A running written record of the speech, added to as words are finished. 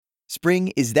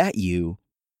Spring, is that you?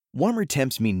 Warmer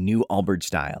temps mean new Allbirds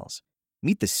styles.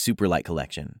 Meet the Superlight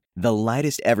Collection, the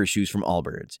lightest ever shoes from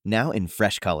Allbirds, now in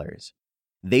fresh colors.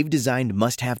 They've designed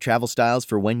must-have travel styles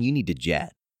for when you need to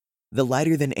jet. The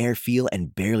lighter-than-air feel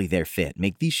and barely-there fit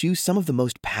make these shoes some of the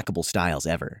most packable styles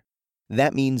ever.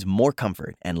 That means more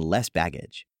comfort and less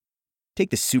baggage.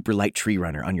 Take the Superlight Tree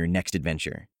Runner on your next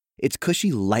adventure. Its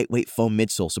cushy, lightweight foam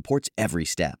midsole supports every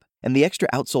step, and the extra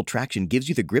outsole traction gives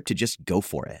you the grip to just go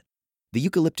for it. The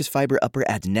eucalyptus fiber upper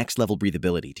adds next-level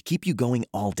breathability to keep you going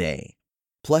all day.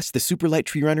 Plus, the Superlight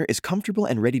Tree Runner is comfortable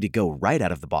and ready to go right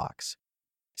out of the box.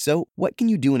 So, what can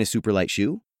you do in a Superlight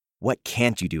shoe? What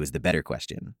can't you do is the better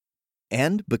question.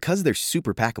 And because they're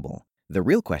super packable, the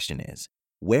real question is,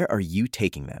 where are you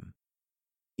taking them?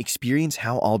 Experience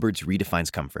how Allbirds redefines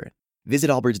comfort. Visit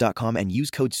allbirds.com and use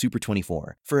code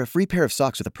SUPER24 for a free pair of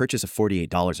socks with a purchase of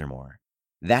 $48 or more.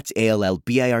 That's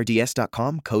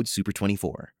ALLBIRDS.com, code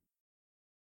SUPER24.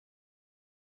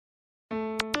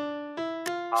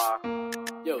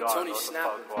 Yo, Tony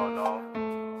Snap.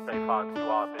 Say Fox, you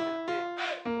all been this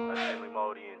bitch. Assembly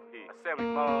mode ENT. Assembly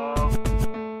mode.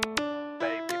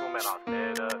 Baby, people, man, I'm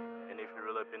fed up. And if you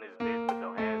real up in this bitch, put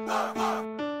your hands up.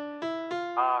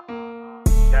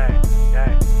 Gang,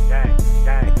 gang, gang,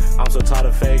 gang. I'm so tired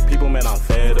of fake people, man, I'm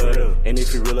fed up. And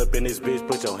if you real up in this bitch,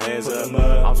 put your hands up.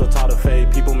 I'm so tired of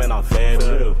fake people, man, I'm fed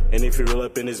up. And if you real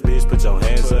up in this bitch, put your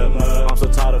hands up. I'm so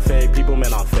tired of fake people,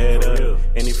 man, I'm fed up.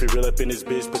 And if you real up in this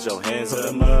bitch, put your hands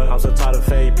up. I'm so tired of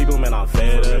fake people, man, I'm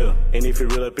fed up. And if you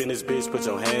real up in this bitch, put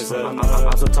your hands up.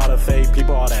 I'm so tired of fake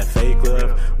people, all that fake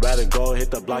love. Rather go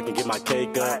hit the block and get my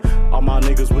cake up. All my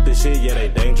niggas with this shit, yeah, they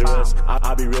dangerous.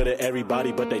 I be real to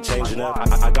everybody, but they changing up.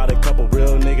 I got a couple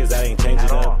real niggas that ain't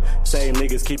changing up. Same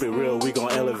niggas keep it real, we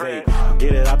gon' elevate.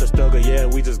 Get it out the struggle, yeah,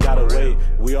 we just gotta wait.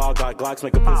 We all got Glocks,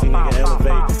 make a pussy nigga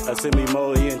elevate. Assembly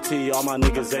mode ENT, all my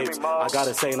niggas apes. I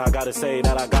gotta say, and I gotta say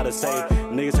that I gotta say.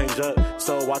 Niggas change up,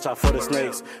 so watch out for the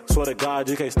snakes. Swear to God,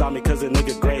 you can't stop me cause a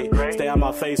nigga great. Stay out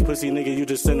my face, pussy nigga, you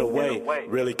just in the way.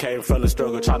 Really came from the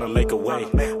struggle, tryna make a way.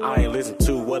 I ain't listen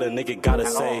to what a nigga gotta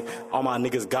say. All my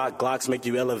niggas got Glocks, make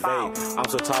you elevate. I'm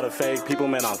so tired of fake people,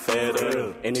 man, I'm fed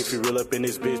up. And if you real up in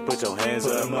this bitch, put your hands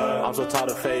up. I'm so tired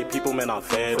of fake people, man, I'm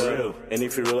fed up. And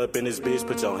if you real up in this bitch,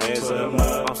 put your hands up.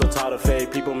 I'm so tired of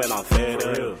fake people, man, I'm fed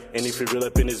up. And if you real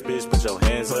up in this bitch, put your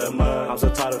hands up. I'm so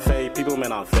tired of fake people,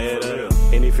 man, I'm fed up.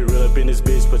 And if you real up in this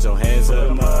bitch, put your hands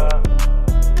up.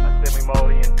 Assembly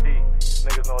mode ENT.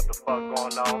 Niggas know what the fuck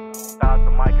going on. Shout out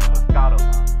to Mike and Moscato.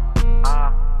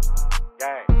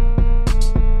 Gang.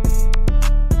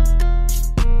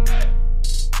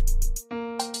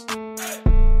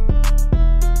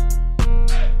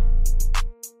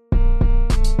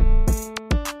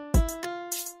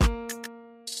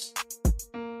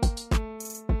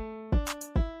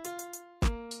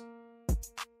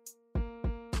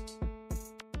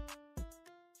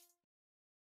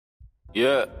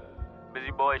 Yeah.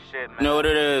 Busy boy shit, man. You know what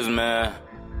it is, man.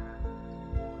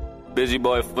 Busy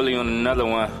boy fully on another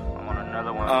one. I'm on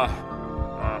another one.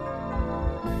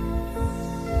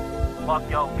 Fuck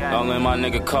yo, gang. Don't let my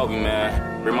nigga Kobe,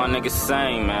 man. Bring my nigga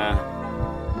sane, man.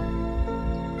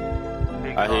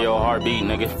 I hear your heartbeat,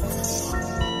 nigga.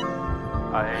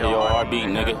 I hear your heartbeat,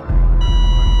 nigga.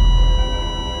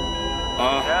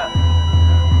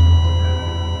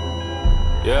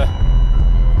 Yeah.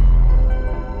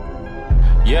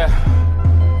 Yeah.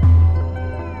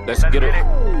 Let's get it.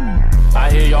 I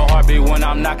hear your heartbeat when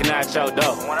I'm knocking at your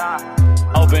door.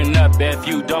 Open up, if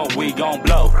you don't, we gon'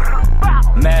 blow.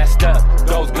 Masked up,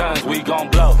 those guns, we gon'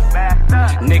 blow.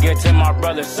 Nigga to my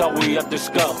brother, so we up the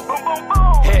scope.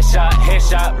 Headshot,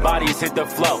 headshot, bodies hit the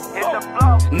flow.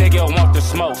 Nigga want the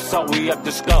smoke, so we up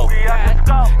the scope.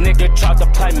 Nigga try to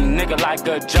play me, nigga, like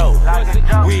a joke.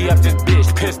 We up this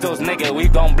bitch, pistols, nigga, we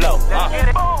gon' blow.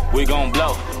 We gon'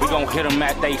 blow, we gon' hit them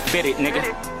at they fitted,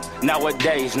 nigga.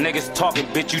 Nowadays, niggas talking,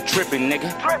 bitch, you trippin', nigga.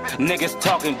 Niggas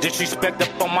talking, disrespect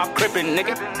up on my crippin',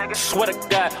 nigga. Swear to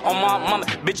God, on my mama,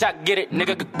 bitch, I get it,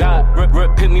 nigga. God,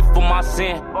 rip hit me for my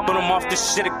sin. Put him off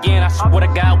this shit again, I swear to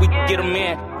God, we can get him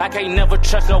in. I can't never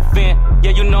trust no fin.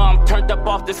 Yeah, you know I'm turned up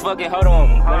off this fucking, hold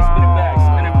on. Let me spin it back,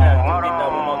 get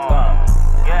that one more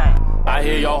time. I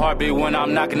hear your heartbeat when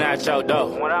I'm knocking at your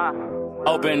door.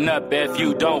 Open up, if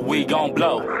you don't, we gon'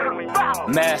 blow.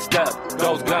 Masked up,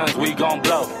 those guns we gon'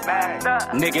 blow.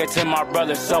 Nigga to my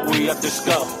brother, so we up the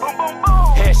scope.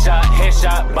 Headshot,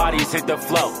 headshot, bodies hit the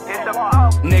floor.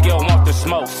 Nigga want the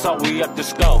smoke, so we up the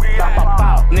scope.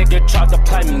 Nigga try to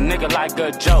play me, nigga, like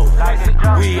a joke.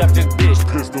 We up this bitch.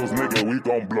 Pistols, nigga, we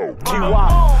gon' blow.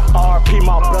 TY, RP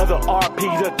my brother,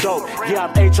 RP the dope. Yeah,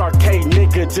 I'm HRK,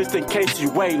 nigga, just in case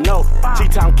you ain't know.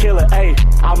 T-Town killer, ayy.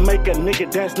 I make a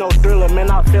nigga dance, no thriller. Man,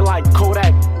 I feel like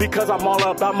Kodak, because I'm all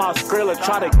about my Skrilla.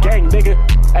 Try to gang, nigga.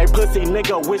 Ayy, pussy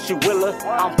nigga, wish you willa.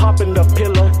 I'm popping the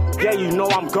pillar. Yeah, you know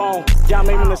I'm gone. Yeah, I'm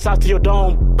aiming the shots to your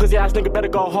dome. Pussy ass nigga better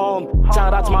go home.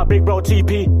 Shout out to my big bro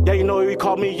TP. Yeah, you know he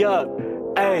called me up.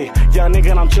 Ayy, young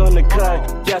nigga, and I'm chillin' the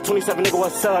cut. Yeah, 27 nigga,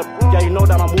 what's up? Yeah, you know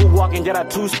that I'm moonwalking. Yeah, that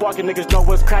two sparking niggas know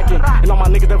what's cracking. And all my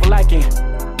niggas never lacking.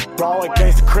 Bro,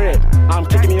 against the crib. I'm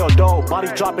kicking in your door. Body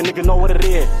dropping, nigga, know what it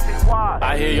is.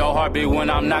 I hear your heartbeat when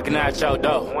I'm knocking at your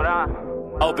door.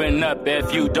 Open up,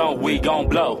 if you don't, we gon'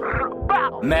 blow.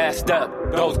 Masked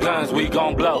up, those guns we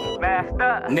gon' blow.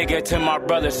 Nigga to my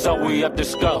brother, so we up the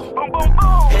scope.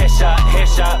 Headshot,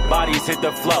 headshot, bodies hit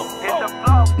the floor.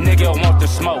 Nigga want the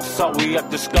smoke, so we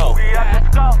up the scope.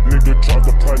 Nigga try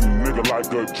to play me, nigga, like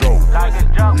a joke.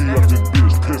 We up this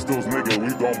bitch, pistols, nigga,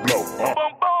 we gon' blow.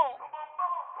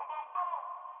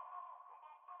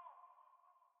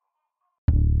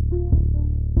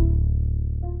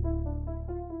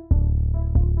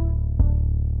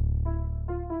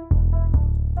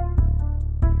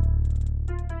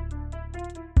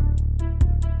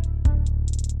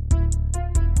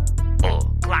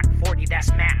 That's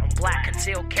matte on black,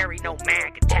 concealed carry, no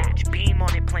mag attached. Beam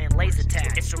on it playing laser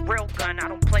tag. It's a real gun, I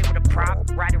don't play with a prop.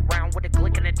 Ride around with a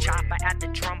glick and a chop. I add the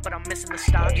drum, but I'm missing the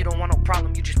stop. You don't want no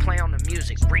problem, you just play on the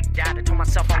music. Freaked out, I told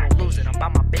myself I won't lose it. I'm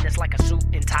about my business like a suit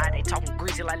and tie. They talking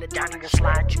greasy like LaDonnie will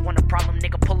slide. You want a problem,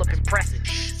 nigga, pull up and press it.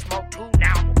 Shh, smoke too,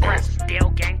 now I'm aggressive. Dale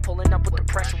gang pulling up with the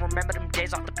pressure. Remember them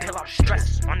days off the pill, I was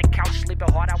stressed. On the couch, sleeping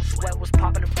hard, I was sweat, was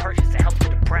popping the purchase to help the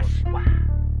depression.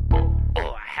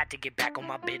 Oh, I had to get back on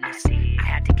my business. I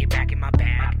had to get back in my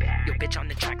bag. Yo, bitch on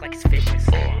the track like it's fitness.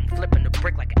 I'm flipping the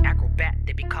brick like an acrobat.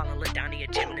 They be calling LaDonnie a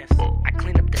gymnast. I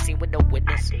clean up the scene with no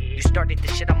witness. You started the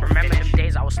shit, I'm remember them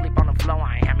days I was sleep on the floor.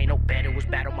 I ain't had me no bed, it was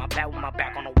bad on my back with my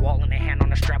back on the wall and a hand on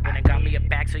the strap when it got me a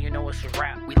bag, so you know it's a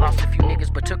wrap. We lost a few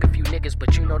niggas, but took a few niggas,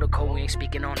 but you know the code, we ain't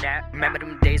speaking on that. Remember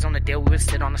them days on the deal, we would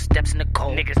sit on the steps in the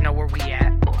cold. Niggas know where we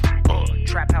at.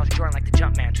 Trap house drawing like the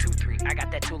Jumpman 2-3. I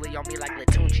got that toolie on me like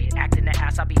Latunji. Acting the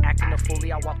ass, I be acting the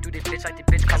foolie. I walk through this bitch like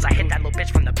the bitch, cause I hit that little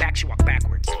bitch from the back, she walk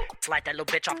backwards. Slide that little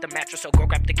bitch off the mattress, so go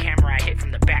grab the camera, I hit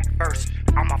from the back first.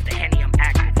 I'm off the Henny, I'm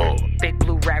active. Big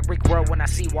blue rag, Rick Roll when I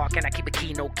see walk, and I keep a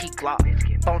key, no key glock.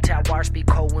 Bone tap, wire speed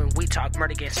cold when we talk,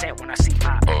 murder get sent when I see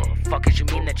pop. Fuck is you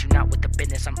mean that you not with the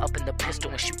business? I'm up in the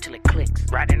pistol and shoot till it clicks.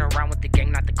 Riding around with the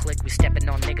gang, not the click. We stepping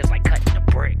on niggas like cutting a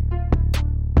brick.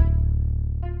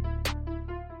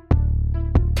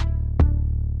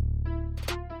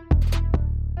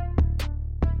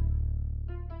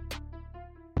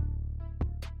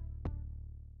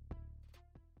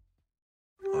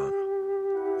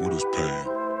 What is pain?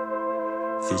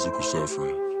 Physical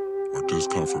suffering or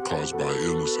discomfort caused by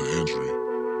illness and injury.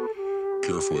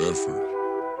 Careful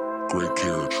effort, great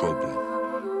care or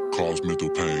trouble, cause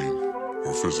mental pain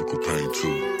or physical pain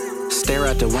too. Stare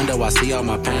out the window, I see all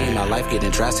my pain. My life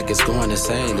getting drastic, it's going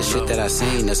insane. The shit that I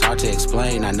seen, it's hard to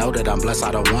explain. I know that I'm blessed,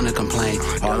 I don't wanna complain.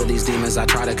 All of these demons I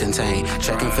try to contain.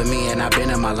 Checking for me and I've been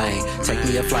in my lane. Take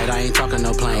me a flight, I ain't talking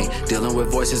no plane. Dealing with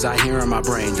voices I hear in my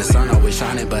brain. The sun always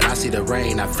shining, but I see the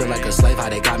rain. I feel like a slave, how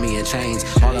they got me in chains.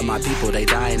 All of my people, they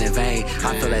dying in vain.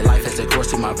 I feel like life has a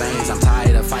course through my veins. I'm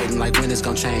tired of fighting like when it's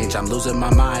gonna change. I'm losing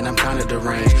my mind, I'm kinda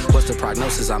deranged. What's the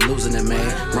prognosis? I'm losing it,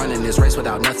 man. Running this race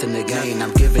without nothing to gain.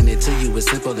 I'm giving it to you, it's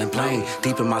simple and plain.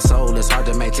 Deep in my soul, it's hard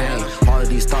to maintain. All of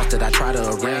these thoughts that I try to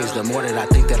arrange. The more that I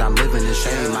think that I'm living in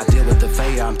shame. I deal with the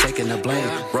failure, I'm taking the blame.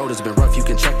 Road has been rough, you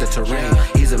can check the terrain.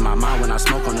 Easing my mind when I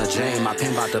smoke on the chain. My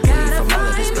pen about to bleed from all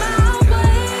of this pain.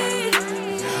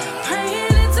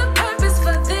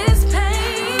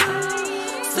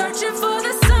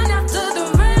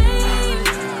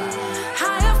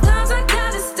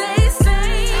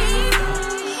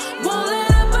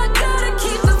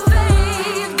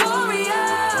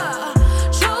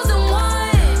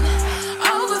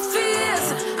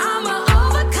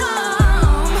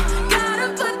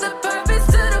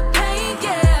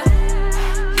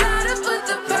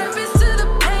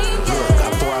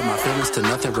 till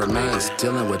nothing remains.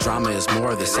 Dealing with drama is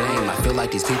more of the same. I feel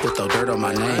like these people throw dirt on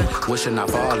my name, wishing I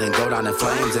fall and go down in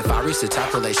flames. If I reach the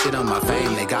top, will they shit on my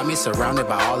fame? They got me surrounded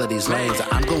by all of these lanes.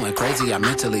 I'm going crazy, I'm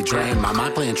mentally drained. My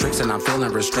mind playing tricks and I'm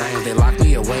feeling restrained. They lock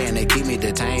me away and they keep me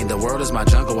detained. The world is my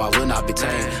jungle, I will not be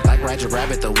tamed. Like Roger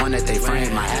Rabbit, the one that they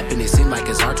frame. My happiness seems like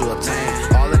it's hard to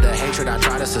obtain. All of the hatred I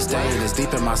try to sustain is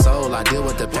deep in my soul, I deal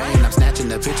with the pain. I'm snatching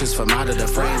the pictures from out of the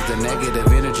frames. The negative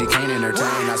energy can't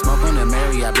entertain. I smoke on the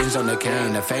Mary, I binge on the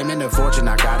cane. The fame and the fortune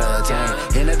I gotta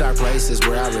attain. In the dark places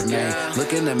where I remain.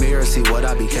 Look in the mirror, see what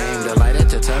I became. The light at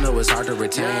the tunnel is hard to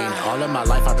retain. All of my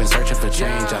life I've been searching for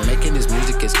change. I'm making this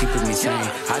music, it's keeping me sane.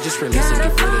 I just release and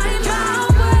get rid of the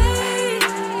pain.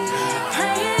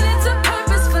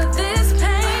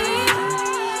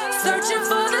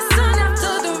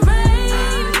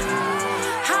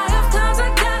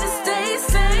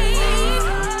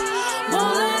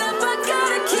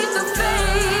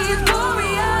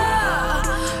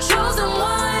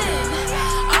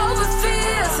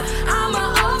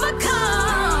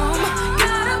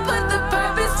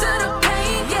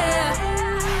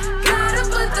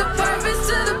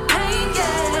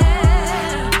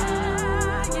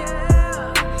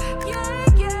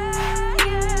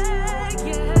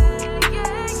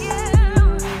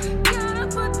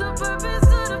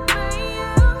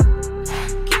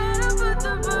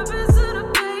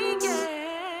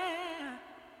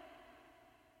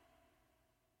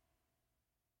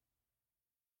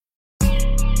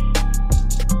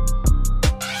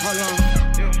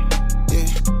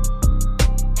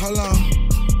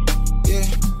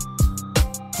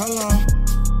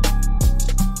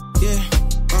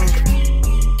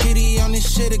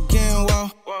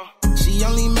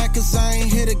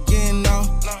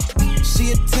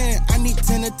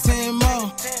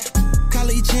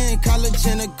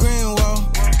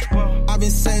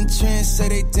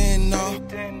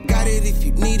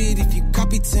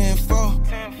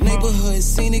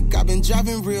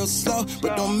 Driving real slow,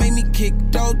 but don't make me kick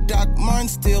though. Doc Martin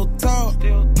still talk.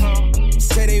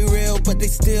 Say they real, but they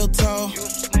still tall.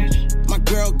 My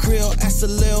girl Krill asked a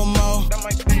little more.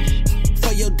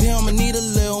 For your deal, I'ma need a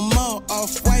little more.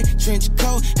 Off-white, trench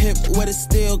coat, hip where it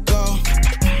still go.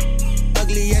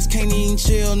 Ugly ass can't even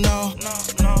chill, no.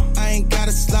 I ain't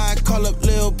gotta slide, call up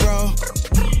Lil Bro.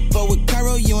 But with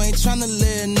Cairo, you ain't tryna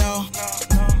live, no.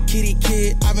 Kitty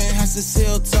kid, I been had to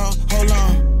seal talk. Hold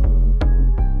on.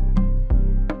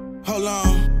 Hold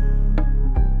on,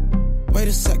 wait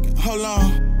a second, hold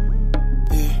on,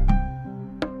 yeah.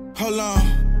 Hold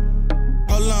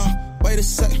on, wait a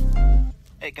second.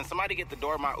 Hey, can somebody get the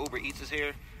door? My Uber Eats is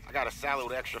here. I got a salad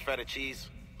with extra feta cheese.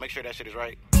 Make sure that shit is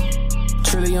right.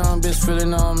 Trillion bitch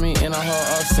feeling on me in a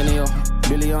whole Arsenio.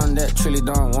 Billy on that, Trilly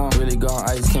don't want. Really gone,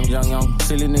 Ice Kim Jong Young.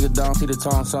 Silly nigga down, see the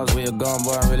tongue sauce where you gone,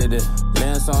 boy, I really did.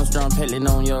 Lance on strong, peddling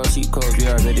on your cheat codes, we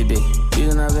already did.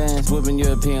 Using our vans, whipping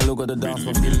European, look at the dance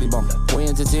from Billy Bump. We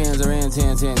into 10s or in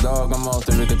 10, dog, I'm off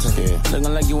the Rickety.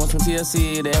 Looking like you want some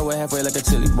TLC, they way halfway like a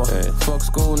chili boy. Fuck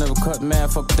school, never cut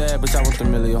mad, fuck that, bitch, I want the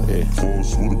million.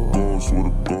 Boss with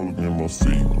a ball in my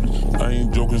feet. I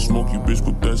ain't joking, smoke you, bitch,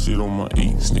 put that shit on my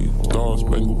eat. Sneak stars,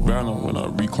 spangled banner when I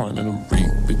recline in a reek,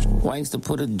 bitch. Wanks to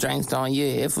put a drinks on,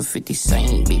 yeah, for 50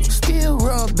 cents, bitch. Still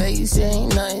raw bass,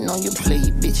 ain't nothing on your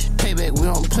plate, bitch. Payback, we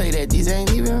don't play that, these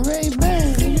ain't even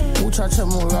Ray-Ban. Who try to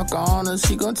move rock on us,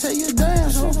 she gon' tell you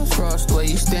dance. Cross the way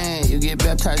you stand, you get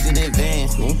baptized in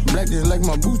advance, nigga. Black just like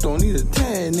my boots, don't need a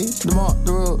tan, nigga. The mark,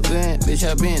 the road, then, bitch,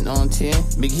 I been on 10.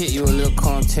 Big hit, you a little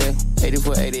contact. 80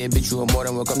 for 80, bitch, you are more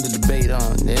than welcome to debate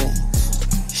on that.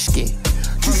 Skit.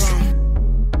 Hold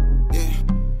on, yeah.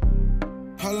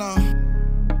 Hold on,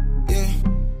 yeah.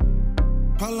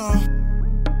 Hold on,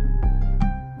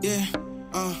 yeah.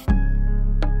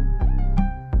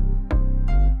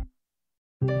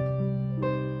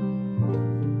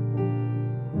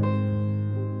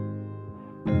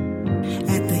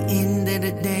 At the end of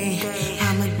the day,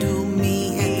 I'ma do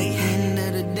me. At the end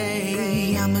of the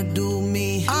day, I'ma do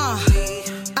me.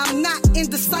 I'm not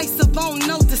indecisive on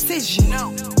no decision.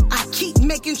 I keep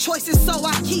making choices, so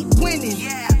I keep winning.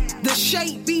 The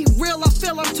shade be real, I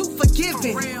feel I'm too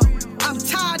forgiving. I'm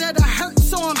tired of the hurt,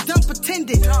 so I'm done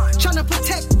pretending. Tryna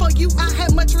protect for you, I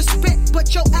had much respect,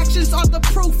 but your actions are the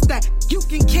proof that you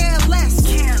can care less.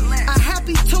 A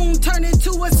happy tune turned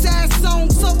into a sad song,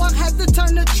 so I had to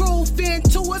turn the truth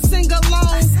into a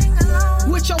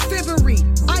sing-along. With your fibbery,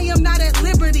 I am not at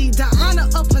liberty to honor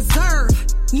or preserve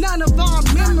none of our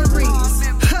memories.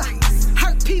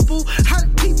 Hurt people,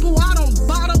 I don't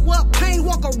bottle up pain,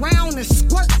 walk around and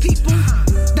squirt people.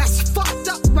 That's fucked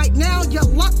up right now, you're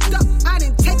locked up. I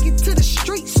didn't take it to the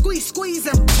street, squeeze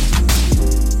and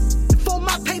for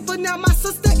my paper, now my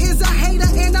sister is a hater,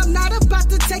 and I'm not about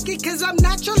to take it, cause I'm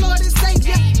not your Lord and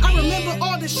Savior. I remember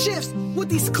all the shifts with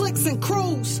these cliques and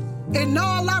crews, and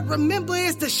all I remember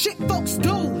is the shit folks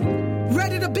do.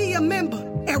 Ready to be a member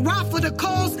and ride for the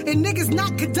cause, and niggas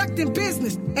not conducting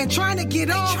business and trying to get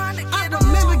off. I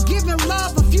remember giving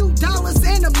love a few dollars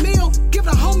and a meal, giving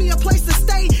a homie a place to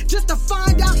stay just to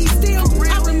find out he's still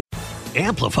real.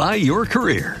 Amplify your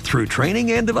career through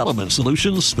training and development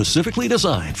solutions specifically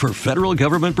designed for federal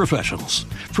government professionals.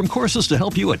 From courses to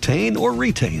help you attain or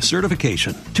retain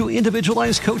certification, to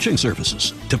individualized coaching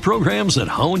services, to programs that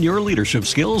hone your leadership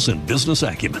skills and business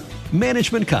acumen,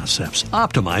 Management Concepts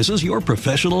optimizes your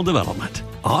professional development.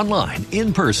 Online,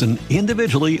 in person,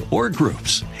 individually, or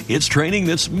groups, it's training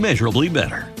that's measurably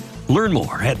better. Learn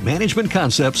more at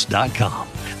managementconcepts.com.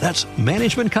 That's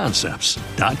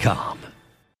managementconcepts.com.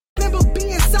 Remember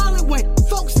being solid when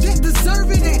folks didn't deserve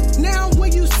it, and now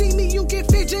when you see me you get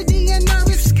fidgety and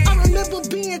nervous. I remember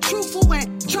being truthful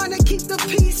and trying to keep the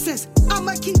pieces.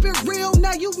 I'ma keep it real,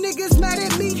 now you niggas mad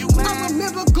at me. I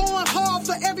remember going hard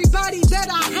for everybody that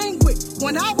I hang with.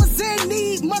 When I was in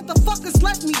need, motherfuckers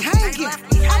left me hanging.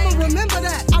 I'ma remember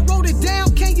that, I wrote it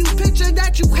down. Can you picture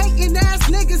that? You hating ass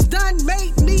niggas done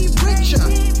made me richer.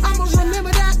 I'ma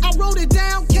remember that, I wrote it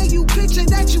down. Can you picture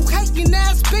that? You hating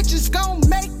ass bitches gon'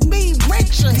 make me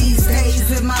richer. These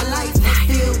days in my life are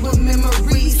filled with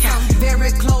memories. Some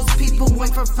very close people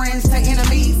went from friends to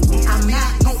enemies. I'm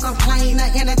not gonna complain or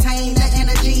entertain the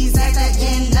energies. At the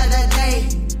end of the day,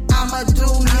 I'ma do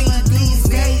me. These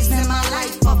days in my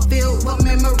life are filled with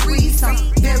memories. Some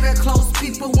very close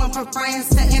people went from friends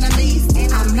to enemies.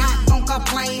 I'm not gonna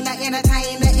complain or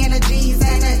entertain the energies.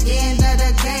 At the end of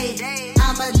the day,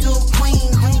 I'ma do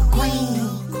queen.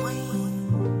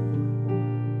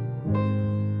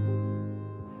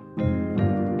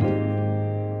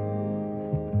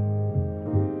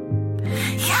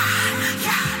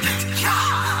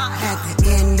 At the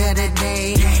end of the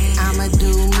day, I'ma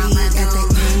do me. At the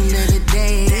end of the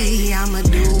day, I'ma do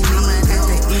me. At the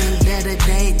end of the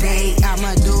day,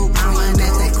 I'ma do queen. At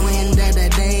the end of the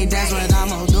day, that's what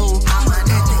I'ma do. At the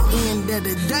end of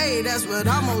the day, that's what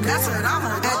I'ma do. At the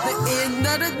end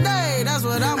of the day, that's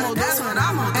what I'ma do. At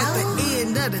the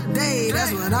end of the day,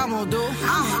 that's what I'ma do.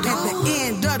 At the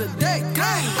end of the day,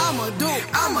 I'ma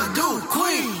do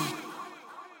queen.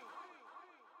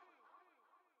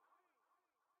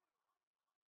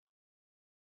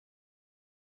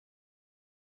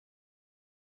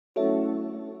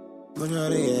 But how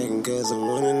they actin' cause I'm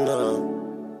winning now.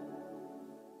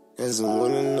 Cause I'm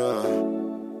winning now.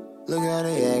 Look how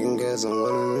they actin' cause I'm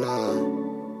winning now.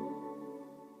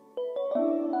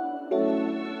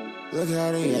 Look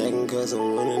how they actin' cause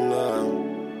I'm winning now.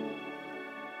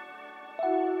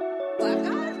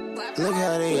 Look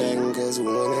how they actin' cause I'm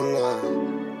winning now.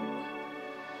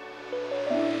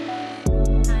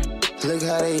 Look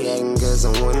how they actin' cause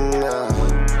I'm winning now.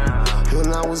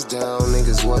 When I was down,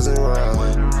 niggas wasn't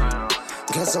around.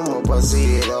 Guess I'm up, I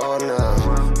see it all now.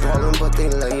 Ballin', but they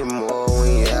love you more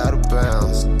when you're out of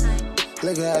bounds.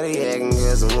 Look how they actin'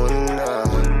 cause I'm winning now.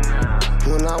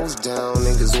 When I was down,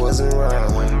 niggas wasn't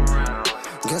around.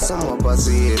 Guess I'm up, I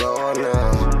see it all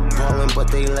now. Ballin', but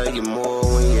they love you more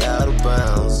when you're out of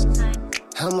bounds.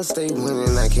 I'ma stay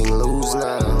winning, I can't lose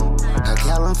now. I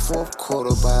got them fourth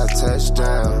quarter by a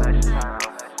touchdown.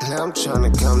 Now I'm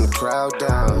tryna calm the crowd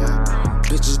down.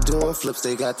 Bitches doing flips,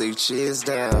 they got their cheers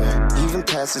down. Even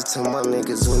passes to my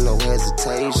niggas with no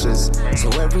hesitations. So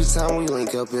every time we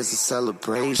link up, it's a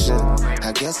celebration.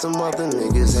 I guess some other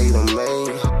niggas hate on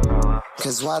me.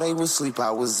 Cause while they was asleep,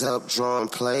 I was up drawing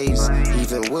plays.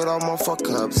 Even with all my fuck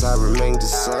ups, I remained the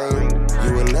same.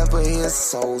 You would never hear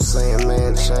souls saying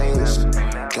man changed.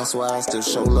 That's why I still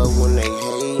show love when they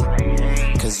hate.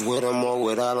 Cause with them or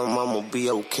without them, I'ma be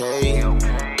okay.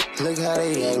 Look how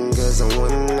they actin' cause I'm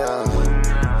winning now.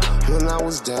 When I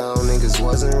was down, niggas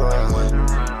wasn't around.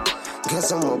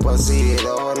 Guess I'm up, I see it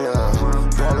all now.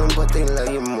 Ballin', but they love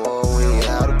you more when you're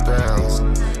out of bounds.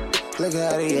 Look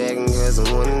how they actin' cause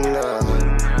I'm winning now.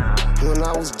 When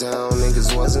I was down,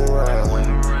 niggas wasn't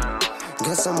around.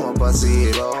 Guess I'm up, I see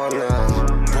it all now.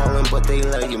 Ballin', but they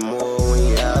love you more when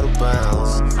you're out of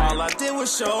bounds. All I did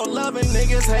was show love and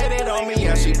niggas hated on me.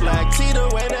 Yeah, she black tea the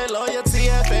way that loyalty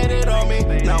had faded on me.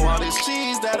 Now all this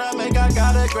cheese that I make, I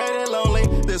got it great and lonely.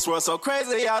 This world so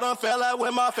crazy, I done fell out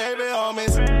with my favorite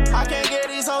homies. I can't get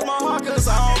these hoes my heart cause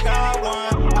I don't got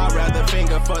one. I'd rather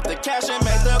finger fuck the cash and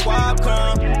make the guap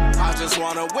come. I just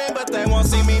wanna win, but they won't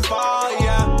see me fall,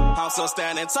 yeah. I'm so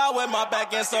standing tall with my back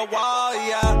against the wall,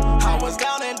 yeah. I was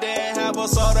down and didn't have a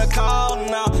sort of call,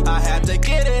 now I had to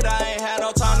get it, I ain't had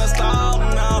no time to stall,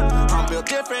 now I'm built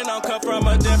different, I'm cut from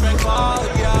a different cloth,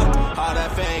 yeah. All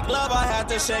that fake love, I had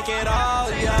to shake it all,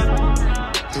 yeah.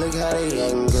 Look how they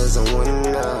acting, cause I'm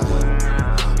winning now.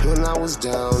 When I was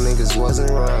down, niggas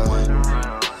wasn't around.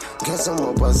 Guess I'm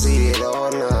up, I see it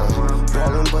all now.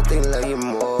 Ballin', but they love you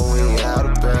more when you're out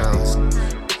of bounds.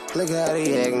 Look how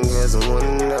they acting, cause I'm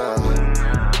winning now.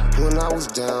 When I was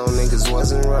down, niggas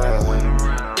wasn't around.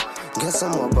 Guess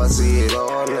I'm up, I see it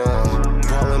all now.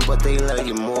 Ballin', but they love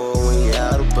you more when you're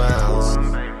out of bounds.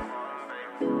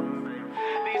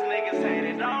 These niggas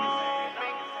hated on me.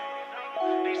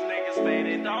 These niggas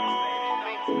faded on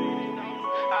me.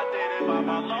 I did it by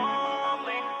my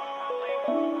lonely.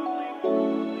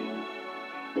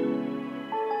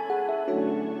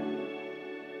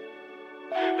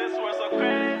 This was so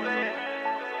crazy.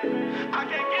 I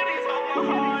can't get these off my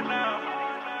heart now.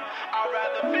 I'd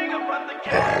rather pick up the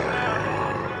cash now.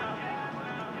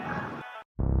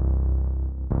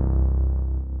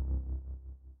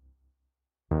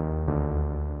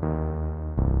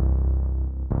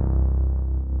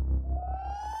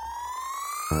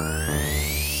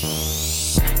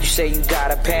 Say you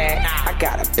got a bag, I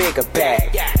got a bigger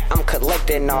bag. I'm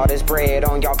collecting all this bread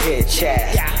on y'all bitch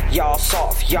ass. Y'all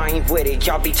soft, y'all ain't with it,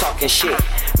 y'all be talking shit.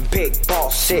 Big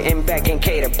boss sitting back and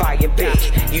cater by your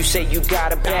bitch. You say you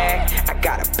got a bag, I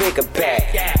got a bigger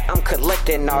bag. I'm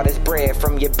collecting all this bread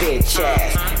from your bitch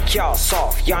ass. Y'all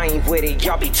soft, y'all ain't with it,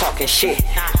 y'all be talking shit.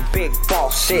 Big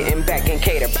boss sitting back and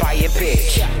cater by your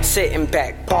bitch. Sitting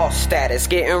back, boss status,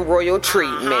 getting royal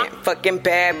treatment. Fucking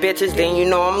bad bitches, then you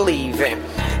know I'm leaving.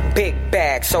 Big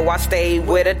bag, so I stayed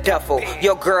with a duffel.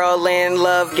 Your girl in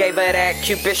love gave her that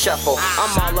Cupid shuffle.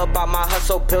 I'm all about my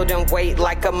hustle, building weight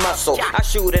like a muscle. I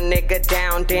shoot a nigga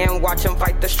down, then watch him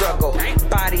fight the struggle.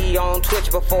 Body on Twitch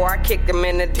before I kicked him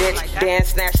in the ditch. Then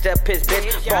snatched up his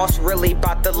bitch, boss really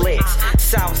bout the licks.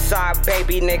 Southside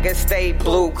baby nigga stay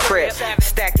blue crib.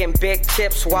 Stacking big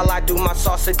chips while I do my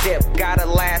salsa dip. Got a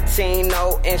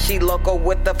Latino and she local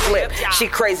with the flip. She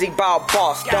crazy about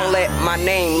boss, don't let my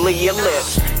name leave your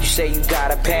lips. You say you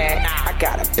got a bag, I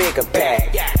got a bigger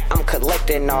bag. I'm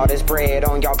collecting all this bread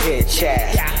on y'all bitch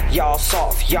ass. Y'all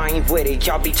soft, y'all ain't with it,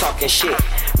 y'all be talking shit.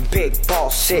 Big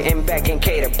boss sitting back and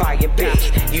cater by your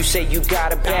bitch. You say you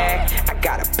got a bag, I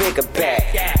got a bigger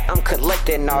bag. I'm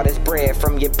collecting all this bread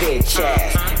from your bitch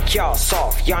ass. Y'all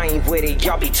soft, y'all ain't with it,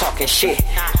 y'all be talking shit.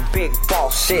 Big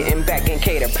boss sitting back and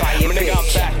cater by your bitch. Nigga,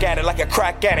 I'm back at it like a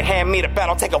crack at it. Hand me the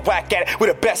battle, take a whack at it. We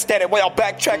the best at it, way I'll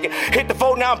backtrack it. Hit the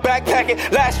vote, now I'm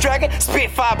backpacking. Last dragon,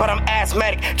 spit fire, but I'm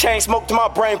asthmatic. Chain smoke to my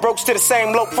brain, broke to the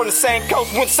same lope from the same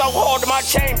coast. Went so hard to my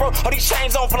chain, bro. All these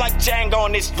chains on for like Django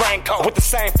on this raincoat. With the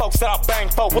same folks that I bang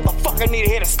for. What the fuck I need to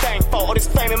hit a stain for? All this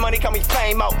fame and money got me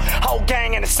fame-o. Whole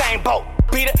gang in the same boat.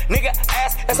 Beat a nigga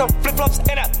ass and some flip-flops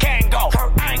in a Kango.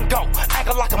 Her angle,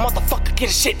 angle like a motherfucker, get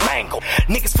a shit mangled.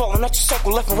 Niggas falling out your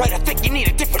circle left and right, I think you need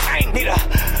a different angle. Need a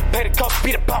pay the cost,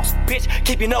 be the boss, bitch.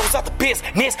 Keep your nose out the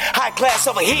business, high class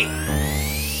over here.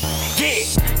 Yeah.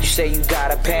 You say you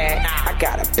got a bag, I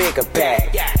got a bigger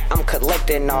bag. I'm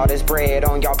collecting all this bread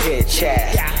on y'all bitch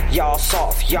ass. Y'all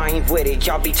soft, y'all ain't with it,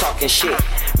 y'all be talking shit.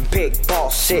 Big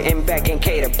boss sitting back and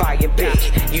cater by your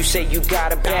bitch. You say you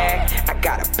got a bag, I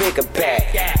got a bigger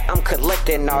bag. I'm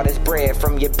collecting all this bread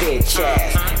from your bitch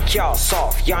ass. Y'all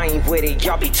soft, y'all ain't with it,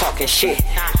 y'all be talking shit.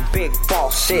 Big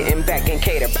boss sitting back and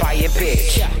cater by your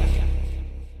bitch.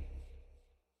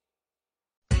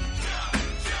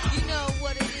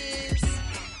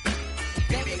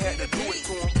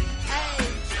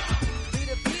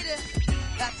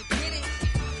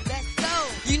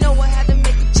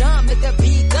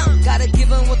 Gotta give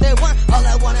them what they want. All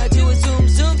I wanna do is zoom,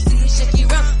 zoom, see shaky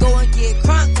round. Go and get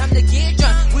crunk, time to get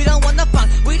drunk. We don't want the fun,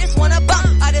 we just wanna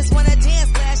bump. I just wanna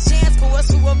dance, last chance for us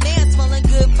who romance. Smelling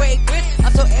good fragrance,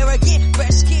 I'm so arrogant.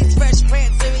 Fresh kicks, fresh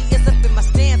pants, serious up in my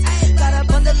stance. Got a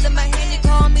bundle in my hand, you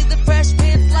call me the fresh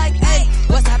pants. Like, hey,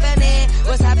 what's happening?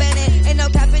 What's happening? Ain't no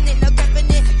capping it, no capping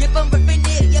it. Yep, I'm ripping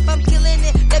it, yep, I'm killing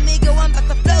it. Let me go, I'm about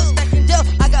to flow, stacking dough.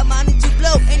 I got money to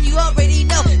blow, and you already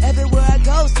know. Everywhere I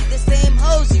go, see the same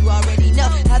hoes, you already know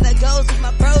how that goes with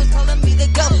my bros telling me to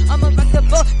go. I'ma rock the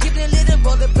boat, give it a little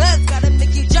roll the buzz, gotta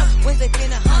make you jump. When's it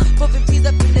gonna hump? 450s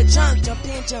up in the trunk, jump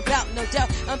in, jump out, no doubt.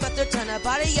 I'm about to turn a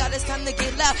body out, it's time to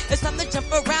get loud. It's time to jump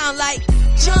around like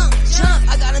jump, jump.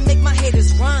 I gotta make my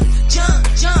haters run. Jump,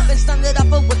 jump, and stun it up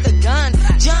with the gun.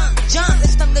 Jump, jump,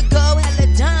 it's time to go hella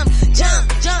dumb. Jump,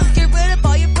 jump, get rid of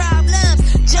all your problems.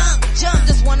 Jump, jump,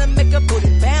 just wanna make a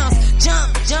booty bounce. Jump,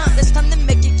 jump, it's time to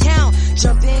make it count.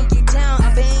 Jump in, get down,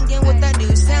 I'm banging with that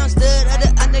new sound. Stood at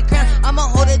the underground, I'ma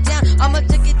hold it down, I'ma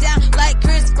take it down like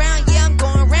Chris Brown. Yeah, I'm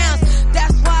going rounds.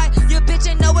 That's why your bitch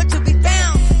ain't nowhere to be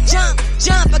found. Jump,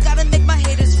 jump, I gotta make my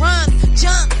haters run. Jump.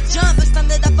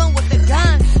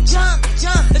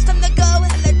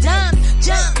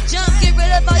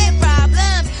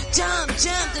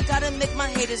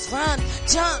 haters run.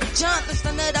 Jump, jump, it's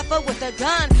time to offer with a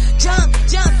gun. Jump,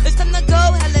 jump, it's time to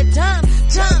go hella dumb.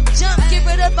 Jump, jump, get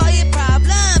rid of all your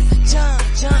problems. Jump,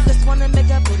 jump, just wanna make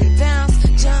a booty bounce.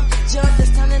 Jump, jump,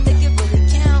 it's time to make it really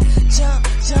count. Jump,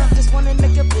 jump, just wanna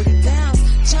make a booty bounce.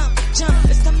 Jump, jump,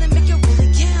 it's time to make it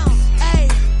really count. Ay,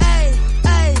 ay,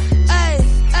 ay, ay,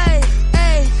 ay,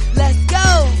 ay, let's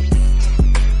go.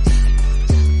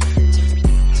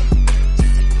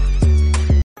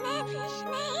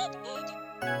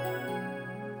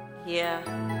 Yeah,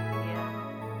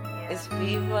 it's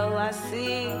Vivo I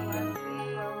see.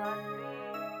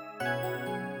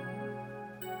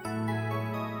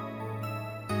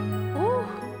 Woo.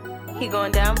 He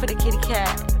going down for the kitty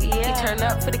cat. Yeah. He turn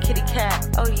up for the kitty cat.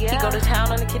 Oh yeah. He go to town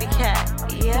on the kitty cat.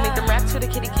 Yeah. He make them racks for the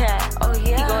kitty cat. Oh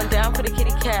yeah. He going down for the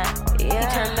kitty cat. Yeah. He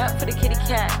turn up for the kitty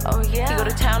cat. Oh yeah. He go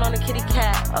to town on the kitty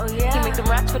cat. Oh yeah. He make them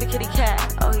racks for the kitty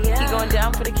cat. Oh yeah. He going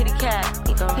down for the kitty cat.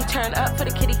 He turn up for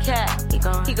the kitty cat. He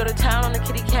go to town on the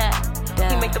kitty cat.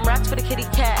 Down. He make them racks for the kitty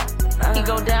cat. He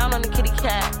go down on the kitty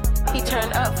cat. He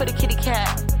turn up for the kitty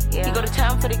cat. Yeah. He go to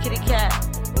town for the kitty cat.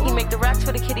 He make the racks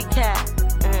for the kitty cat.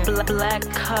 Black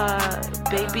card,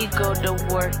 baby go to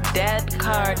work. Dad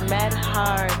card, mad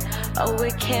hard. Oh,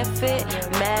 it can't fit,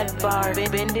 mad bar.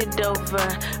 Bend it over,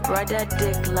 ride that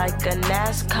dick like a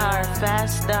NASCAR.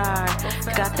 Fast star,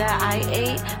 got that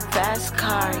I-8 fast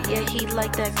car. Yeah, he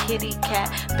like that kitty cat.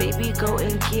 Baby, go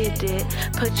and get it.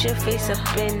 Put your face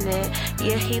up in it.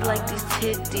 Yeah, he like these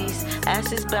titties.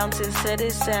 Ass is bouncing, said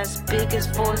it's as big as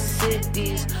 4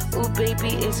 cities. Ooh,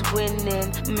 baby is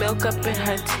winning. Milk up in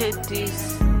her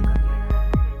titties.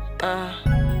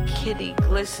 Kitty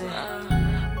glisten.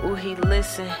 Ooh, he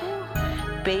listen.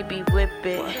 Baby whip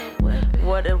it.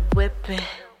 What a whipping.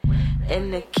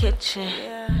 In the kitchen.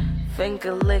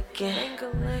 Finger licking.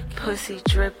 Pussy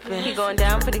dripping. He going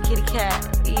down for the kitty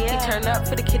cat. Yeah. He turn up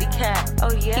for the kitty cat.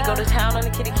 Oh yeah. He go to town on the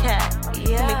kitty cat.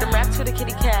 Yeah. He make them racks for the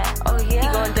kitty cat. Oh yeah.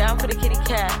 He going down for the kitty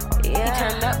cat. Yeah. He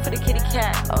turn up for the kitty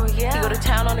cat. Oh yeah. He go to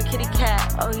town on the kitty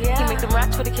cat. Oh yeah. He make them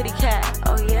racks for the kitty cat.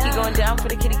 Oh yeah. He going down for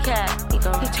the kitty cat. He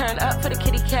turn up for the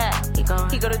kitty cat. He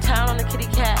go to town on the kitty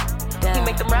cat. Down. He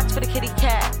make them racks for the kitty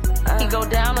cat. He go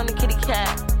down on the kitty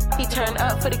cat. He turn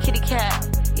up for the kitty cat.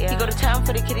 Yeah. He go to town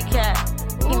for the kitty cat.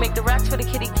 He make the racks for the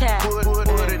kitty cat. Put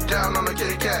it down on the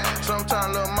kitty cat.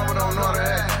 Sometimes little mama don't know how to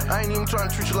act. I ain't even trying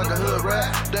to treat you like a hood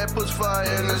rat. That push fire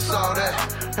and it's all that.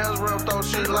 Hands rubbed throw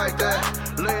shit like that.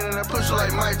 Lean in that push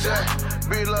like Mike Jack.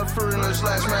 Beat up fruit in this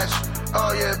last match.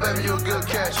 Oh yeah, baby, you a good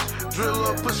catch. Drill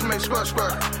up, pussy make squirt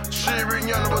squirt. She reading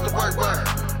younger with the work work.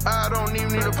 I don't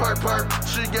even need a perk.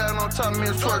 She got on top of me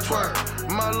a twerk.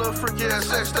 My little freaky ass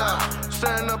sex style.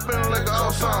 Stand up in her like an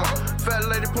old song. Fat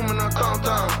lady put me in a thong.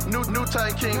 New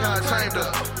Titan King, how I tamed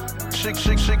up. She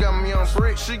got me on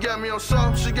brick. She got me on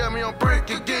soap. She got me on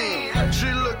brick again.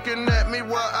 She looking at me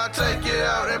while I take it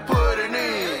out and put it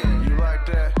in. You like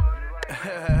that?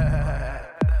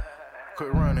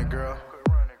 Quit running, girl.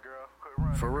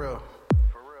 For real.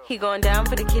 He going down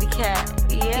for the kitty cat.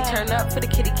 Yeah. He turn up for the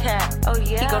kitty cat. Oh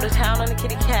yeah. He go to town on the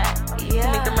kitty cat. Yeah.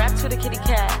 He make them racks for the kitty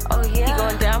cat. Oh yeah. He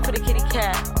going down for the kitty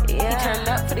cat. Yeah. He turn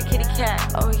up for the kitty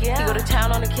cat. Oh yeah. He go to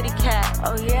town on the kitty cat.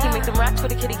 Oh yeah. He make them racks for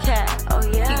the kitty cat. Oh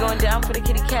yeah. He going down for the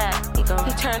kitty cat. He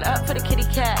turn up for the kitty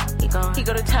cat. He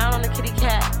go to town on the kitty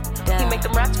cat. Down. He make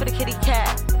them racks for the kitty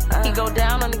cat. He go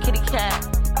down on the kitty cat.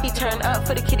 He turn up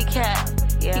for the kitty cat.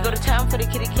 Yeah. He go to town for the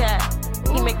kitty cat.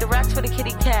 He make the racks for the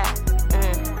kitty cat.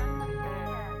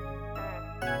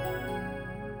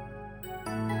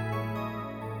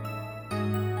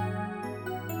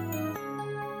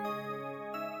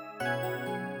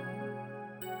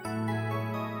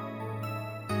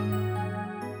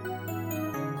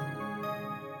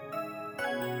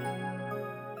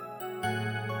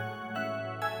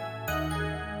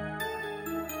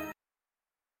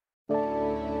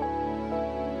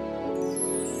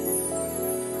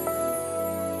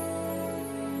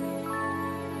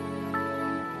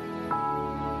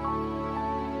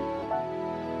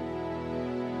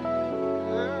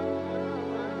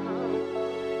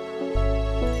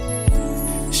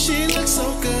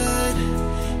 So good,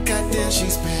 goddamn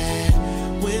she's bad.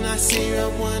 When I see her, I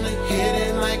wanna hit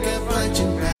it like a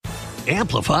punching bag.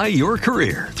 Amplify your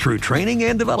career through training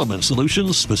and development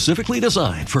solutions specifically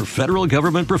designed for federal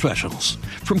government professionals.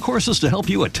 From courses to help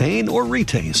you attain or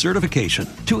retain certification,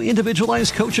 to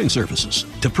individualized coaching services,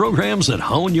 to programs that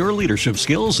hone your leadership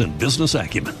skills and business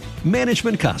acumen,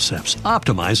 Management Concepts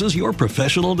optimizes your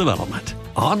professional development.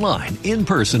 Online, in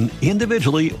person,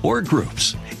 individually, or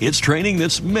groups, it's training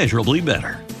that's measurably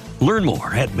better. Learn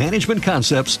more at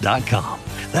managementconcepts.com.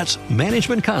 That's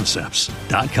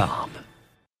managementconcepts.com.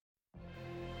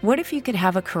 What if you could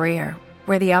have a career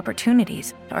where the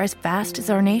opportunities are as vast as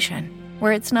our nation,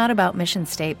 where it's not about mission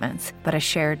statements, but a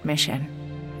shared mission.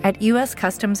 At U.S.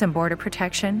 Customs and Border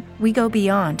Protection, we go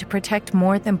beyond to protect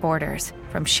more than borders.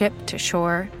 From ship to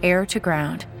shore, air to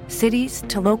ground, cities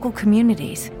to local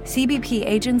communities, CBP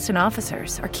agents and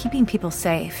officers are keeping people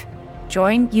safe.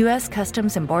 Join U.S.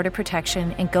 Customs and Border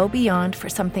Protection and go beyond for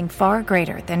something far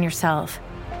greater than yourself.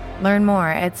 Learn more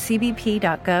at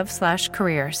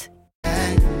cbp.gov/careers.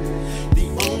 The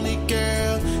only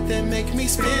girl that make me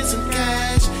spend some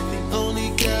cash. The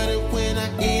only girl that when I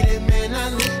eat it, man, I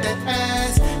lick that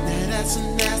ass. Now that's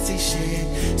some nasty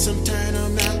shit, some turn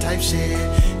around type shit.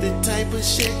 The type of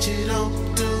shit you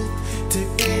don't do to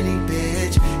any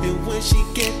bitch. And when she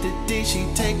get the D, she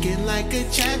take it like a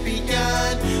champion.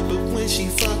 But when she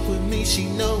fuck with me, she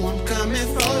know I'm coming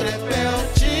for that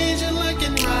belt. Ginger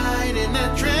looking right in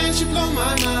that dress, you blow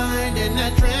my mind. In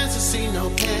that dress, I see no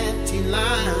panty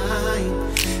line.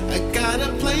 I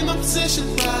gotta play my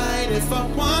position right if I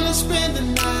wanna spend the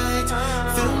night.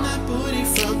 Feel my booty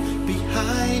from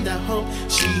behind. I hope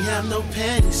she have no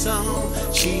panties on.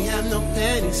 She have no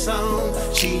panties on.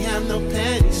 She have no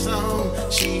panties on.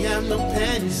 She have no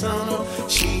panties on.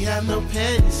 She have no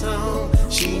panties on.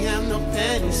 She have no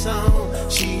panties on.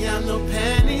 She have no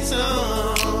panties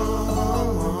on.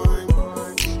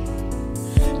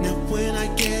 Now when I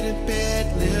get in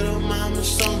bed, little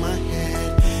mama's on my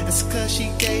head. That's cause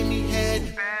she gave me head.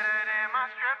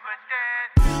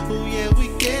 Oh yeah, we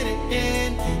get it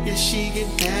in. Yeah, she get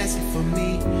nasty for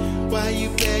me. Why you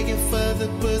begging for the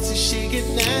pussy? She get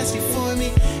nasty for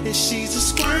me. And she's a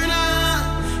squirter.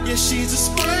 Yeah, she's a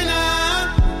squirter.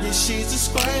 Yeah, she's a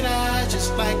squirter.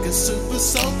 Just like a super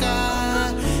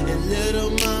soaker. And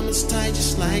little mama's tight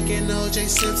just like an O.J.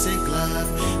 Simpson glove.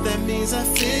 That means I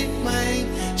fit mine.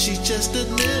 She's just a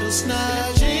little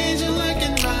snub. Ginger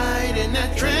looking right in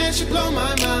that dress, you blow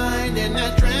my mind. In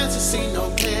that dress, I see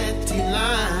no panty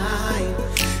line.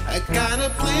 I gotta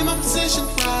play my position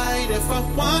right if I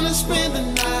wanna spend the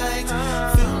night.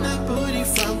 Feel that booty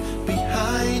from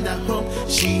behind. I hope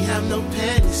she have no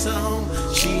panties on.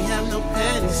 She have no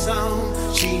panties on.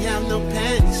 She have no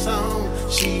panties on.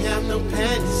 She have no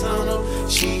panties on. Oh,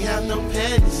 she have no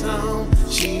panties on.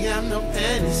 She have no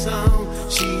panties on.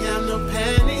 She have no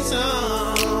panties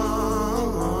on.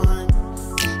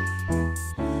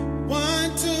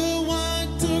 1, 2,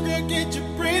 1, 2, girl, get your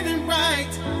breathing right.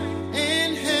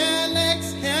 Inhale,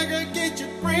 exhale, girl, get your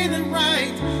breathing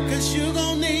right. Cause you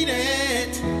gon' need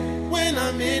it when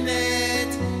I'm in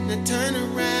it. Now turn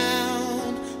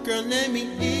around, girl, let me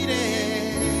eat it.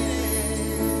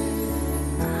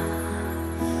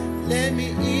 Let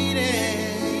me eat it.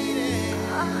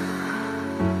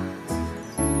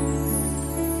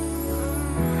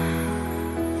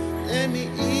 Let me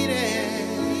eat it.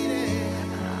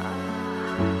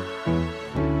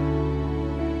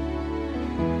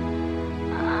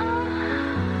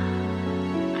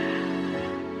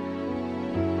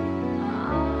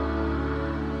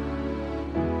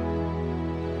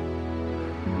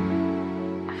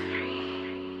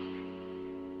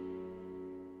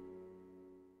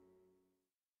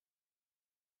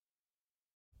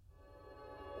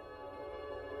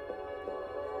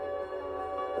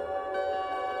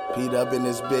 Pete up in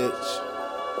this bitch.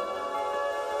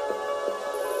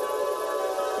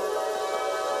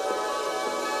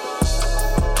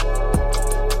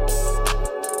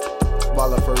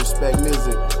 Baller for respect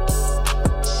music.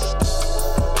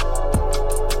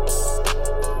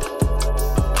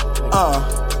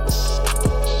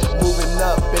 Moving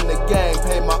up in the game,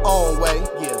 pay my own way.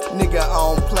 Yeah. Nigga, I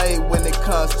don't play when it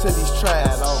comes to these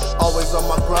tracks. Always on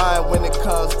my grind when it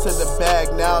comes to the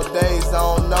bag. Nowadays, I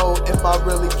don't know if I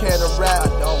really care to rap.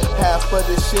 Half of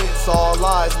this shit's all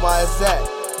lies, why is that?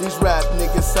 These rap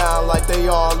niggas sound like they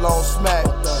all on smack.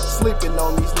 Sleeping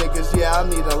on these niggas, yeah, I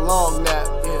need a long nap.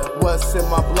 What's in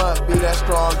my blunt, be that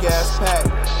strong ass pack.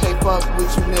 Can't fuck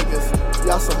with you niggas,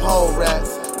 y'all some hoe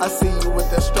rats. I see you with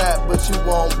that strap, but you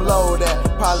won't blow that.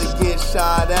 Probably get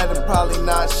shot at and probably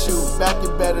not shoot back. You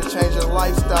better change your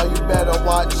lifestyle, you better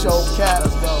watch your cap.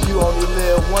 You only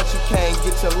live once, you can't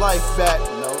get your life back.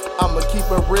 I'ma keep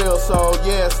it real, so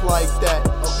yeah, it's like that.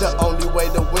 The only way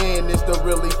to win is to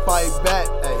really fight back.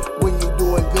 When you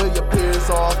doing good, your peers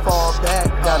all fall back.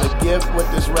 Got a gift with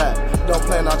this rap, don't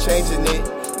plan on changing it.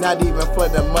 Not even for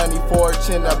the money,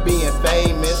 fortune, or being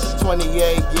famous.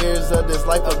 28 years of this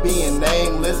life of being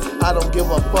nameless. I don't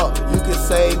give a fuck, you can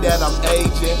say that I'm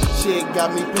aging. Shit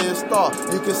got me pissed off,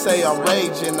 you can say I'm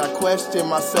raging. I question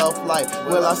myself like,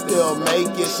 will I still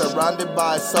make it? Surrounded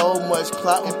by so much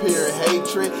clout and pure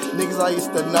hatred. Niggas I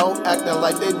used to know acting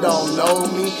like they don't know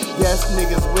me. Yes,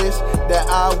 niggas wish that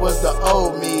I was the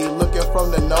old me. Looking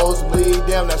from the nosebleed,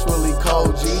 damn that's really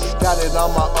cold G. Got it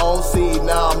on my own seed,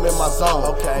 now I'm in my zone.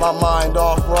 Okay. My mind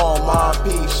off wrong, my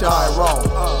peace shine wrong.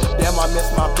 Damn I miss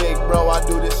my big bro, I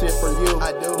do this shit for you.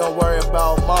 I do. Don't worry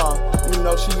about mom, you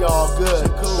know she all good.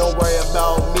 She cool. Don't worry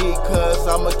about me, cause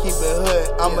I'ma keep it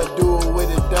hood. I'ma do what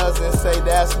it does and say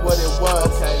that's what it was.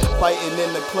 Okay. Fighting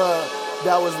in the club,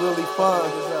 that was really fun.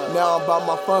 Now I'm about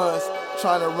my funds,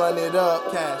 trying to run it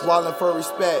up. Wildin' for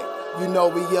respect, you know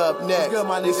we up next.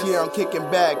 This year I'm kicking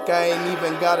back, I ain't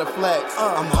even gotta flex.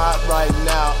 I'm hot right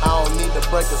now, I don't need to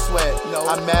break a sweat.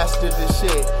 I mastered this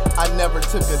shit, I never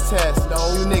took a test.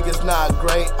 You niggas not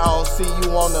great, I don't see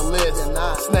you on the list.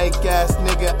 Snake ass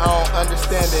nigga, I don't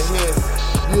understand the hiss.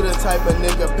 You the type of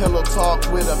nigga pillow talk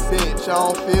with a bitch, I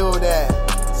don't feel that,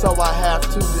 so I have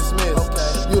to dismiss.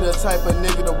 You the type of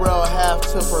nigga the world have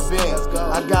to prevent.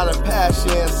 I got a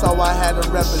passion, so I had to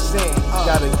represent.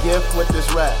 Got a gift with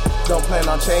this rap, don't plan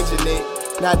on changing it.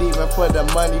 Not even for the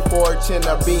money, fortune,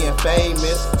 or being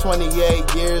famous.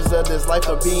 28 years of this life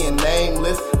of being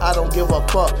nameless. I don't give a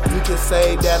fuck, you can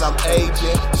say that I'm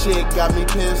aging. Shit got me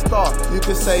pissed off, you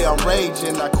can say I'm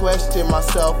raging. I question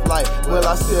myself like, will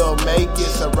I still make it?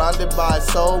 Surrounded by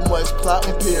so much clout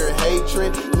and pure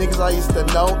hatred. Niggas I used to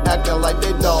know acting like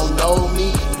they don't know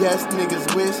me. Yes,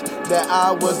 niggas wish that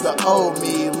I was the old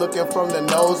me. Looking from the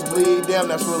nosebleed, damn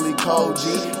that's really cold G.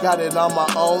 Got it on my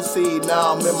own seed,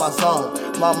 now I'm in my zone.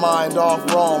 My mind off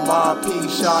wrong, my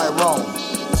peace shine wrong.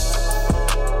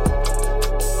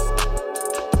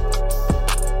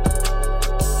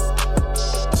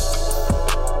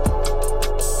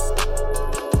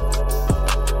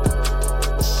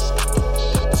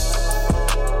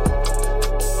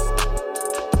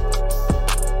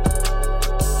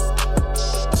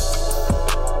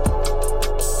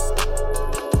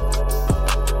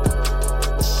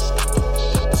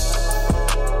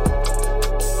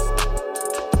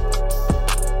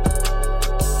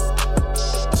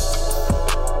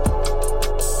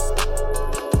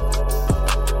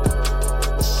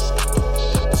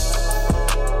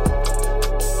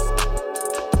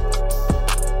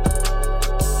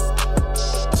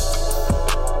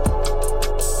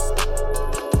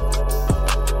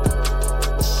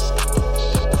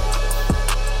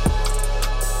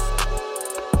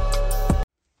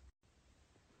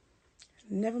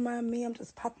 Never mind me, I'm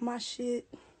just popping my shit.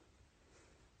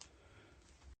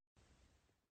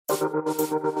 Been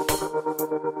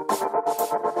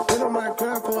on my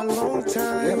grind for a long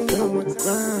time. Yeah, been on my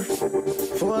grind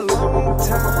for a long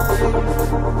time.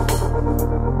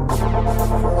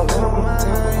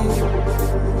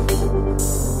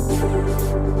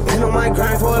 Been on my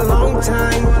grind for a long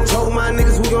time. Told my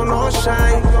niggas we gon' all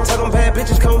shine. Tell them bad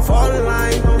bitches come fall in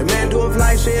line. The man doing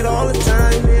fly shit all the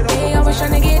time. They always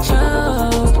tryna get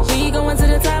chose. We going to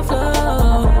the top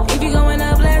floor. If you going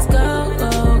up, let's go, go,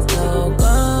 go,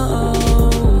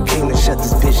 go. Came to shut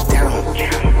this bitch down.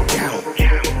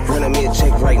 Running me a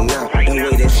check right now. The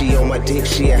way that she on my dick,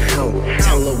 she a hound.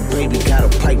 Tell little baby got her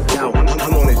piped out.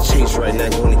 I'm on a chase right now,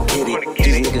 gonna get it.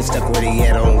 These niggas stuck where they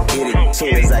at, I don't get it.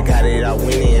 Soon as I got it, I win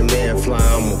it and man fly.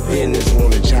 I'm a business,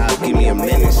 want a job, give me a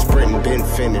minute. Sprinting, been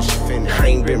finished. I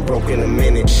ain't been broke in a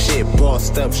minute. Shit,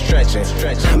 bossed up, stretching.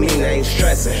 I mean, I ain't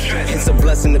stressing. It's a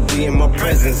blessing to be in my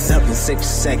presence. Up in 6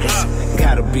 seconds.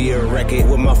 Gotta be a record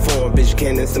with my phone, bitch.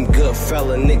 Cannon, some good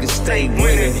fella niggas stay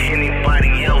winning.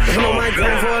 Anybody else? Been on my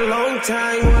grind for a long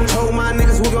time. Told my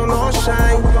niggas we gon' all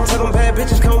shine. Tell them bad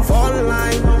bitches come fall in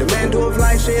line. The man doing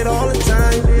fly shit all the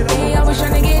time. They always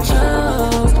tryna get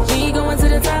chose. We going to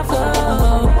the top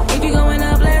floor. If you going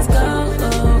up, let's go, go,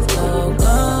 go,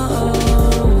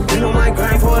 go. Been on my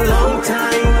grind for a long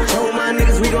time. Told my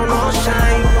niggas we gon' all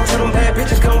shine. Tell them bad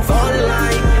bitches come fall in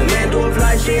line. The man doing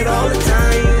fly shit all the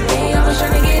time. They always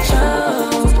tryna get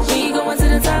chose. We going to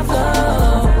the top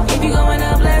floor. If you going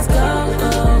up, let's go,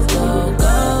 go, go, go.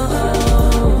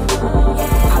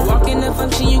 I walk in the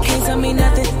function, you can't tell me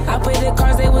nothing. I play the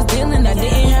cards they was dealing. I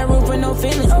didn't have room for no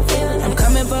feelings. I'm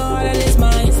coming for all that is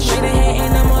mine. Straight ahead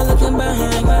and I'm all looking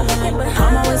behind.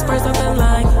 I'm always first off the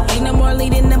line. Ain't no more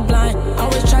leading the blind.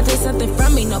 Always try to take something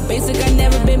from me. No basic, I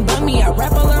never been bummy. I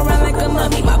rap all around like a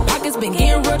mummy. My pockets been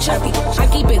getting real choppy. I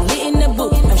keep it lit in the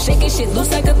booth. I'm shaking shit loose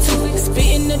like a tooth.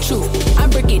 Spitting the truth. I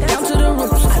break it down to the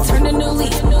roots. I turned a new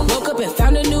leaf. Woke up and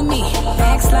found a new me.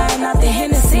 Backsliding off the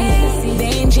Hennessy.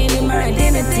 They ain't changing my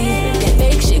identity. That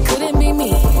fake shit couldn't be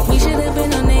me. We should have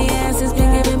been on their asses.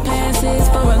 Been giving passes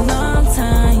for a long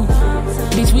time.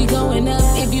 Bitch, we going up.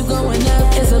 If you going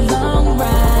up, it's a long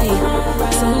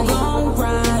ride. So who gon'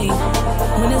 ride?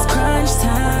 When it's crunch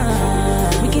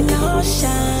time, we can all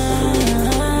shine.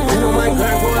 Been on my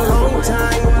grind for a long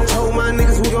time. Told my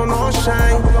niggas we gon' all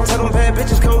shine. Tell them bad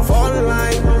bitches come fall in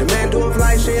line. The man doing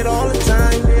fly shit all the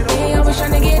time. They always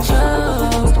tryna get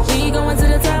chose. We going to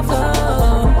the top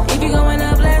floor. If you going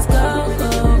up, let's go,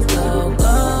 go, go,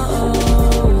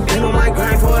 go. Been on my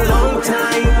grind for a long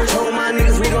time. Told my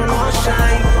niggas we gon' all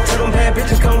shine. Tell them bad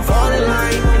bitches come fall in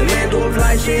line. The man doing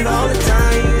fly shit all the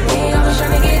time. They always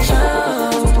tryna get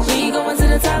chose. We going to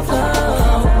the top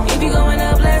floor. If you going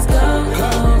up, let's go,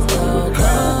 go, go,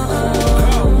 go.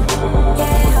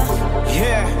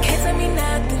 Yeah. Can't tell me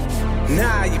nothing.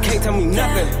 Nah, you can't tell me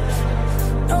nothing.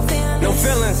 No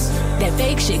feelings. That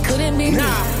fake shit couldn't be me.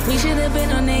 We should have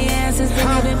been on their asses, been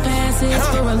giving passes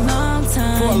for a long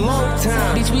time. For a long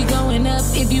time. Bitch, we going up.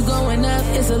 If you going up,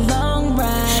 it's a long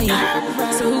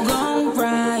ride. So who gon'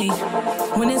 ride?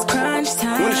 When it's crunch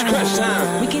time. When it's crunch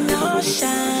time. We can all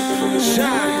shine.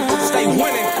 Shine. Stay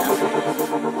winning.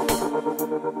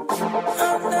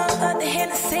 Oh no, the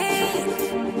Hennessy.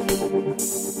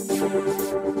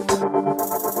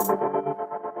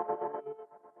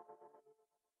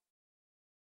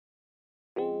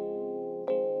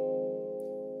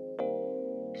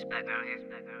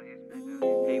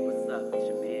 Hey, what's up? It's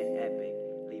your man Epic.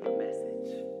 Leave a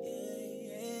message.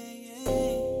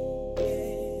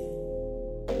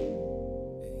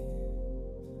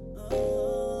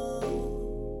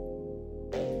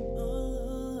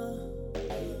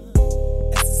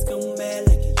 This is going bad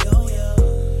like a yo-yo.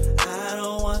 I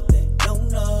don't want that,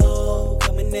 no.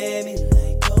 Coming at me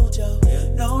like Kojo.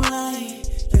 No lie,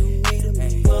 you need to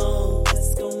move on. This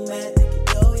is going bad like a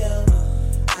yo-yo.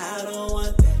 I don't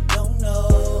want that, no.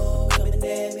 Coming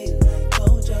at me like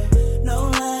Kojo. No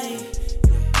lie,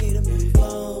 you need to move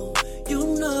on. You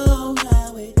know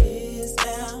how it is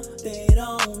now. They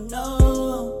don't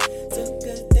know. Took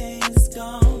a thing, it's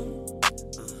gone.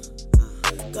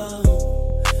 Gone.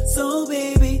 So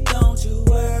baby, don't you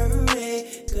worry,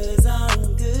 'cause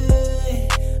I'm good,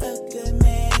 a good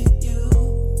man, you.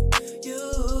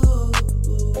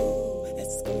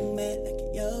 Let's go mad like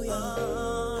a yo-yo.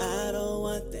 I don't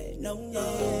want that, no.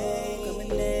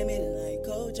 Coming at me like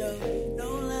Kojo, no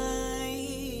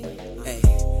lie. Hey,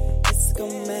 let's go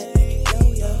mad like a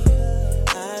yo-yo.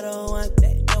 I don't want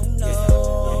that,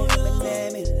 no. Coming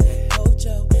at me like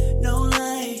Kojo, no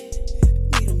lie.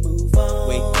 Need to move on.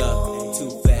 Wake up,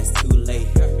 too fast, too late.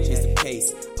 Change the pace.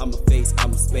 I'm a face,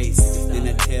 I'm a space. Then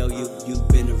I tell you, you've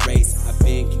been erased. I've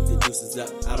been keep the deuces up.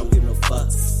 I don't give no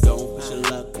fucks. Don't push your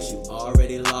luck, 'cause you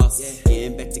already lost.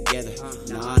 Getting back together,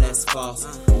 nah, that's false.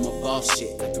 I'm a boss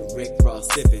shit, like a Rick Ross.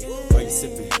 Sipping, are you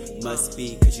sipping? Must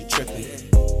be 'cause you tripping.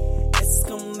 Let's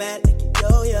come back like a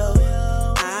yo-yo.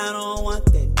 I don't want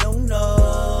that,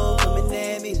 no. Coming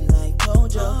at me like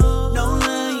Kojo, no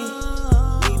lie.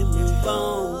 Need to move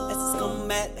on. Let's come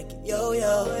back like a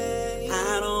yo-yo.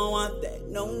 I don't want that,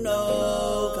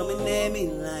 no. Coming at me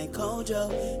like Kojo,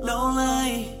 no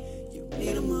lie. You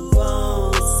need to move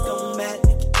on. Let's come back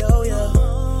like a yo-yo.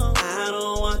 I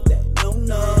don't want that,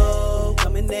 no.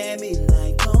 Coming at me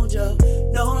like Kojo,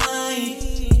 no lie.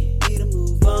 Need to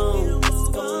move on. Let's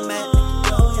come back like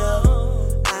a yo-yo.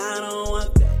 I don't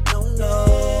want that, no.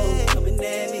 Coming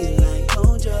at me like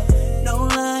Kojo, no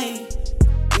lie.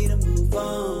 Need to move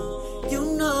on. You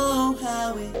know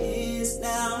how it is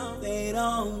now. They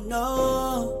don't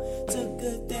know. It's a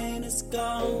good thing it's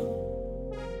gone.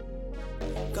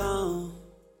 Gone.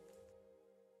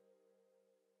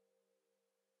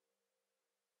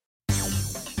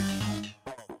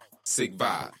 Sick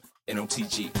vibe,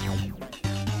 NOTG.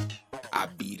 I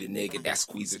be the nigga that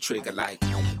squeeze the trigger like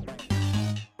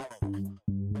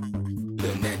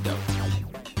Lil Nando.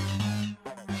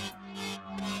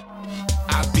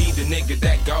 I be the nigga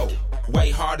that go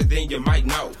way harder than you might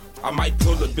know. I might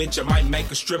pull a bitch, I might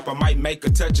make a strip, I might make her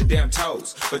touch her damn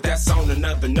toes. But that's on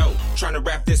another note. Tryna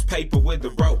wrap this paper with the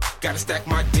rope. Gotta stack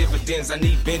my dividends, I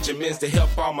need Benjamins to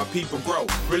help all my people grow.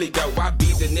 Really though, I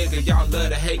be the nigga y'all love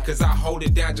to hate, 'cause I hold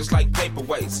it down just like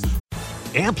paperweights.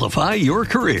 Amplify your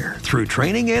career through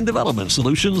training and development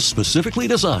solutions specifically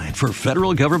designed for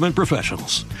federal government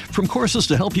professionals. From courses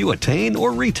to help you attain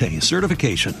or retain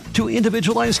certification, to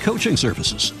individualized coaching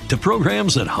services, to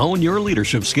programs that hone your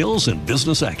leadership skills and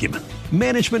business acumen,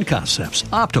 Management Concepts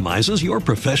optimizes your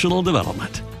professional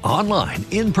development. Online,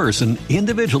 in person,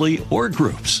 individually, or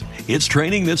groups, it's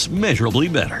training that's measurably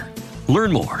better.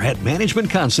 Learn more at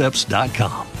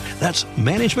managementconcepts.com. That's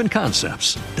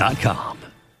managementconcepts.com.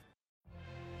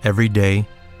 Every day,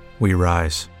 we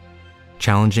rise,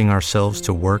 challenging ourselves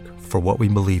to work for what we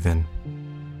believe in.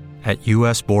 At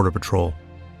U.S. Border Patrol,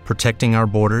 protecting our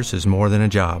borders is more than a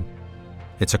job.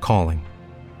 It's a calling.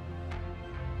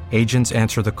 Agents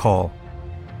answer the call,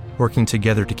 working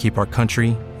together to keep our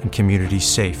country and communities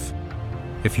safe.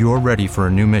 If you're ready for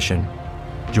a new mission,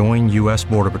 join U.S.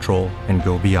 Border Patrol and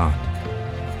go beyond.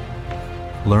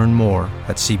 Learn more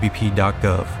at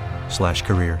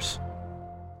cbp.gov/careers.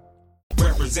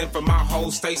 Represent for my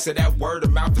whole state, so that word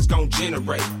of mouth is gon'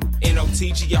 generate.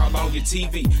 NOTG all on your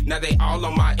TV, now they all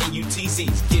on my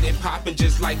NUTCs. Get it poppin'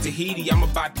 just like Tahiti, I'm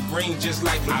about to green just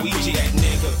like Luigi. That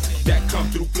nigga that come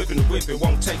through flipping the whip, it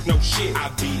won't take no shit. I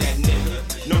be that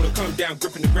nigga, known to come down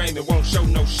gripping the grain, it won't show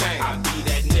no shame. I be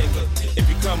that nigga, if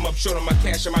you come up short on my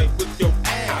cash, I might whip your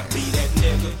ass. I be that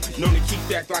nigga, known to keep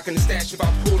that Glock in the stash, if I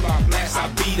pull off blast, I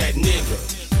be that nigga.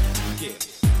 Yeah,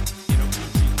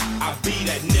 I be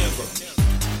that nigga.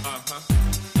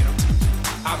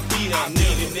 I be that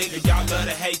nigga, y'all love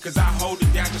to hate, cause I hold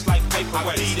it down just like paperweight.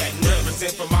 I be that nigga,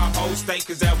 represent for my whole state,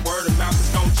 cause that word of mouth is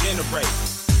gon' generate.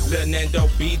 Lil Nando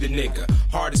be the nigga,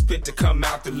 hardest pit to come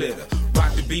out the litter.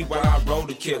 Rock the beat while I roll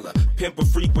the killer, pimp a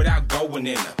freak without going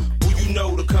in her. Who you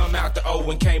know to come out the O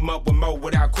and came up with more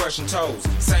without crushing toes?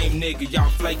 Same nigga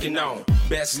y'all flaking on,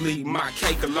 best leave my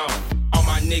cake alone. All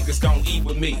my niggas gon' eat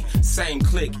with me. Same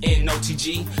click,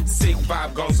 NOTG. Sick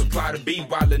vibe gon' supply the beat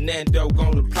while Nando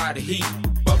gon' apply the heat.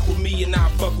 Fuck with me and I'll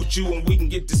fuck with you, and we can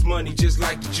get this money just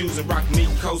like the Jews and rock me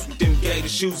coast with them gator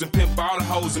shoes and pimp all the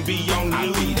hoes and be on the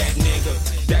news. I be that nigga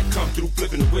that come through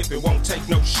flipping the whip, it won't take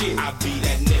no shit. I be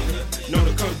that nigga known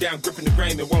to come down gripping the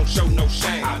grain, it won't show no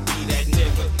shame. I be that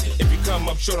nigga, if you come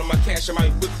up short on my cash, I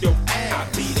might whip your ass. I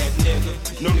be that nigga,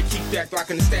 known to keep that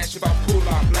Glock in the stash, if I pull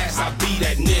off blast, I be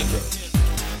that nigga.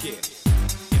 Yeah,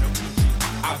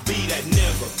 I be that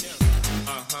nigga.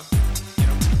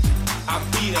 I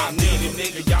be that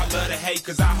nigga, y'all love to hate,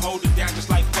 cause I hold it down just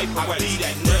like paperweight. I be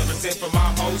that nigga, represent for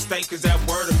my whole state, cause that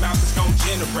word of mouth is gon'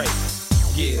 generate.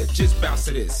 Yeah, just bounce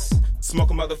to this.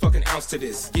 Smoke a motherfucking ounce to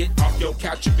this. Get off your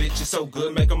couch, your bitch is so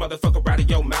good. Make a motherfucker out of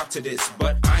your mouth to this.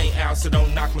 But I ain't out, so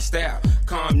don't knock my style.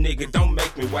 Calm nigga, don't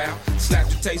make me wow. Slap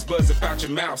the taste buds about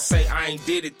your mouth. Say I ain't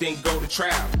did it, then go to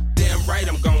trial. Damn right,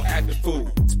 I'm gon' act a fool.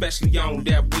 Especially on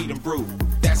that weed and brew.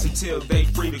 That's until they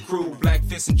free the crew. Black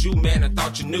Fist and Jew, man, I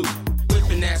thought you knew.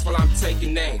 Whipping ass while I'm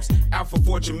taking names. Out for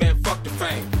fortune, man, fuck the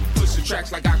fame. Push the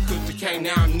tracks like I cooked the cane.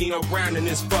 Now I'm Nino Brown in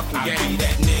this fucking game. I be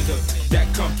that nigga that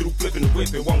come through flipping the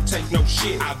whip, it won't take no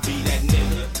shit. I be that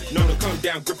nigga known to come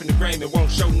down gripping the grain, it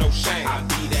won't show no shame. I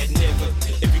be that nigga,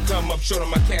 if you come up short on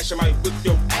my cash, I might whip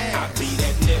your ass. I be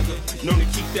that nigga, known to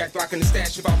keep that Glock in the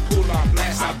stash, if I pull off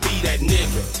blast, I be that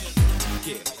nigga.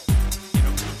 Yeah,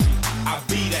 I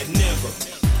be that nigga.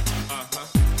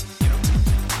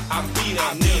 I be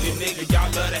that nigga,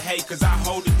 y'all love to hate, cause I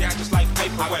hold it down just like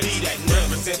paperweight. I be that nigga,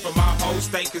 represent for my whole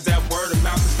state, cause that word of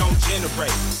mouth is gon'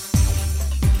 generate.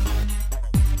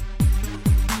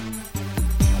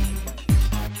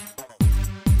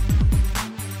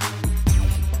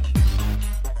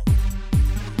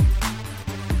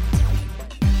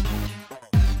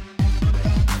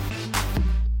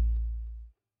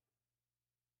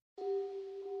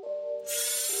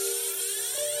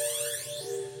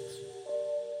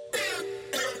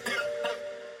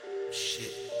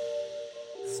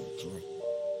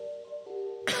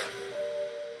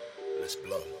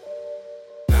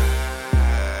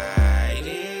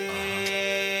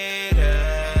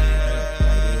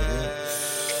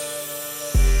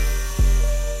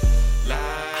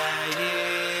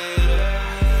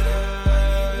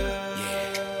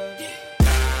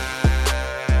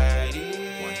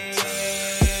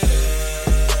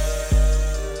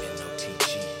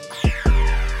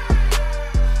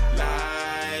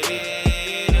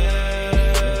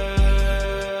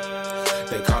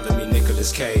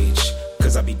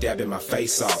 Dabbing my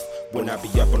face off when I be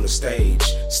up on the stage.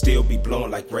 Still be blowing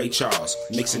like Ray Charles,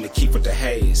 mixing the keep with the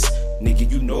haze.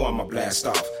 Nigga, you know I'ma blast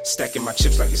off, stacking my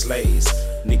chips like it's Lay's.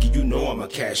 Nigga, you know I'ma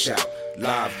cash out,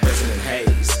 live resonant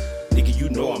haze. Nigga, you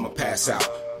know I'ma pass out,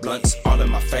 blunts all in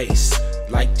my face.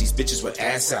 Like these bitches with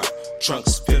ass out,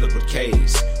 trunks filled up with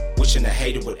K's. Wishing a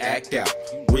hater would act out.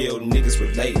 Real niggas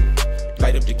relate.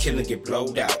 Light up the kill and get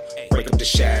blowed out. Break up the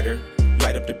shatter.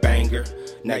 Light up the banger.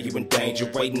 Now you in danger,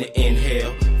 waiting to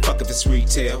inhale. Fuck if it's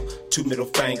retail. 2 middle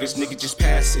fingers, nigga just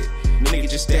pass it. Nigga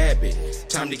just dab it.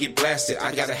 Time to get blasted,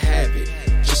 I gotta have it.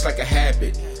 Just like a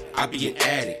habit, I be an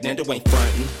addict. Nando ain't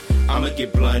frontin', I'ma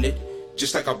get blunted.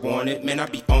 Just like I want it, man I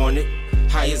be on it.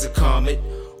 High as a comet,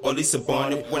 or at least a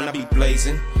bonnet. When I be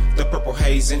blazing, the purple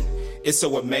hazing. It's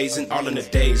so amazing, all in the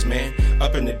days, man.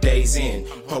 Up in the day's end,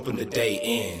 hoping the day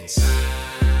ends.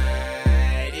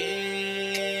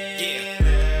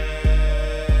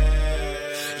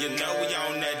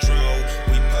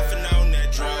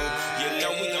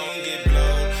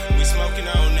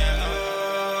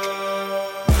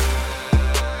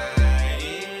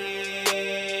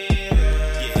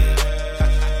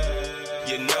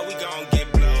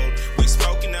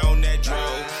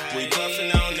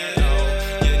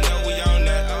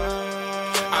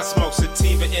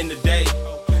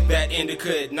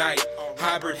 Indica at night,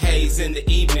 hybrid haze in the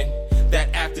evening.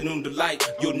 That afternoon delight,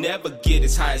 you'll never get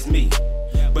as high as me.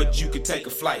 But you could take a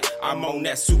flight, I'm on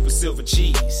that super silver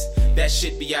cheese. That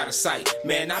shit be out of sight,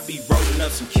 man I be rolling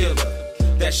up some killer.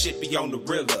 That shit be on the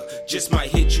rilla, just might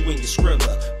hit you in your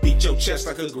skrilla. Beat your chest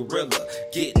like a gorilla,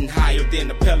 getting higher than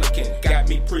a pelican. Got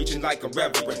me preaching like a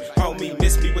reverend. Homie,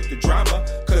 miss me with the drama,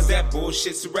 cause that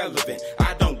bullshit's irrelevant.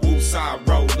 I don't woosah, I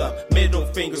roll up. Middle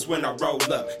fingers when I roll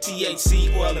up.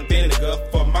 THC, oil, and vinegar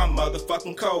for my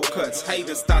motherfucking cold cuts.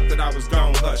 Haters thought that I was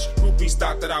gon' hush. Groupies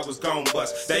thought that I was gon'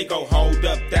 bust. They go hold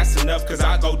up, that's enough, cause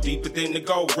I go deeper than the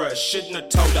gold rush. Shouldn't have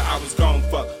told her I was gon'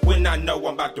 fuck when I know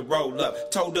I'm about to roll up.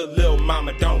 Told her little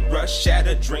mama don't rush.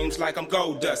 Shatter dreams like I'm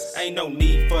gold dust. Ain't no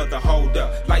need for the hold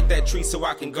up. Light that tree so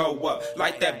I can go up.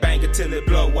 Light that banger till it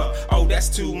blow up. Oh, that's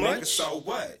too much? So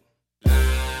what?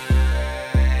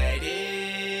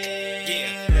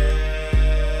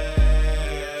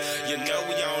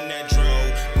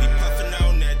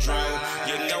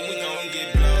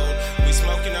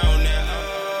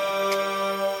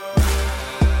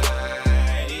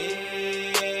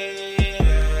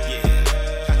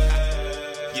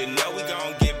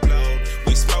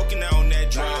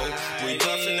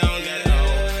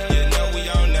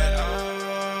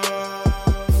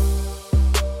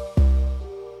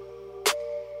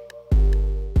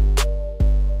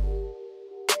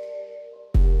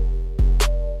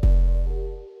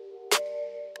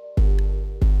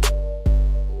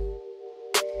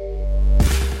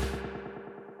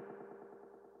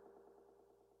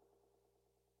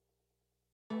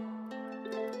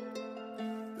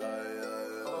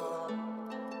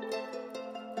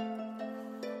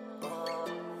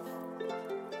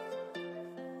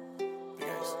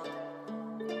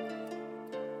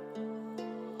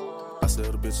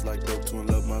 Tell the bitch like dope to and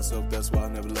love myself, that's why I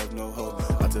never love no hoe.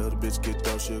 I tell the bitch get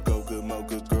dope, she'll go good, mo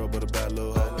good girl, but a bad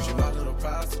little hoe. She my little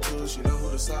prostitute, she know who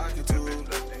to sock it to.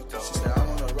 She said I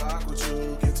wanna rock with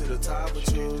you, get to the top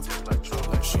with you.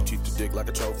 She treat the dick like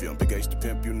a trophy, I'm Big H the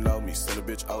pimp, you know me. Send a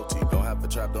bitch OT, don't have to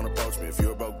trap, don't approach me. If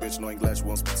you're a broke bitch, no English, you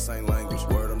won't speak the same language.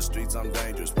 Word on the streets, I'm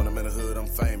dangerous. When I'm in the hood, I'm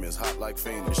famous, hot like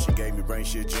Phoenix. She gave me brain,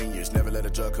 she a genius. Never let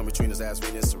a drug come between us, ask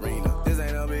Venus Serena. This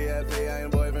ain't no BFP, I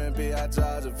ain't boyfriend P, I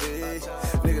charge a fee.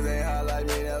 Niggas ain't hot like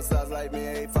me, now sauce like me,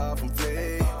 ain't far from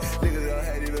flea. Niggas gon'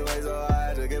 hate even way so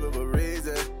hard to give up a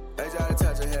reason. They try to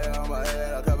touch a hair on my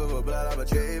head, I cover with blood, I'ma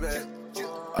keep it.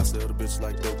 I sell the bitch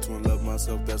like dope to and love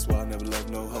myself, that's why I never love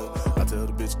no hoe. I tell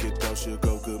the bitch get dope, she'll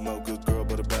go good, mo good girl,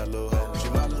 but a bad little hoe. She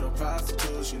my little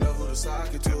prostitute, she know who to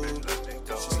sock it to.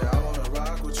 She said I wanna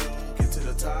rock with you, get to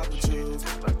the top with you.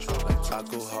 I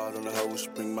go hard on the hoe, when she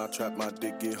bring my trap, my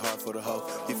dick get hard for the hoe.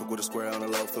 He fuck with a square on the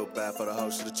low, feel bad for the hoe,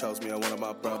 should've chose me on one of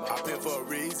my brothers. I pin for a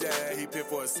reason, he pin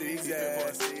for a season.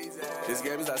 This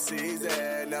game is our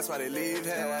season, that's why they leave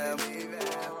him.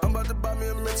 I'm about to buy me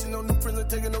a mansion, no new friends, ain't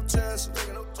taking no chances.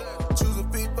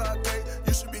 Choosing feet 5K,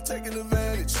 you should be taking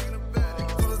advantage.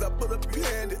 Soon as I pull up, you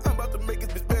hand it, I'm about to make this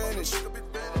bitch vanish.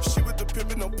 She with the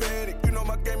pimpin', no panic, you know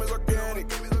my game is organic.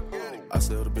 I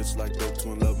sell the bitch like dope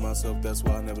to and love myself, that's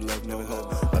why I never love no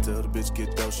hoe. I tell the bitch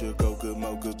get dope, she'll go good,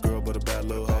 mo good girl, but a bad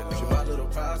little hoe. She my little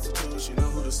prostitute, she know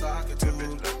who to sock it to.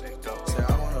 Say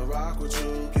I wanna rock with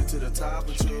you, get to the top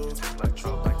with you. Like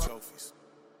trophies.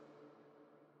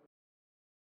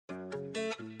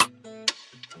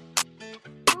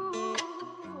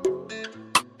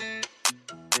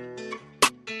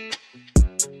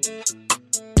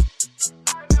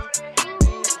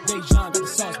 Got the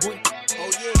sauce, boy.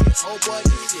 Oh yeah, oh boy,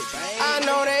 this shit, bang. I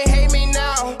know they hate me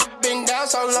now. Been down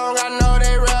so long, I know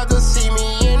they rather see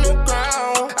me in the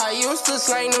ground. I used to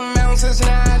slang the mountains,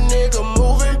 now a nigga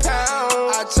moving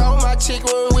pound. I told my chick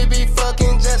when we be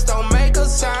fucking, just don't make a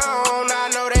sound.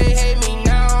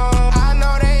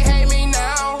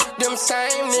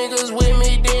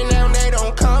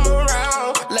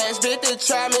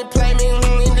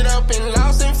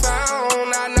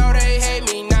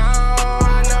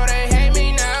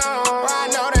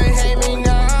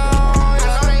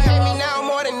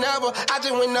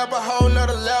 going up a whole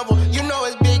nother level. You know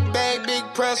it's big bag, big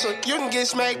pressure. You can get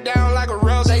smacked down like a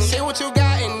wrestler. They see what you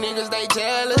got and niggas, they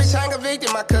jealous. 3 time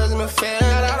convicted, my cousin a fail.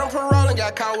 Got out on parole and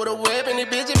got caught with a weapon. The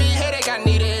bitch be headache, I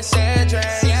need it, sad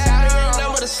drag. Yeah, I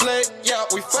with a slut, yeah.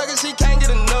 We fucking, she can't get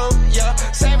enough, yeah.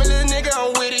 Save a little nigga,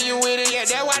 I'm with it, you with it, yeah.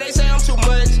 That's why they say I'm too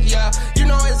much, yeah. You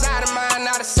know it's out of mind,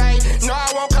 out of sight. No,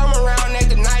 I won't come around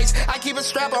acting nice. I keep a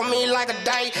strap on me like a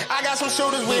dike. I got some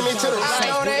shooters with me to the right. I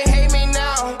know they hate me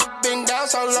now. Been down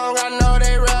so long, I know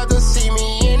they rather see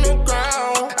me in the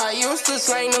ground. I used to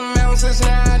slang the mountains,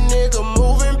 now a nigga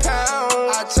moving pound.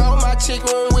 I told my chick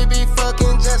when we be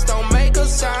fucking, just don't make a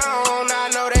sound. I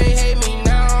know they hate me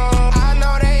now. I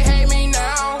know they hate me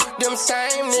now. Them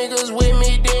same niggas with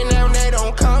me, then now they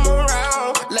don't come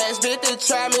around. Last bit to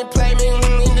try me, play me,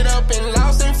 ended up in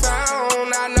lost and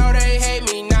found. I know they hate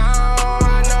me now.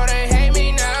 I know they hate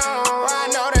me now. I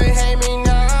know they hate me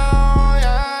now.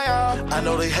 Yeah, yeah. I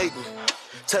know they hate me.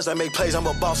 Test I make plays, I'm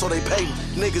a boss, so they pay me.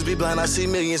 Niggas be blind, I see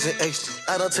millions in H.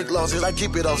 I done take losses, I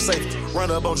keep it off safe. Run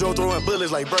up on Joe, throwing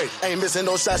bullets like break. Ain't missing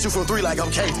no shots, shoot from 3 like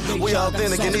I'm K. We all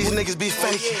thin again, these niggas be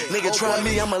fake. Nigga try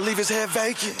me, I'ma leave his head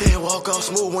vacant. Then walk off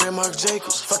smooth wearing Marc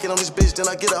Jacobs. Fucking on this bitch, then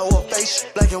I get a whole face.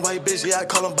 Black and white bitch, yeah, I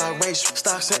call them biracial.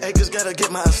 Stocks and acres, gotta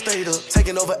get my estate up.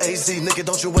 Taking over AZ, nigga,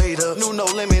 don't you wait up. New no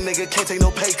limit, nigga, can't take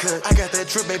no pay cut. I got that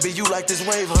trip, baby, you like this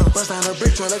wave, huh? Bust down a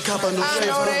brick, tryna cop a new I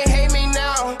flavor. know they hate me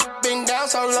now. Been down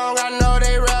so long, I know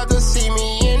they rather see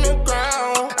me in the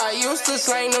ground. I used to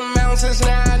slang the mountains,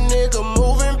 now a nigga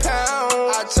moving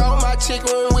pound. I told my chick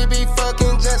when we be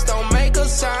fucking, just don't make a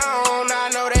sound. I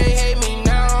know they hate me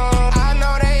now. I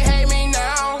know they hate me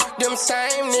now. Them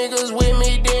same niggas with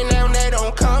me, then now they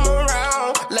don't come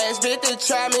around. Last bit to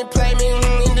try me, play me,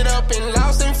 ended up in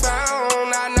lost and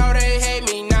found. I know they hate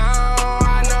me now.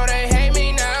 I know they hate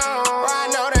me now. I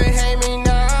know they hate me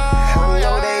now. I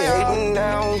know they hate me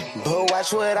now, but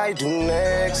watch what I do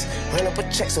next. Ran up a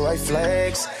check so I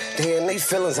flex. They in they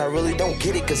feelings, I really don't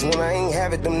get it. Cause when I ain't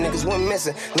have it, them niggas went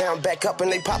missing. Now I'm back up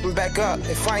and they popping back up.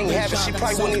 If I ain't have it, she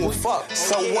probably wouldn't even fuck.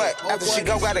 So what? After she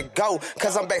go, gotta go.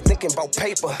 Cause I'm back thinking about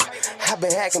paper. I've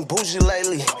been hacking bougie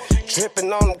lately.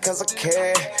 Dripping on them cause I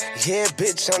care. Yeah,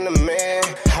 bitch, I'm the man.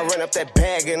 I ran up that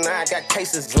bag and I got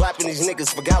cases. Lapping these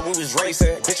niggas, forgot we was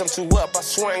racing. Bitch, I'm too up, I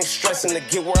swear I ain't stressing. To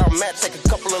get where I'm at, take a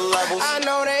couple of levels. I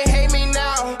know they hate me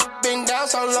now. Been down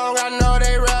so long, I know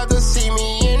they rather see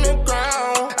me in the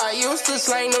ground. I used to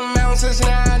slang the mountains,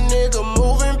 now a nigga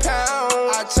moving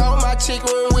pound. I told my chick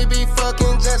when we be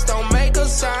fucking, just don't make a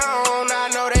sound. I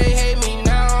know they hate me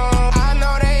now. I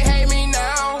know they hate me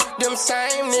now. Them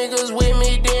same niggas with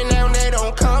me, then now they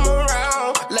don't come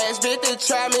around. Last bit to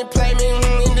try me, play me,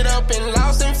 ended up in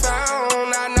lost and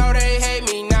found. I know they hate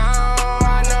me now.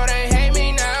 I know they hate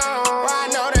me now. I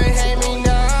know they hate me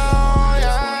now.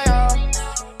 Yeah, yeah.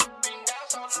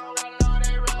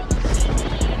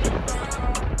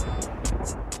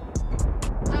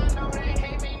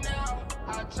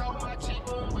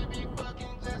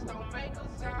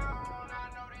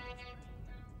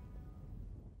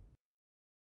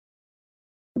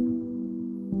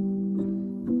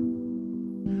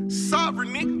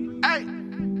 Sovereign, nigga, hey.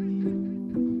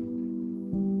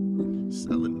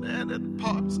 Selling that at the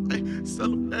pops, hey.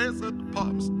 Selling gas at the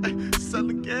pops, hey.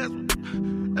 Selling gas,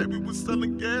 hey. We was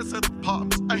selling gas at the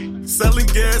pops, hey. Selling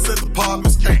gas at the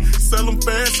apartments, hey. Selling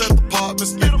fast at the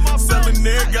apartments, hey. Selling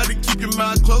there, gotta keep your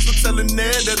mind close. I'm selling there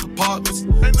at the apartments.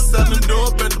 Selling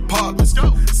dope at the apartments,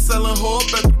 selling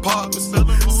hope at the apartments.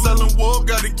 Selling wool,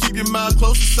 gotta keep your mind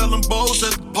close. Selling bowls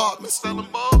at the apartments. I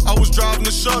was driving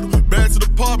the shuttle back to the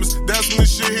apartments. That's when the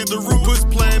shit hit the roof. Puss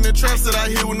playing the traps that I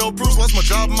hit with no proofs. Lost my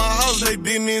job in my house, they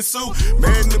didn't ensue.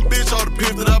 Mad in the bitch, all the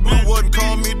pimp that I blew wasn't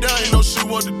calling me down. Ain't no shit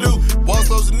what to do. Walls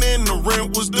closing in, the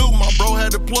rent was due. My bro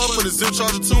had the plug with a zip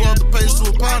charger too. Off the page to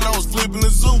a pound, I was flipping the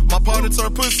zoo. My partner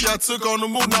turned pussy, I took on the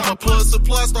move. Now my plug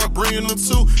supply start bringing them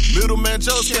too. Middleman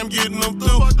Joe scam getting them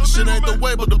through. The shit ain't the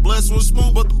way, but the blessing was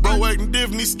smooth. But the bro acting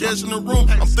different, he sketching the room.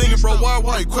 I'm thinking, bro,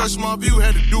 why he question my view?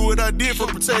 Had to do what I did for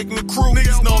protecting the crew.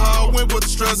 Niggas know how I went, what the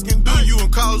stress can do. You in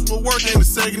college will work, ain't a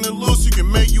second to lose. You can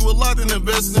make you a lot, then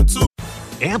invest in two.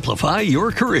 Amplify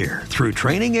your career through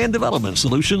training and development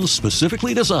solutions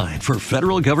specifically designed for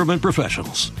federal government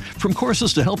professionals. From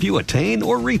courses to help you attain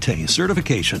or retain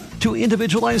certification, to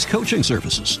individualized coaching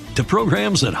services, to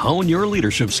programs that hone your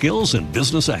leadership skills and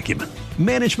business acumen,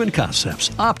 Management Concepts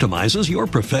optimizes your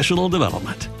professional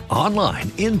development.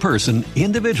 Online, in person,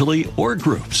 individually, or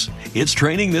groups, it's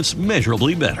training that's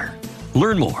measurably better.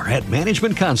 Learn more at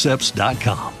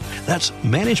managementconcepts.com. That's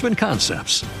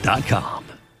managementconcepts.com.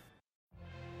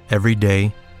 Every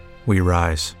day, we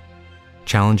rise,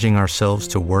 challenging ourselves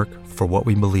to work for what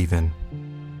we believe in.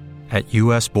 At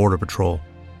U.S. Border Patrol,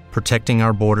 protecting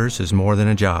our borders is more than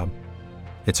a job.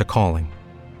 It's a calling.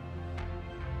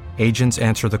 Agents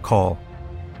answer the call,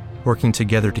 working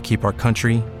together to keep our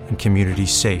country and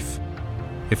communities safe.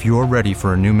 If you're ready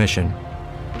for a new mission,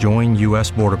 join U.S.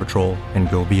 Border Patrol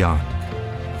and go beyond.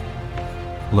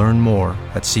 Learn more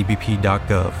at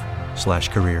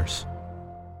cbp.gov/careers.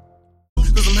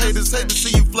 Cause them haters hate to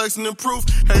see you flexing and proof.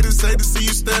 Haters hate to see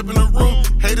you step in the room.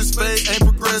 Haters fade ain't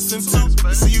progressing too.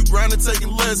 They see you grinding,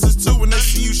 taking lessons too. When they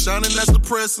see you shining, that's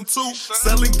depressing too.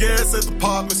 Selling gas at the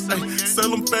apartments, ayy.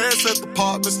 Selling fast at the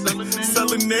apartments, ayy.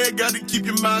 Selling Ned, gotta keep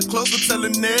your mind close. I'm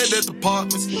telling Ned at the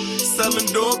apartments. Selling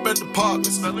dope at the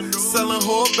apartments. Selling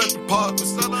hope at the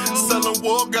apartments. Selling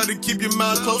war, gotta keep your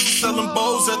mind close. Selling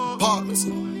bowls at the apartments.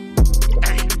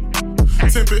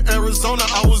 Tempe, Arizona,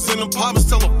 I was in apartments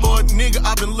telling Floyd nigga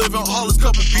I been living homeless.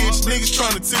 Couple bitch niggas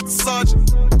trying to tip the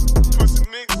sergeant. Pussy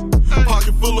niggas.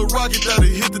 Pocket full of rocket that'll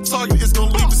hit the target. It's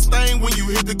gonna leave a stain when you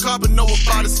hit the carpet. Know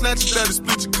about it, snatch it, that'll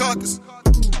split your carcass.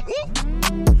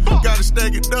 Gotta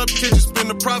stack it up, can't just spend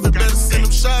the profit. Better send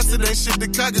them shots, it ain't shit the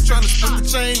cock is trying to split the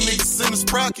chain. Niggas send a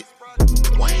sprocket.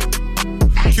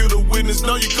 Kill the witness,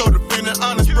 know you co-defendant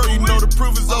honest, bro. You know the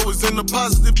proof is always in the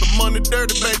positive. The money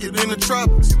dirty, back it in the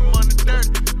tropics.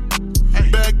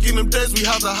 Back in them days, we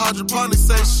had the hydroponics.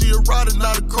 Say she a rider,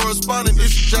 not a correspondent.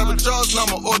 If she Jabba Jaws, now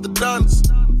I'm an orthodontist.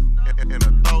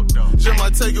 Jim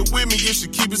might take it with me if she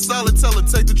keep it solid. Tell her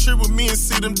take the trip with me and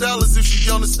see them dollars. If she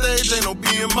on the stage, ain't no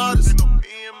being modest.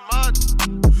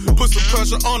 Put some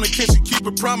pressure on her, can she keep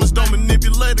it promise? Don't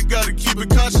manipulate her, gotta keep it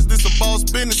conscious. This a boss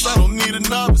business, I don't need a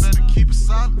novice. Keep it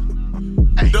solid.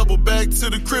 Double back to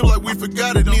the crib like we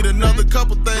forgot it. Need another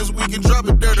couple things, we can drop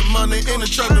it. Dirty money in the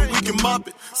trap and we can mop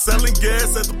it. Selling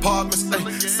gas at the apartments,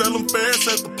 ayy. Selling fast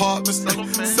at the apartments, ayy.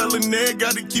 Selling Ned,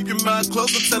 gotta keep your mind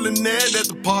close. I'm telling Ned at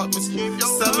the apartments.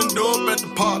 Selling dope at the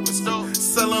apartments.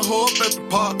 Selling hope at the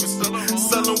apartments.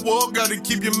 Selling war, gotta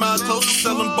keep your mind close.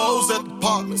 Selling bowls at the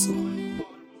apartments.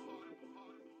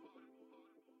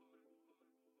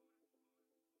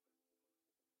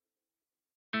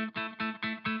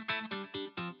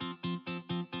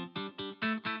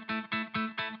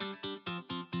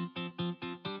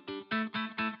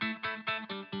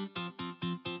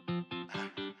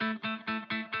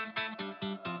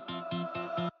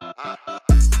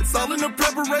 It's all in the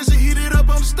preparation, heat it up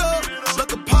on the stove. Let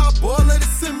the pop boil, let it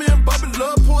simmer and bubble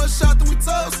up. Pour a shot, then we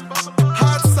toast.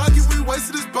 Hot sake, we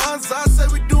wasted this bonsai, say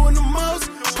we doing the most.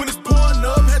 When it's pouring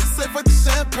up, had to say fuck the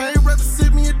champagne, rather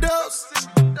sip me a dose.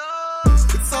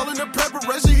 It's all in the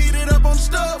preparation, heat it up on the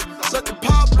stove. Let the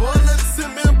pop boil, let it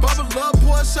simmer and bubble up.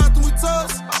 Pour a shot, then we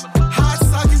toast. Hot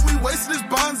sake, we wasted this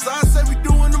bonsai, say we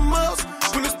doing the most.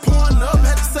 When it's pouring up,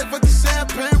 had to say fuck the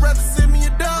champagne, rather sip me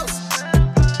a dose.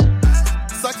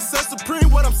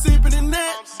 Supreme, what I'm sipping in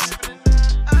that.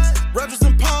 Retros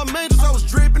and palm angels, I was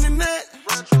dripping in that.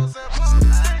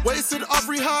 Wasted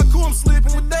Aubrey hardcore, I'm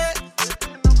sleeping with that.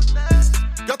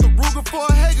 Got the Ruger for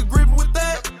a Hager, gripping with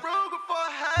that.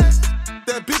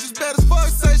 That bitch is bad as fuck,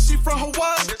 say she from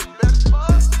Hawaii.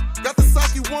 Got the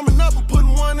sake warming up, I'm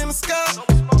putting one in the sky.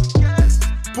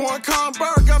 Pouring calm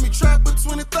bar, got me trapped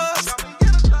between the thighs.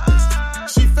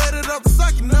 She faded up the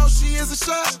sake, now she is a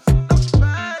shot.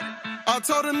 I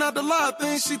told her not to lie,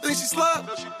 she thinks she slide.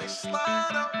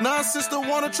 Nah, sister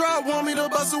wanna try, want me to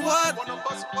bust it wide.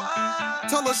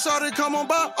 Tell her shawty come on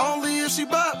by, only if she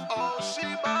buy.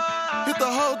 Hit the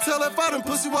hotel at 5 and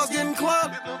pussy was getting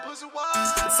climbed.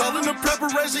 It's all in the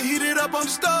preparation, heat it up on the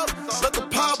stove. Let the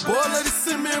pop boil, let it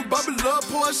simmer and bubble up.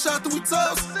 Pour a shot, then we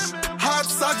toast. Hot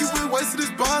sake, we wasted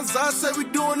this bonsai, say we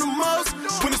doing the most.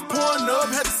 When it's pouring up,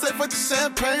 had to say fuck the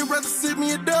champagne, rather sip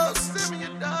me a dose.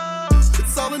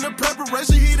 It's all in the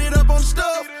preparation, heat it up on the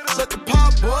stove. Let the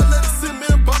pop boil, let it simmer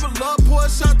and bubble up. Pour a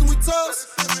shot, then we toast.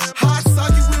 Hot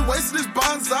sake, we wasted this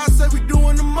bonsai, say we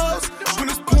doing the most. When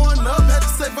it's pouring up, had to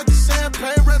say fuck the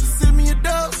champagne, rather sip me a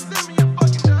dose.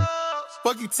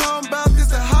 Fuck you talking about this,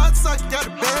 that hot sake. Got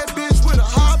a bad bitch with a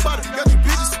hot body. Got you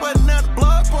bitches sweating at the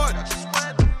blood party.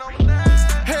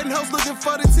 Head and hoes looking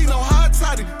for the tea, no hot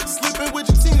toddy. Sleeping with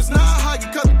your team is not hot.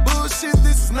 You cut the bullshit,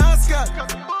 this is not Scott.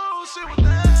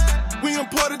 We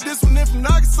imported this one in from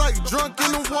Nagasaki. Drunk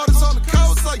in the waters on the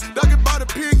Kawasaki. Dug it by the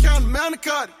pier, counting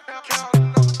Manicotti.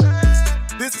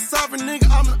 This is sovereign nigga,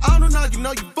 I'm an Anunnaki.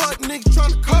 Know you fuck niggas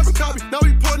tryna carbon copy. Know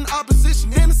we putting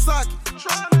opposition in the socket.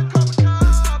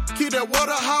 Keep that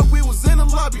water hot, we was in the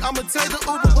lobby. I'ma take the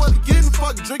Uber, wasn't getting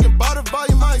fucked. Drinking by the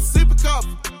volume, I ain't sipping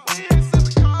coffee.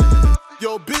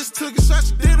 Yo, bitch took a shot,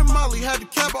 she did a molly. Had to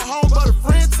cap her home, but her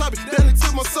friend topped it. Then they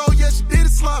took my soul, yeah, she did it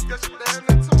sloppy.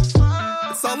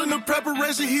 It's It's all in the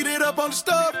preparation, heat it up on the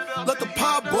stove. Let the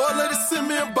pot boil, let it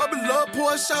simmer and bubble up.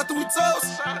 Pour a shot till we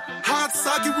toast. Hot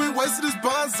socket, we wasted this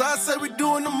bonsai, say we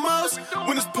doing the most.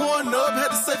 When it's pouring up, had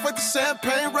to say fuck the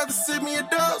champagne, rather sip me a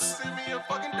dose.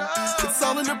 It's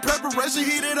all in the preparation,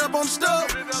 heat it up on the stove.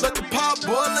 Let the pot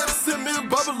boil, let it simmer and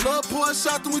bubble up. Pour a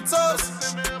shot till we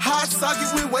toast. Hot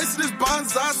socket, we wasted this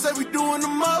bonsai, say we doing the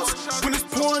most. When it's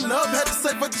pouring up, had to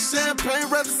say fuck the champagne,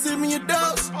 rather sip me a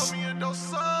dose.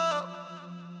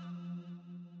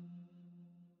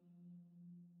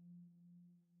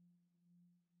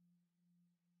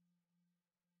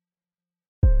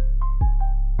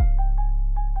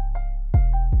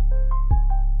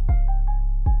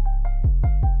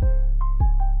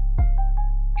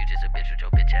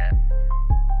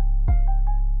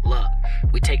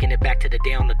 We taking it back to the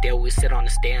day on the day we sit on the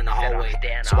stair in the hallway.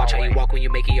 So watch how you walk when you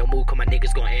making your move, cause my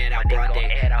niggas gon' air it out broad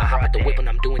day. I hop at the whip when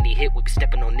I'm doing the hit, we be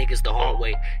stepping on niggas the hard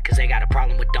way. Cause they got a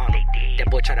problem with Donald. That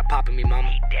boy try to pop at me,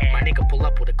 mama. My nigga pull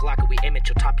up with a Glock and we aim at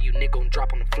your top of you nigga and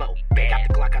drop on the floor. They got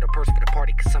the Glock out of purse for the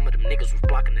party, cause some of them niggas was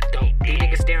blocking the dope. These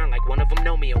niggas staring like one of them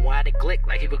know me and why they glick,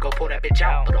 like he would go pull that bitch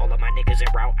out. But all of my niggas in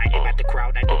route, I aim at the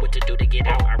crowd, I know what to do to get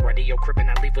out. I run to your crib and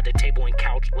I leave with a table and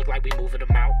couch, look like we moving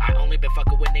them out. I only been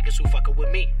fucking with niggas who fucking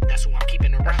with me, that's who I'm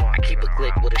keeping around. I keep a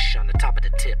glick with a shit on the top of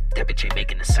the tip, that bitch ain't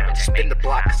making a sound. Spin the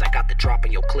block cause I got the drop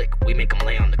in your click, we make them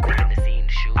lay on the ground.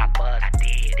 I buzz, I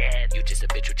did that. You just a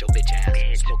bitch with your bitch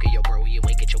ass. Smoking your bro, you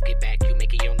ain't get your get back. You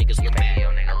making your niggas look bad.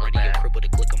 I run to your crib with a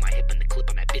click on my hip and the clip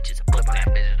on that bitch is a flip on that.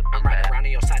 I'm riding around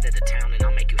on your side of the town and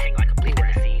I'll make you hang like a blue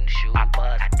rat. I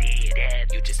buzz, I did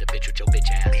that. You just a bitch with your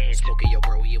bitch ass. Smoking your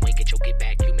bro, you ain't get your get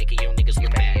back. You making your niggas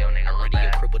look bad. I run to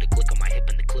your crib with a click on my hip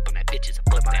and the clip on that bitch is a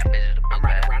flip on that. I'm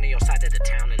riding around on your side of the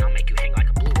town and I'll make you hang like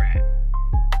a blue rat.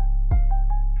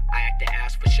 I act the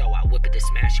ass for show. I whip it to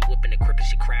smash. You whipping the crib and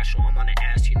she crash. So I'm on the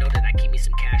ass. You know that I keep me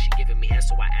some cash. You giving me head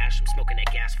so I ash. I'm smoking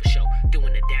that gas for show.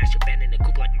 Doing the dash. You're bending the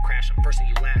coupe like I'm crashing. First and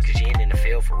you last. Cause you ain't in the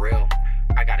field for real.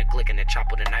 I got a glick and a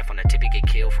chop with a knife on the tip. You get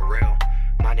killed for real.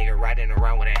 My nigga riding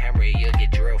around with a hammer. You'll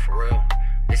get drilled for real.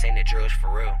 This ain't the drills for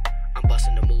real. I'm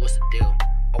busting the move. What's the deal?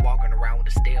 I'm walking around with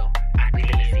a steel. I did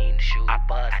the scene shoot. I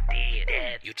buzz. I did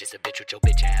that. You just a bitch with your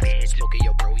bitch ass. Smoking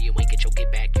your bro. You ain't get your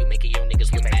get back. You making your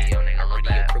niggas look bad. I run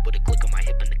to your crib with a click on my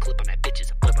hip and the clip on that bitch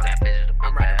is a flip on that.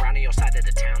 I'm riding around on your side of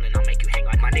the town and I'll make you hang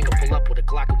like my nigga pull up with a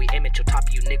Glock and we aim at your top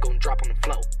of you nigga and drop on the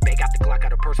floor. They got the Glock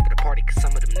out of purse for the party cause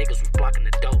some of them niggas was blocking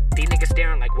the dope. These niggas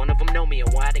staring like one of them know me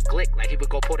and why they glick like he would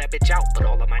go pull that bitch out. But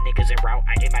all of my niggas in route,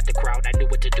 I aim at the crowd, I knew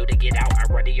what to do to get out. I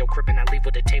run to your crib and I leave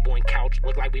with a table and couch,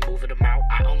 look like we moving them out.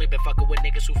 I only been fucking with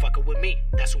niggas who fucking with me,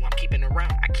 that's who I'm keeping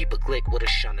around. I keep a glick with a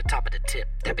shit on the top of the tip,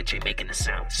 that bitch ain't making a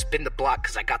sound. Spin the block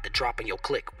cause I got the drop in your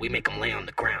click, we make them lay on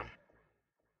the ground.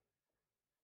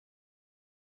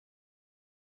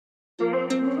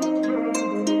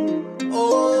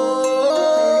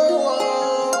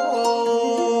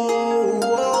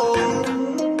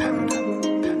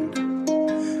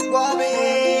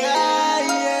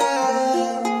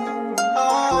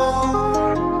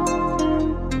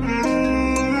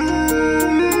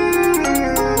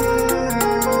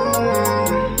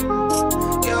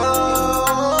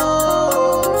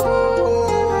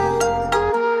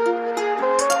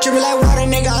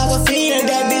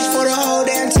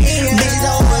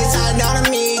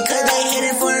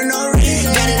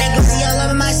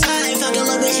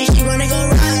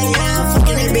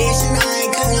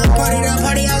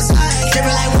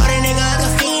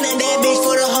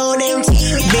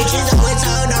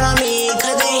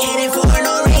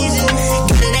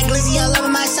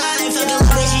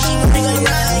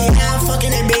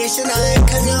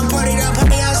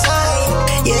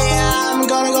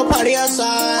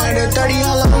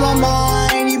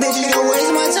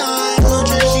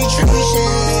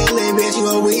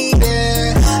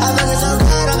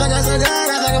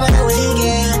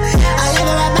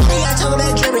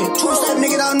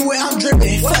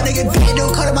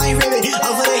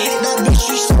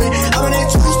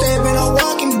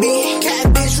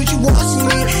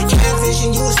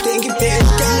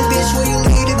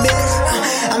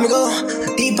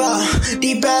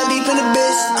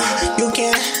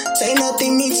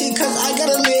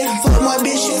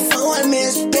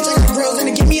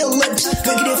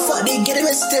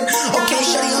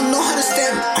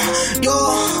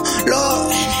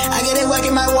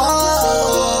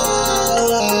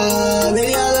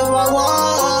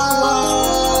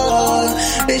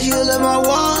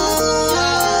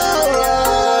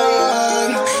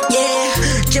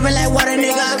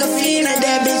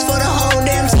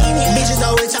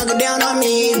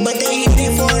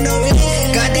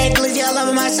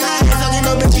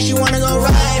 She wanna go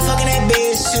ride, fucking that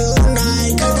bitch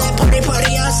tonight. Cause that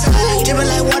party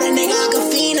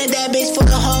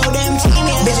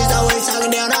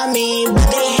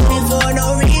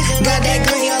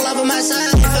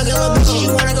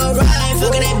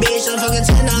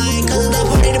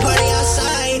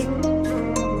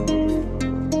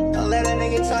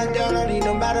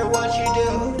no matter what you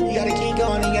do. You gotta keep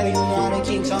going, you gotta know how to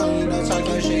keep talking, you know, talk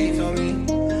your shit, you feel me?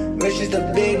 Rich is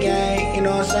the big gang, you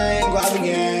know what I'm saying? Grab the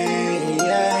gang,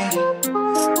 yeah.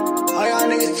 All y'all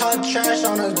niggas talk trash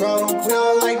on us, bro. We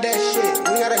don't like that shit.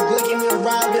 We got a glick and we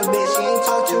rob your bitch. You ain't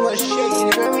talk too much shit,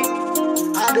 you feel me?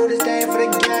 I do this thing for the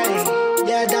game.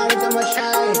 Yeah, diamonds on my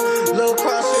chain. Little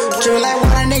crosses. True like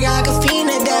what a nigga, I can fiend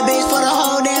at that bitch for the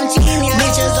whole damn team. Yeah.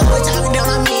 Bitches always talking down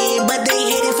on me, but they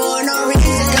hit it for no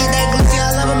reason. Got that glitzy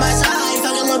all over my side.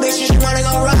 Fucking little bitch, she wanna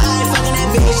go ride. Fucking that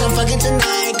bitch, I'm fucking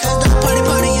tonight. Cause the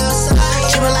party outside.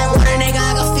 True like what a nigga,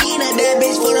 I can fiend at that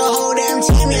bitch for the whole damn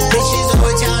team. Yeah. Bitches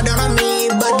always talking down on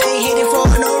me, but they hit it for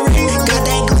no reason. Got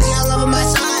that glitzy all over my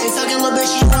side. Fucking little bitch,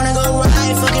 she wanna go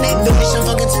ride. Fucking that bitch, I'm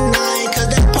fucking tonight. Cause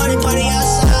that party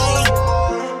outside.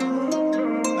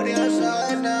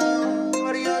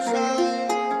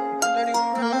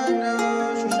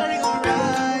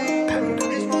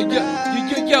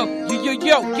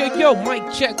 Yo, mic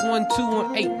check 1 2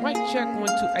 1 8. Mic check 1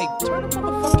 2 8. Turn the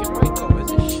motherfucking mic on. Is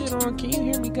this shit on? Can you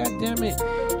hear me? Goddamn it!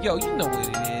 Yo, you know what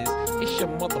it is. It's your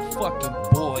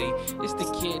motherfucking boy. It's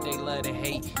the kid they love to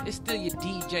hate. It's still your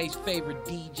DJ's favorite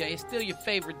DJ. It's still your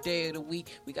favorite day of the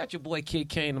week. We got your boy Kid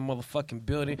K in the motherfucking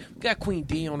building. We got Queen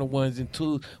D on the ones and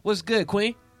twos. What's good,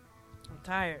 Queen? I'm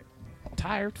tired.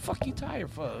 Tired? Fuck you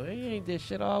tired for? You ain't did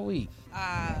shit all week.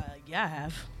 Yeah, I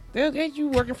have. Ain't you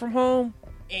working from home?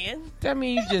 And? That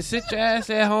means you just sit your ass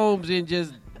at home and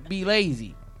just be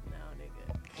lazy. No,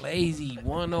 nigga. Lazy,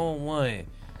 one-on-one.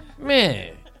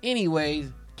 Man, anyways,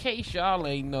 in case y'all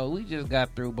ain't know, we just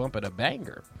got through bumping a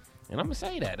banger. And I'm going to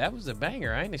say that. That was a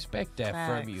banger. I didn't expect that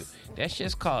from you. That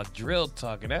shit's called Drill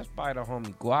Talk, and that's by the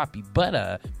homie Guapi.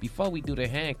 But before we do the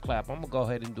hand clap, I'm going to go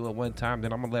ahead and do it one time,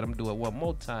 then I'm going to let him do it one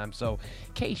more time. So,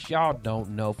 in case y'all don't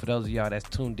know, for those of y'all that's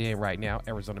tuned in right now,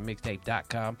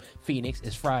 ArizonaMixtape.com, Phoenix,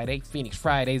 it's Friday. Phoenix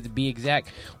Fridays to be exact.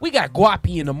 We got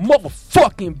Guapi in the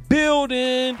motherfucking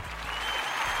building.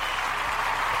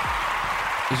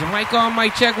 Is your mic on?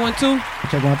 Mic check 1 2?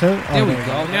 Check 1 2. There we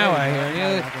go. Now I hear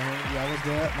you. Yeah, what's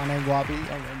good? My name Guapi.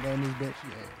 I'm doing this bitch.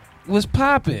 Yeah. What's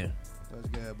poppin'? What's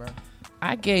good, bro?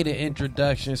 I gave the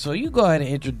introduction, so you go ahead and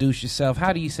introduce yourself.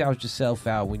 How do you sound yourself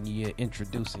out when you're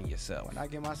introducing yourself? When I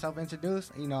get myself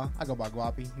introduced, you know, I go by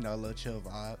Guapi. You know, a little chill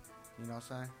vibe. You know what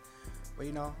I'm saying? But,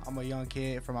 you know, I'm a young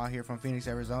kid from out here from Phoenix,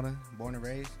 Arizona, born and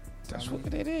raised. That's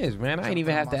what it is, man. I ain't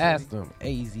even have to ask them.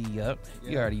 AZ up.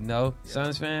 You already know.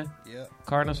 Suns fan? Yep.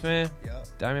 Cardinals fan? Yep.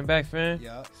 Diamondback fan?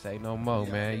 Yep. Say no more,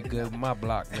 man. You good with my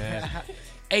block, man.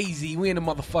 AZ, we in the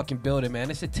motherfucking building, man.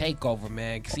 It's a takeover,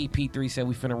 man. CP3 said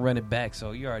we finna run it back,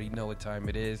 so you already know what time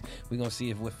it is. We gonna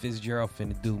see what Fitzgerald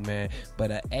finna do, man.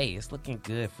 But, hey, it's looking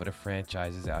good for the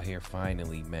franchises out here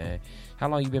finally, man. How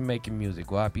long you been making music,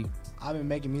 Guapi? I've been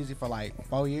making music for like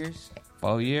 4 years.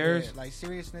 4 years? Yeah, like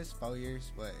seriousness, 4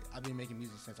 years. But I've been making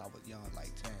music since I was young,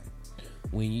 like 10.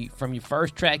 When you from your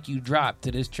first track you dropped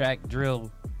to this track,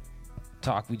 Drill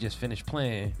Talk, we just finished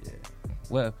playing. Yeah.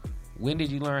 Well, when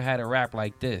did you learn how to rap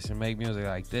like this and make music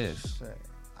like this? Shit.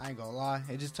 I ain't gonna lie,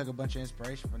 it just took a bunch of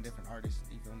inspiration from different artists.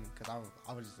 You feel me? Cause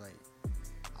I was just like,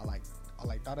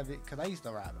 I thought of it. Cause I used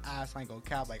to rap ass, I ain't gonna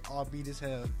cap, like all beat as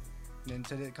hell. And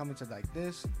then to come into like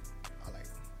this, I like,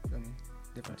 feel me?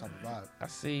 Different type of vibe. I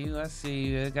see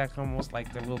you. It got almost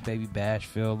like the little Baby Bash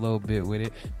feel a little bit with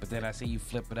it. But then I see you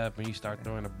flip it up and you start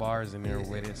throwing the bars in there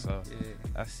with it. So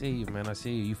I see you, man. I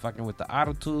see you. You fucking with the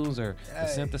auto-tunes or the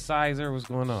synthesizer? What's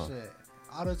going on? Shit.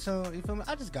 Auto-tune, you feel me?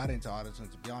 I just got into auto-tune,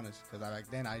 to be honest. Because back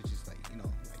then I just like, you know,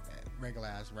 like that regular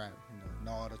ass rap. You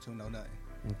know, no auto-tune, no nothing.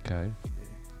 Okay. Yeah.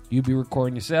 You be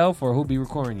recording yourself or who be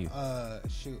recording you?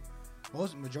 Shoot.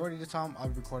 Majority of the time I'll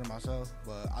be recording myself,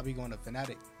 but I'll be going to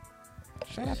Fanatic.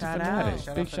 Shout out to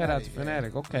Fanatic. Big shout out to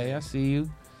Fanatic. Okay, I see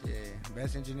you. Yeah,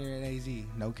 best engineer in AZ,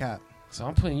 no cap. So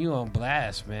I'm putting you on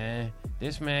blast, man.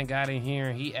 This man got in here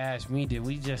and he asked me, did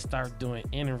we just start doing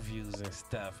interviews and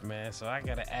stuff, man? So I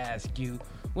gotta ask you,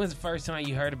 when's the first time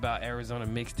you heard about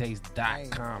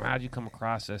ArizonaMixtapes.com? How'd you come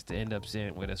across us to end up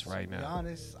sitting with us right now? To be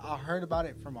honest, I heard about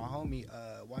it from my homie,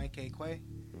 YNK Quay.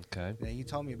 Okay. And he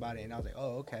told me about it and I was like,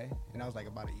 oh, okay. And that was like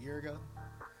about a year ago.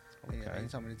 Okay. Yeah, he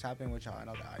told me to tap in with y'all, and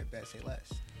I was like, all right, bet, say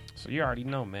less. So you already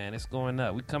know, man. It's going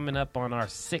up. We're coming up on our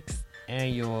 6th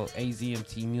annual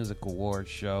AZMT Music Awards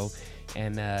show,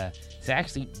 and it's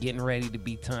actually getting ready to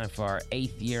be time for our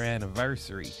 8th year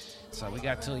anniversary. So we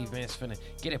got 2 events finna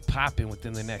get it popping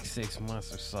within the next 6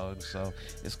 months or so. So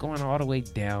it's going all the way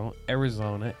down.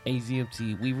 Arizona,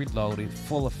 AZMT, we reloaded,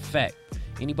 full effect.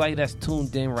 Anybody that's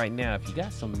tuned in right now, if you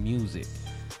got some music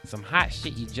some hot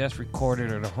shit you just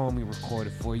recorded or the homie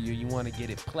recorded for you, you want to get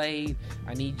it played,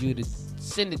 I need you to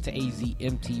send it to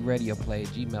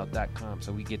azmtradioplay@gmail.com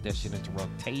so we get that shit into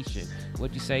rotation.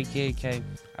 What'd you say, Kid K?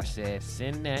 I said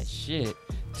send that shit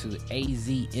to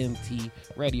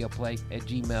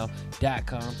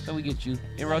azmtradioplay@gmail.com so we get you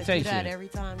in rotation. Do that every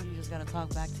time. You just gotta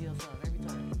talk back to yourself every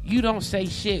time. You don't say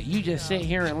shit. You just sit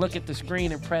here and look at the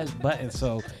screen and press buttons.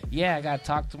 So, yeah, I got to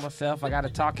talk to myself. I got to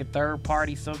talk in third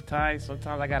party sometimes.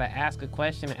 Sometimes I got to ask a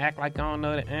question and act like I don't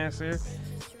know the answer.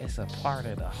 It's a part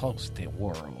of the hosting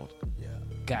world. Yeah.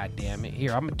 God damn it.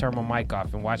 Here, I'm going to turn my mic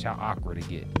off and watch how awkward it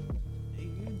gets.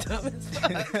 Dumb as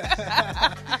fuck.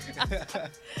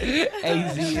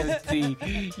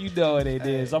 AZMT, you know what it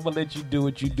is. I'm going to let you do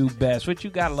what you do best. What you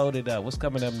got loaded up? What's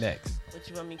coming up next? What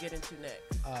you want me to get into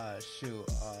next?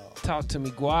 Talk to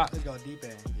me, Guap. Let's go deep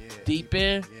in. Yeah. Deep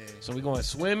in? Yeah. So we going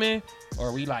swimming or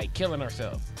are we like killing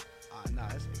ourselves? Nah,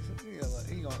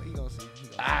 he gonna see.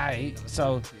 Alright,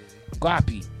 so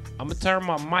Guapi, I'm gonna turn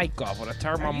my mic off. When I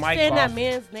turn my mic off. You saying that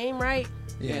man's name right?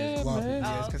 Yeah, man.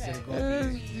 Yeah, it's considered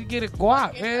guapi. You get a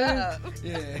guap, man.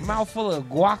 Yeah. Mouthful of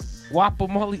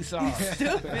guacamole sauce.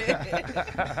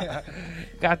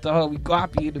 Got the homie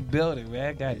Guapi in the building,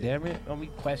 man. God damn it. Don't be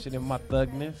questioning my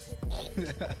thugness.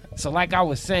 So like I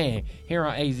was saying, here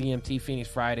on AZMT Phoenix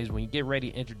Fridays, when you get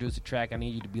ready to introduce a track, I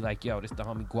need you to be like, yo, this the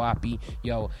homie Guapi.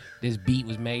 Yo, this beat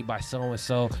was made by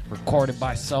so-and-so, recorded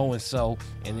by so-and-so.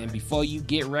 And then before you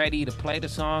get ready to play the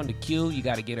song, the cue, you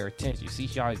got to get her attention. You see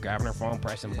she always grabbing her phone,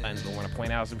 pressing buttons, but want to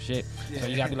point out some shit. So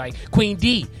you got to be like, Queen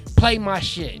D, play my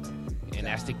shit. And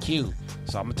that's the cue.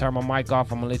 So I'm going to turn my mic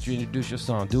off. I'm going to let you introduce your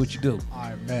song. Do what you do. All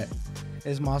right, bet.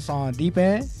 It's my song Deep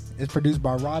End. It's produced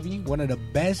by Robbie, one of the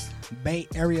best Bay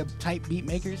Area type beat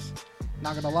makers.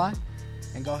 Not going to lie.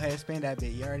 And go ahead and spin that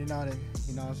bit. You already know that.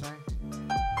 You know what I'm saying?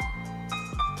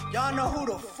 Y'all know who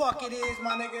the fuck it is,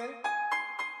 my nigga.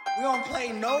 We don't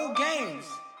play no games.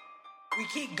 We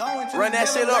keep going to run that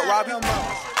shit up, Robbie. You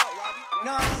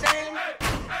know what I'm saying?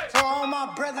 To all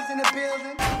my brothers in the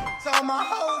building, to all my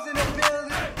hoes in the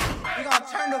building, we gonna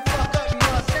turn the fuck up, you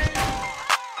know what I'm saying?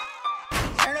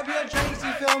 Turn up your drinks,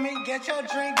 you feel me? Get your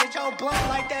drink, get your blunt,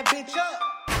 light that bitch up.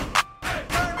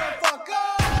 Turn the fuck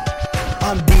up.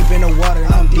 I'm deep in the water,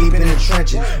 I'm deep in the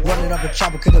trenches. Running up a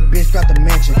chopper cause the bitch got the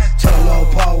mention. Tell a little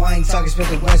Paul, I ain't talking spit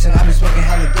the Wesson. I be smoking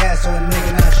hella gas, so a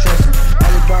nigga not stressing.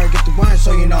 Early bird get the wine,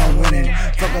 so you know I'm winning.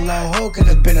 Fuck a little hoe cause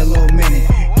it's been a little minute.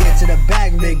 Get to the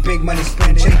bag, big money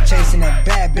spending. Chasing that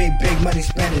bad, big money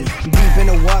spending. Deep in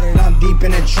the water, I'm deep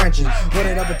in the trenches.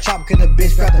 Running up a chopper cause the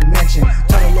bitch got the mention.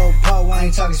 Tell a little Paul, I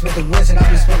ain't talking spit the Wesson. I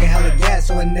be smoking hella gas,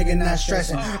 so a nigga not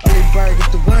stressing. Early bird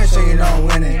get the wine, so you know I'm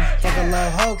winning. Fuck a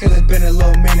little hoe cause it's been a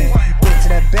little minute. Get to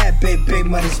that bad, big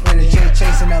money spending.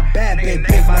 Chasing that bad, big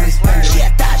money spending. She a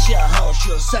thought she a hoe,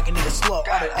 she'll suck a nigga slow.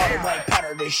 All the white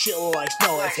powder, this shit look like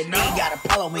snow. If a nigga got a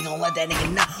problem, we gon' let that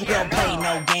nigga know. We don't play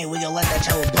no game, we gon' let that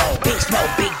choke blow. Big smoke,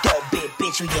 big dope, big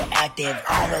bitch, we get active.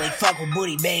 I don't really fuck with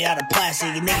booty made out of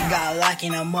plastic. A nigga got locked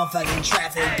in a motherfucking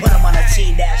traffic. Put him on a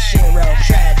T, that shit real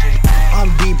tragic.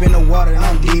 I'm deep in the water,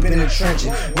 I'm deep in the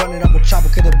trenches. Running up a chopper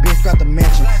cause the bitch got the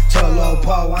mention. Tell a little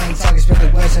Paul, I ain't talking spit the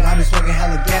Wesson. I be smoking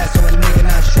hella gas, so a nigga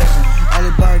not stressing.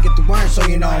 Early bird get the wine, so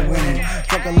you know I'm winning.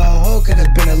 Fuck a little hoe cause it's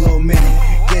been a little minute.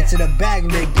 Get to the bag,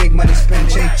 big money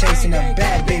spending. Chasing the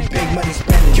bag, big money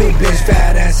spending. Cute bitch,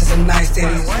 fat ass, and some nice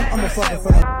titties. I'ma fuck it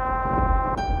for the.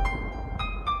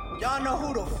 Y'all know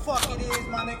who the fuck it is,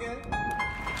 my nigga. We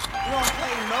don't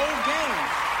play no games.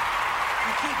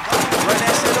 We keep going. Run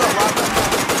that shit up, Robert.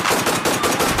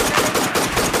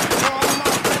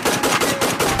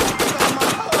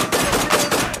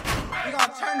 We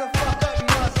gonna turn the fuck up, you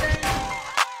know what I'm saying?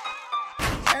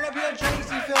 Turn up your drinks,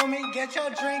 you feel me? Get your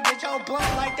drink, get your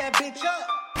blunt, light that bitch up.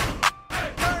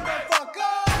 Turn the fuck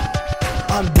up.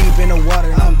 I'm deep in the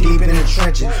water, I'm deep in the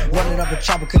trenches. Running up a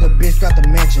chopper cause the bitch got the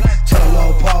mention. Tell a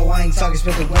little Paul, I ain't talking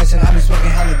spit the Wesson. I be smoking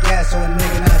hella gas, so a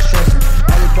nigga not stressing.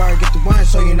 Early bird get the wine,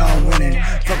 so you know I'm winning.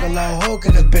 Fuck a little hoe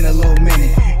cause it's been a little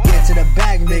minute. Get to the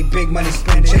bag, big money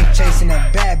spending. Chasing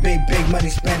that bad, big money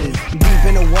spending. Deep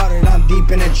in the water, I'm deep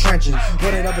in the trenches.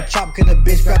 Running up a chopper cause the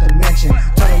bitch got the mention.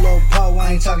 Tell a little Paul,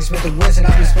 I ain't talking spit the Wesson.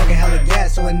 I be smoking hella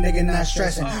gas, so a nigga not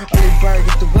stressing. Early bird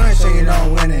get the wine, so you know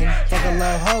I'm winning. Fuck a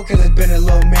little hoe cause it's been a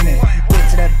little minute. Get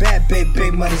to that bad,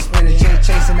 big money spending.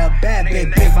 Chasing that bad, big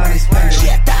money spending. She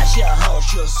a thought she a hoe,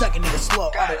 she'll suck a nigga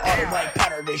slow. All the white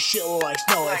powder, this shit look like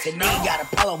snow. If a nigga got a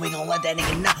problem, we gon' let that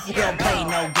nigga know. We don't play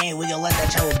no game, we gon' let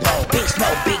that choke blow. Big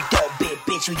smoke, big dope, big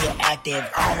bitch, we get active.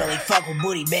 I don't really fuck with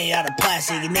booty made out of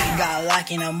plastic. A nigga got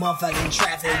locked in a motherfucking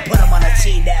traffic. Put him on a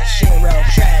T, that shit real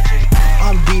tragic.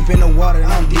 I'm deep in the water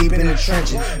and I'm deep in the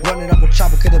trenches. Running up a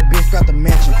chopper cause the bitch got the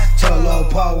mention. Tell Lil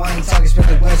Paul I ain't talking spit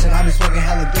the West and I be smoking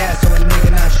hella gas so a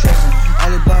nigga not stressing.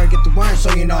 Only bird get the worm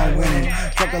so you know I'm winning.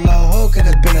 Fuck a low hoe cause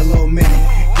it's been a little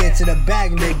minute. Get to the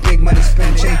bag and make big money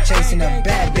spending. Chasing the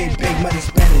bag, big money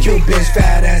spending. Cute bitch,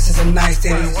 fat ass and some nice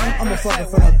titties. I'ma fuck her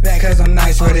from the back cause I'm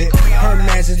nice with it. Her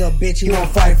man's is a bitch, he won't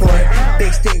fight for it.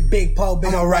 Big stick, big pole,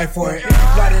 big gon' right for it.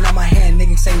 Riding on my hand,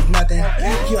 nigga say nothing.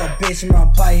 You a bitch, I'm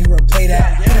gonna play, he replay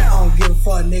that. I don't give a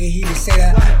fuck, nigga, he just say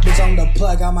that. Bitch, I'm the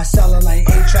plug, on my cellar like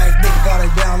 8-track. Nigga got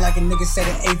it down like a nigga said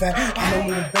an 8-pack. I'ma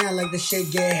move the band like the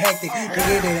shit get hectic.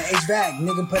 Nigga did an HVAC,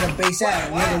 nigga put a bass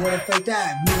at. Nigga where the fake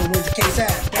at, nigga where's your case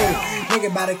at?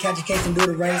 Nigga about to catch a case and do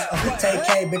the race. Take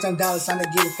K, bitch, I'm dollar sign to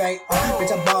get it fake.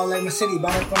 Bitch, I ball like my city,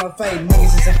 bought it from my face.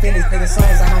 Niggas is infinity, nigga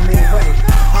songs, I don't mean it wait.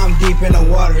 I'm deep in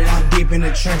the water and I'm deep in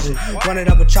the trenches. Running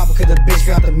up a chopper cause the bitch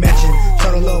got the mention.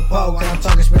 Told a little Poe cause I'm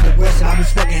talking spit the West and I be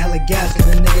smoking hella gas cause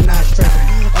the nigga not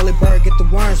stressing. Only bird get the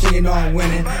worm so you know I'm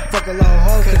winning. Fuck a little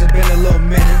hoe cause it's been a little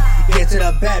minute. Get to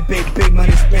the bad, big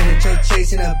money spending.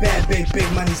 Chasing a bad, big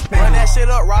money spending. Run that shit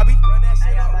up, Robbie.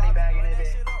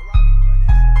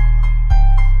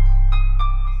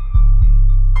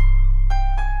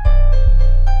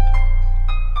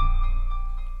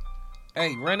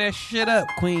 Hey, run that shit up,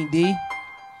 Queen D.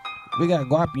 We got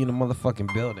Guapi in the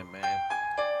motherfucking building, man.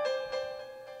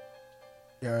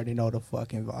 You already know the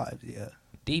fucking vibes, yeah.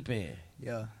 Deep in.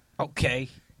 Yeah. Okay.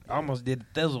 I almost did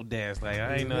the thizzle dance. Like,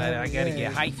 I ain't know that. I gotta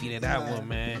get hyphy to that one,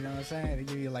 man. You know what I'm saying? They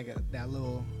give you like that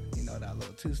little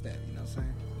two-step, you know what I'm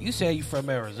saying? You say you from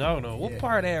Arizona. What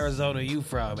part of Arizona you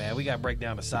from, man? We gotta break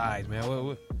down the sides, man.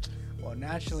 Well,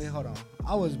 naturally, hold on.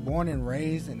 I was born and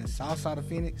raised in the south side of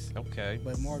Phoenix. Okay.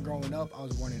 But more growing up, I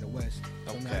was born in the west.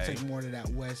 So Okay. I mean, I take more to that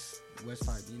west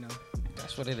side, you know?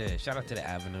 That's what it is. Shout out to the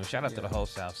Avenue. Shout out to the whole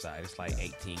South Side. It's like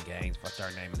 18 gangs. If I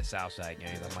start naming the South Side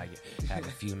gangs, I might have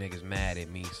a few niggas mad at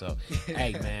me. So,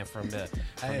 hey, man, from the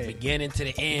beginning to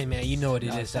the end, man, you know what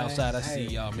it is. South Side, I see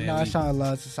y'all, man. You know, I show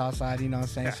love to the south side, you know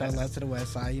what I'm saying? Show love to the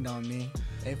west side, you know what I mean?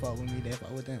 They fuck with me, they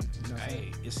fuck with them. You know what I'm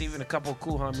saying? It's even a couple of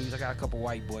cool homies. I got a couple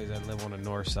white boys that live on the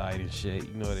north side and shit.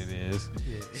 You know what it is.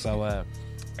 Yeah. So,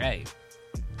 hey,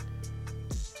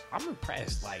 I'm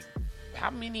impressed. Like,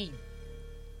 how many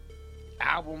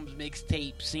albums,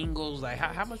 mixtapes, singles, like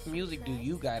how much music do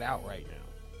you got out right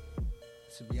now?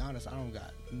 To be honest, I don't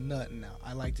got nothing out.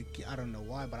 I don't know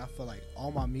why, but I feel like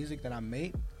all my music that I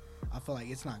make, I feel like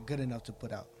it's not good enough to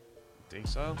put out. Think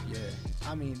so? Yeah.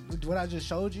 I mean, what I just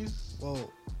showed you,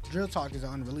 well, Drill Talk is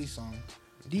an unreleased song.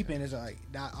 Deep End is like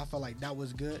that. I feel like that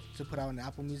was good to put out on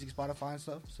Apple Music, Spotify, and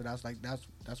stuff. So that's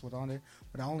what's on there.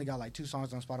 But I only got like 2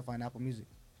 songs on Spotify and Apple Music.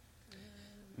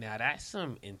 Now that's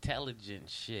some intelligent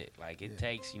shit. Like it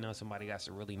takes, somebody got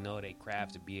to really know their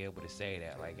craft to be able to say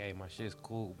that. Like, hey, my shit's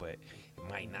cool, but it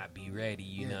might not be ready.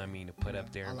 You know what I mean, to put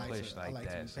up there and push like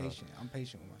that. To be patient. I'm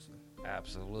patient with myself.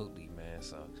 Absolutely, man.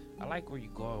 So I like where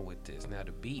you're going with this. Now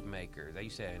the beat makers,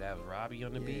 you said that was Robbie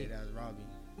on the beat. Yeah, that was Robbie.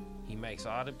 He makes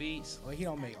all the beats. Well, he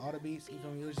don't make all the beats. He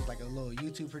was just like a little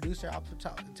YouTube producer I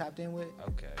tapped in with.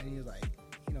 Okay. And he was like,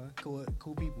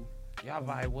 cool people. Y'all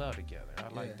vibe well together.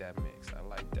 I like that mix. I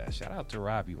like that. Shout out to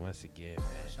Robbie once again, man.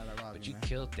 Shout out Robbie, but you man.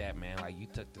 killed that, man. Like you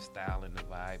took the style and the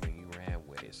vibe and you ran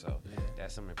with it. So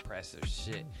that's some impressive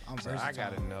shit. So I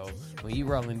gotta know, when you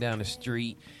rolling down the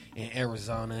street in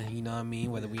Arizona, you know what I mean?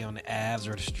 Whether we on the Avs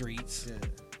or the streets,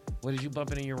 what did you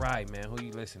bumping in your ride, man? Who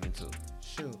you listening to?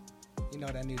 Shoot.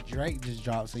 That new Drake just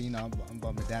dropped, so I'm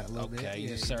bumping that a little bit. Okay,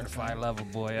 you certified lover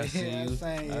boy. I see you.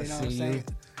 I see you.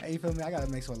 Hey, you feel me? I gotta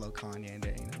mix with a little Kanye in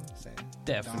there. You know what I'm saying?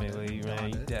 Definitely,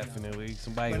 man. Definitely.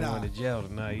 Somebody going to jail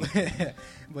tonight.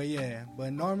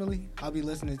 But normally I'll be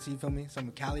listening to, you feel me, some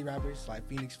Cali rappers like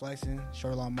Phoenix Flexin,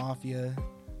 Shoreline Mafia,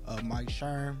 Mike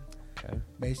Sherm,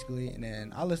 basically, and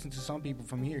then I listen to some people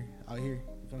from out here.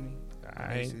 You feel me? All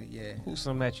right. Yeah. Who's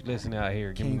some that you listen out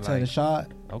here? King Tell the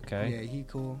Shot. Okay. Yeah, he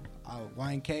cool.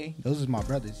 YNK. Those is my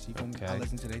brothers. You feel me? I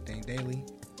listen to their thing daily.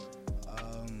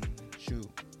 Shoot.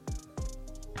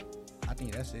 I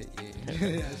think that's it.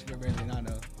 Yeah. That's really I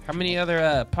know. How many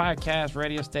other podcasts,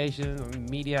 radio stations,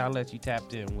 media outlets you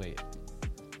tapped in with?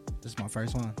 This is my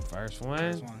first one. First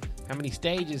one? How many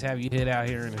stages have you hit out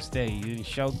here in the state? Any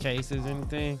showcases,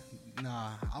 anything?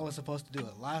 Nah, I was supposed to do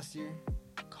it last year.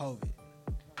 COVID.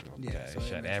 Okay, so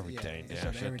shut everything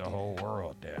down. Shut the whole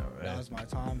world down, man. That was my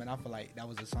time, and I feel like that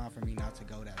was a sign for me not to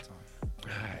go that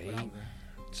time. Right.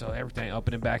 So everything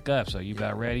opening back up. So you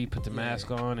about ready? Put the mask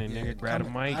on and nigga grab a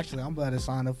mic. Actually, I'm about to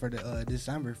sign up for the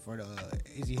December for the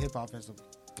Easy Hip Hop Festival.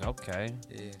 Okay.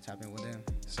 Yeah, tap in with them.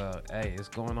 So, hey, it's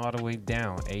going all the way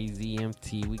down.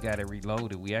 AZMT, we got it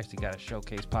reloaded. We actually got a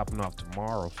showcase popping off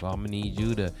tomorrow. So I'm going to need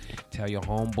you to tell your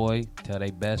homeboy, tell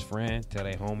their best friend, tell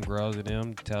their homegirls to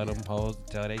them, tell them hoes,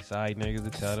 tell their side niggas, to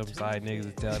tell them side niggas,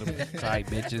 to tell them side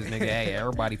bitches, nigga. Hey,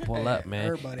 everybody pull up,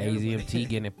 man. AZMT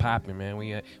getting it popping, man.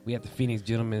 We at the Phoenix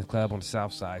Gentlemen's Club on the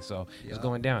south side. So it's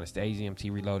going down. It's the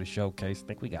AZMT Reloaded Showcase. I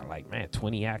think we got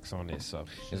 20 acts on this. So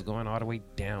it's going all the way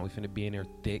down. We finna be in there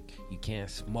thick. You can't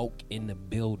smoke in the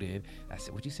building. I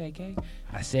said, what'd you say, Kay?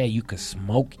 I said you could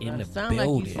smoke in the building.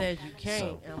 Like you said you can't.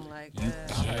 So I'm like, you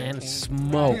can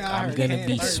smoke. I'm gonna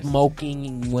be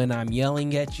smoking when I'm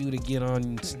yelling at you to get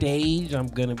on stage. I'm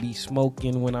gonna be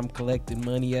smoking when I'm collecting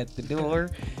money at the door.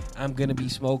 I'm gonna be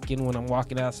smoking when I'm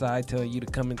walking outside, telling you to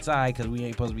come inside because we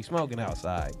ain't supposed to be smoking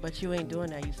outside. But you ain't doing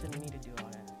that. You sending me to do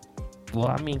all that. Well,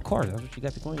 I mean, of course, that's what you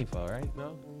got the queen for, right?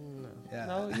 No.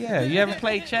 No, yeah. You ever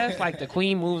play chess? Like the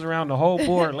queen moves around the whole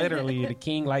board, literally, and the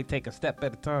king take a step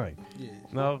at a time. Yeah.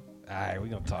 No. All right, we're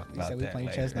gonna talk about that. We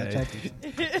playing chess, not checkers.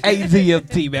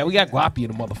 AZMT, man. We got Guappy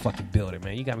in the motherfucking building,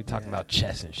 man. You got me talking about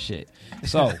chess and shit.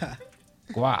 So,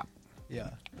 Guap.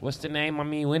 Yeah. What's the name? I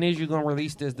mean, when is you gonna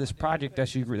release this project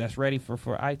that's ready for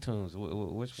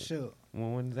iTunes? Sure.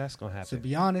 When that's gonna happen? To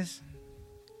be honest,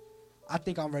 I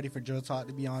think I'm ready for Drill Talk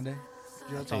to be on there.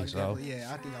 Drill Talk, so.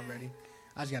 Yeah, I think I'm ready.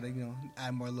 I just gotta,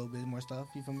 add a little bit more stuff.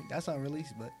 You feel me? That's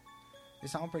unreleased, but it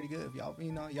sounds pretty good. If y'all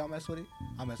mess with it,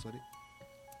 I'll mess with it.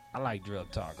 I like Drill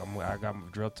Talk. I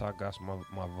got Drill Talk. Got my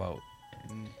vote.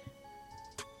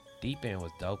 Deep End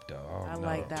was dope though. I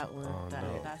like that one.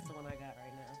 That's the one I got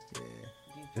right now. Yeah.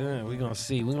 Yeah, we're going to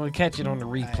see. We're going to catch it on the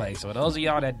replay. So those of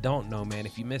y'all that don't know, man,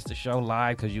 if you missed the show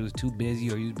live because you was too busy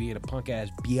or you was being a punk-ass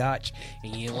biatch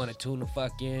and you didn't want to tune the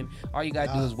fuck in, all you got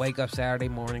to do is wake up Saturday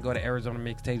morning, go to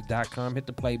ArizonaMixtapes.com, hit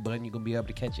the play button. You're going to be able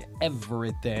to catch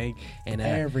everything. And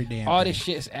every damn all thing. this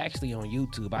shit's actually on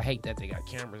YouTube. I hate that they got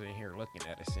cameras in here looking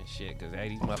at us and shit because, hey,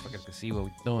 these motherfuckers can see what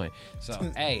we're doing. So,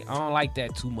 hey, I don't like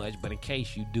that too much, but in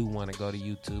case you do want to go to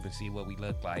YouTube and see what we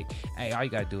look like, hey, all you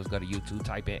got to do is go to YouTube,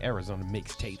 type in Arizona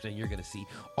Mixtapes, and you're going to see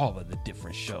all of the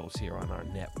different shows here on our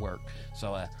network.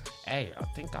 So, hey, I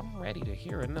think I'm ready to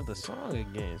hear another song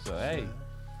again. So, hey,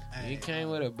 you came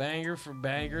with a banger for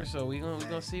banger, so we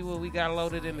gonna see what we got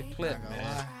loaded in the clip,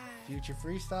 man. Future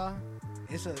freestyle.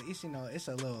 It's a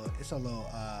little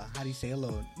how do you say, a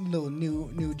little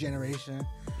new generation.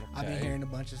 Okay. I've been hearing a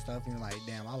bunch of stuff and like,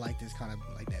 damn, I like this kind of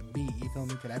like that beat. You feel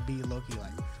me? Cause that beat low key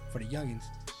like for the youngins.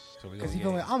 So cause you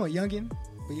feel me? I'm a youngin,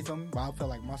 but you feel me? But I feel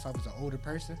like myself as an older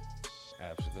person.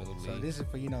 Absolutely. So this is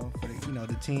for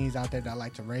the teens out there that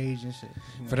like to rage and shit.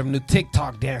 For them new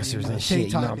TikTok dancers and shit.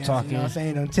 You know what I'm talking. You know what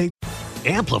I'm saying?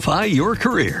 Amplify your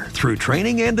career through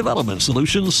training and development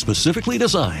solutions specifically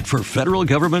designed for federal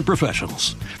government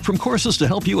professionals. From courses to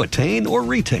help you attain or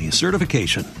retain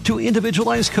certification, to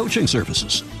individualized coaching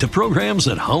services, to programs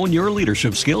that hone your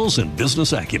leadership skills and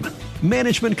business acumen,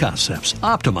 Management Concepts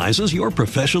optimizes your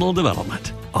professional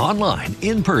development. Online,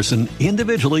 in person,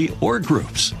 individually, or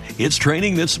groups, it's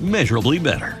training that's measurably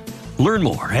better. Learn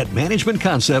more at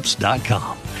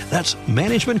managementconcepts.com. That's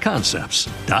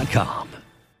managementconcepts.com.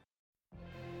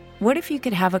 What if you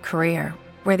could have a career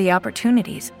where the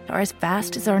opportunities are as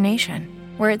vast as our nation,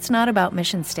 where it's not about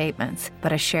mission statements,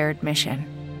 but a shared mission?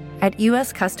 At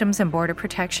U.S. Customs and Border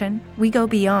Protection, we go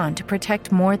beyond to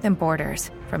protect more than borders.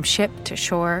 From ship to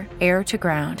shore, air to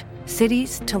ground,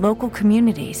 cities to local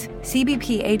communities,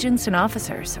 CBP agents and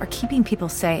officers are keeping people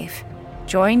safe.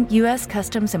 Join U.S.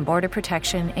 Customs and Border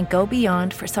Protection and go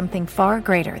beyond for something far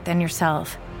greater than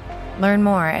yourself. Learn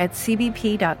more at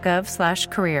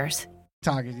cbp.gov/careers.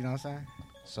 Targets, you know what I'm saying?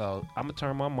 So I'm gonna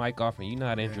turn my mic off and you know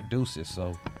how to introduce it.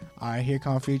 So, all right, here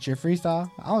come Future Freestyle.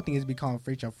 I don't think it's be called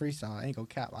Future Freestyle. I ain't gonna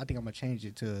cap. I think I'm gonna change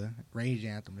it to Rage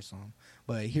Anthem or something.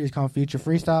 But here's called Future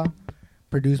Freestyle,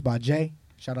 produced by Jay.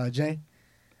 Shout out Jay.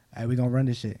 Hey, we gonna run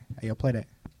this shit. Hey, yo, play that.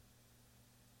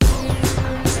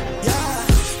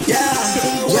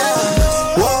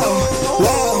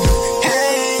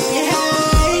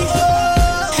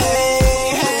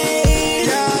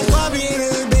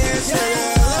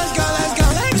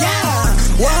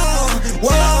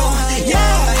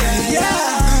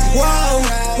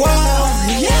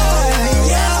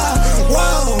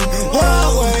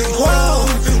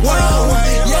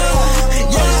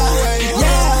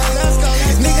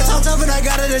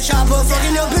 Chopper,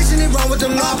 fucking your bitch and it wrong with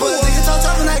them loppers. Niggas talk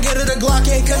tough and I get it a Glock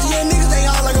 8, cause yeah, niggas they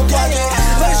all like a pocket.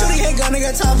 But shorty hate gun,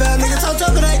 nigga top out. Niggas talk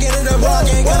tough and I get it a block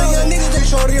 8. Got a young niggas they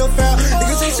shorty or foul.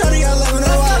 Niggas say shorty I love it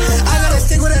a while. I got a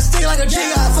stick with a stick like a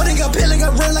G.I. Foot nigga pill like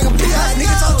a brain like a P.I.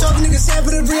 Niggas talk tough, niggas sad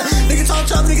for the real. Niggas talk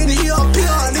tough, nigga the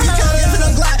E.R.P.R. Niggas try to hit a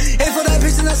Glock. Ain't for that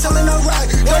bitch and I'm selling no rock.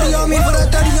 30 on me for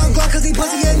that 30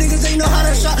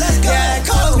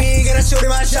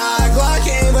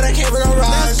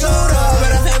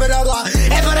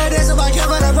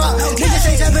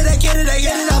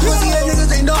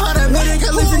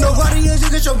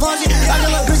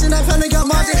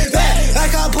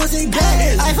 pussy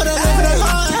back. I for the live for the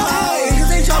high.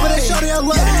 Niggas ain't dropping that shorty a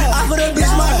look. I for the bitch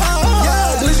my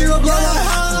heart. Bitch, you gon' blow my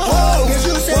heart. Bitch,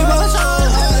 you save my time.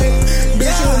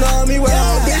 Bitch, you know me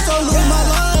well. Bitch, don't lose my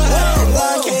life.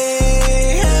 I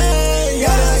can't.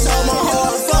 Gotta tell my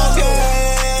heart, fuck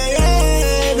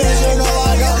it. Bitch, you know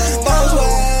I got both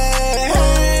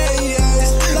ways.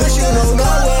 Bitch, you know no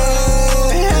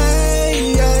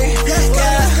way.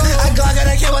 I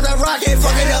gotta kill with the rocket.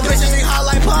 Fucking up bitches, they hot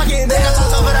like pocket. Niggas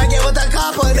on top of that, get with the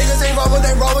copper. Niggas ain't roll with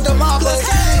they roll with the mopper.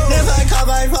 Never caught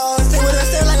my phone. Stick with a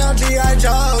stick like I'm G.I.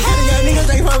 Joe. Getting young niggas,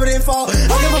 they probably didn't fall. I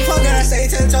give a fuck and I stay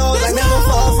 10 toes. I never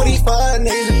fall for these fuck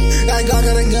niggas. Got a Glock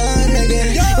and a gun,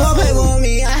 nigga. You won't play with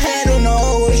me, I had to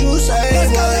know what you say,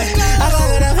 boy. I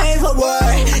gotta pay for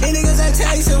boy. These niggas ain't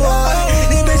tasting, boy.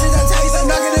 These bitches ain't tasting.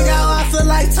 Knocking nigga out, I feel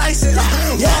like Tyson.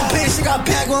 Yeah, bitch, she got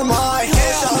back with my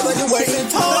headshot, but you wasting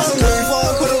time. Very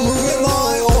far, could've moved it long.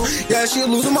 Oh, yeah, she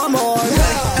losing my mind.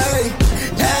 Hey,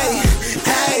 hey,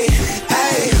 hey,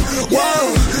 hey.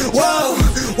 Whoa, whoa,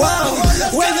 whoa.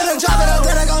 Wait for the drop it up,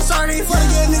 then I gon' start it. For the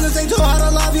good niggas, they too hard to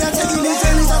love you. I take you these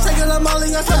tennies, I'm taking the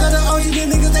molly. I suck at the OG, these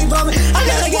niggas, they bumming. I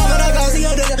gotta get what I got, see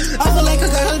your nigga. I feel like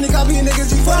cause I heard me copy niggas.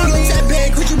 You fucking get that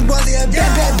bag, quit you buzzy.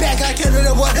 Back, I killed with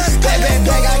a boy. Back,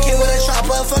 I killed with a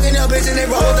chopper. Fucking your bitch and they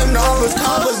roll with them numbers.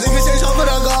 Coppers, niggas say show for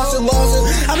the goss and losses.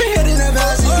 I been hitting that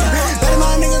vaccine. Better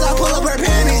my niggas, I pull up her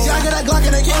panties. Y'all get that Glock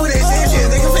and they came with their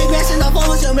shit. They can fake matches, I fall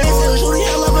with your man. Shoot the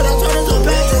hell up and I turn into a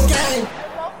basic game.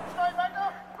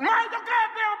 Mind your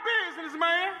goddamn business,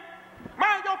 man.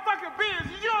 Mind your fucking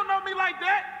business. You don't know me like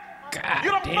that. God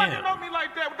you don't damn. fucking know me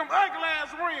like that with them ugly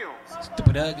ass rims.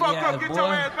 Stupid ugly Fuck ass up, get boy.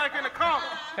 your ass back in the car.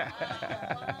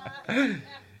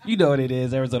 You know what it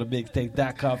is,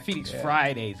 ArizonaMixtape.com, Phoenix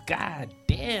Fridays. God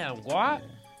damn, what?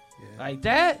 Like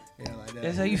that? Yeah, like that.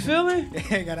 That's how you feeling?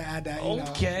 Yeah, gotta add that, you know,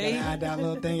 Okay. gotta add that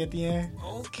little thing at the end.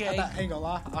 Okay. I ain't gonna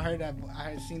lie, I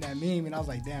had seen that meme and I was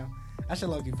like, damn, that shit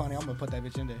low-key funny. I'm gonna put that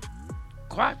bitch in there.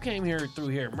 Guap came here through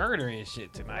here murdering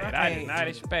shit tonight. I did not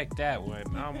expect that one.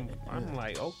 I'm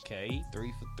like, okay,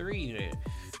 3 for 3 then.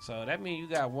 So that means you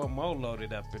got one more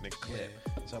loaded up in the clip.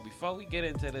 So before we get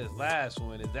into this last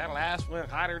one, is that last one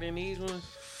hotter than these ones?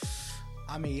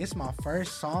 I mean, it's my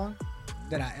first song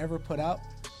that I ever put out.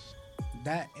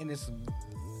 That and it's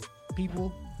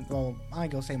people. Well, I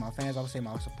ain't gonna say my fans. I would say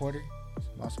my supporters.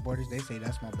 My supporters. They say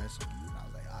that's my best song. And I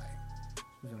was like, all right.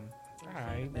 All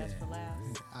right. Best for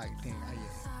last. I think, yeah.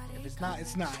 If it's not,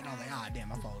 it's not. And I was like, ah,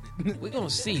 damn, I folded. We're going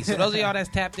to see. So those of y'all that's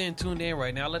tapped in, tuned in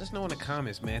right now, let us know in the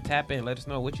comments, man. Tap in. Let us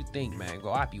know what you think, man. Go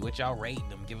up you. What y'all rating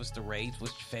them. Give us the rates.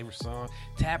 What's your favorite song?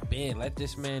 Tap in. Let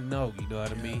this man know. You know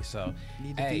what I mean? So,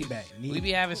 Need the feedback. We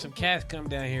be having some cats come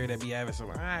down here that be having some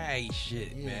alright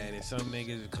shit, man. And some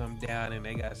niggas come down and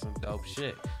they got some dope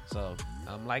shit. So,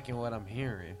 I'm liking what I'm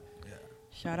hearing.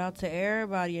 Shout out to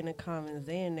everybody in the comments.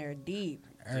 They in there deep.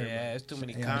 Yeah, it's too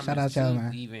many comments shout out to y'all,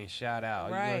 man. even shout out.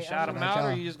 Right, You gonna shout them shout out or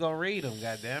y'all. you just gonna read them?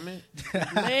 God damn it!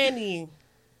 Many.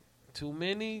 Too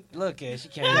many? Look at she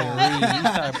can't even read. You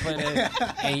start putting it,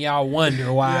 and y'all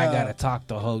wonder why I gotta talk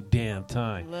the whole damn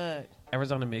time. Look.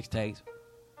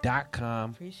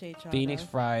 ArizonaMixtapes.com. Appreciate y'all. Phoenix man.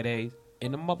 Fridays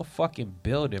in the motherfucking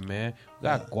building, man. We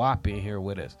got Guap in here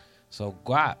with us. So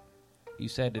Guap, you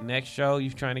said the next show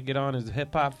you trying to get on is the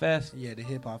Hip Hop Fest? Yeah, the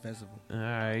Hip Hop Festival. All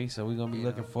right, so we're going to be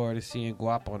looking forward to seeing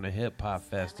Guap on the Hip Hop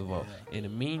Festival. In the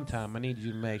meantime, I need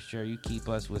you to make sure you keep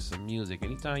us with some music.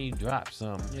 Anytime you drop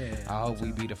something, I hope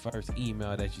we be the first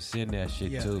email that you send that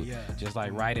shit to. Just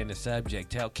like write in the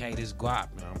subject, tell Kay this Guap.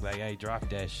 And I'm like, hey, drop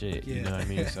that shit. You know what I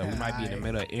mean? So we might be in the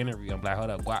middle of an interview. I'm like, hold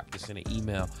up, Guap, just send an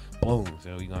email. Boom.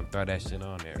 So we're going to throw that shit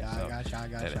on there. Yeah, so I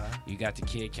got y'all. You got the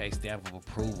Kid K stamp of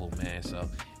approval, man. So,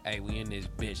 hey, we in this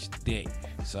bitch thick.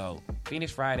 So,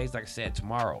 Phoenix Fridays, like I said,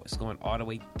 tomorrow. It's going all the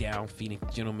way down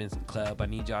Phoenix Gentlemen's Club. I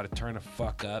need y'all to turn the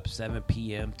fuck up. 7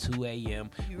 p.m., 2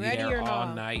 a.m. You We ready there or all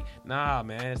not? night. Nah,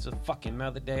 man, it's a fucking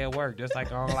another day of work. Just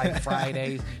like I don't like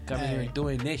Fridays coming here and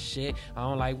doing this shit. I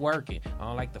don't like working. I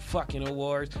don't like the fucking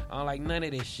awards. I don't like none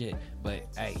of this shit. But,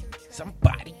 hey,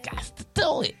 somebody got to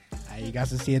do it. Hey, you got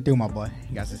to see it through, my boy.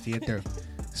 You got to see it through.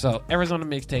 So,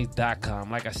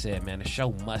 ArizonaMixtapes.com. Like I said, man, the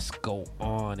show must go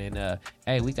on. And,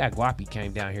 hey, we got Guapi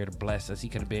came down here to bless us. He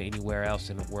could have been anywhere else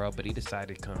in the world, but he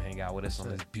decided to come hang out with us on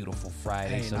this beautiful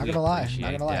Friday. Hey, so not we gonna lie.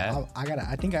 appreciate Not gonna that. lie.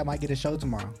 I think I might get a show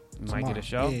tomorrow. You might get a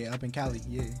show? Yeah, up in Cali.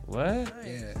 Yeah. What?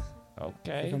 Yeah.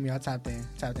 Okay. You feel me? I tapped in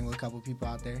with a couple people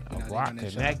out there. You know, Block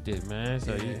connected, man.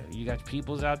 So you got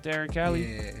peoples out there in Cali?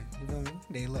 Yeah. You feel me?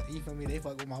 You feel me? They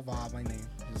fuck with my vibe, my name.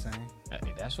 Just saying.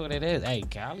 Hey, that's what it is. Hey,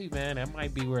 Cali, man, that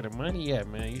might be where the money at,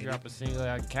 man. You drop a single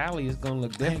out of Cali, it's gonna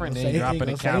look different than dropping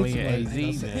a Cali in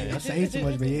AZ, man. I say too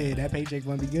much, but yeah, that paycheck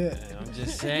gonna be good. I'm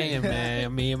just saying, man. I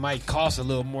mean, it might cost a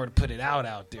little more to put it out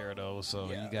there, though. So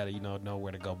you gotta, know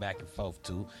where to go back and forth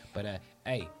to. But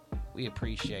hey, we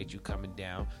appreciate you coming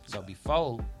down. So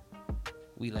before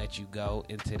we let you go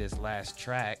into this last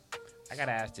track, I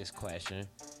gotta ask this question: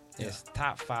 It's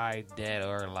top 5 dead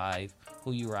or alive?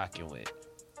 Who you rocking with?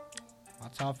 My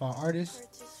top 5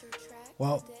 artists.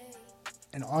 Well,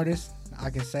 an artist I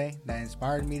can say that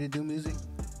inspired me to do music.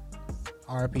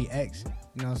 R.I.P. X.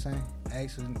 You know what I'm saying?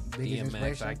 X was the biggest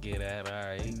inspiration. I get that. All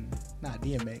right. Not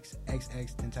DMX.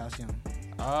 XX Tentacion.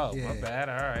 Oh, my bad.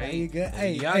 All right. Hey, you good?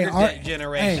 Hey, younger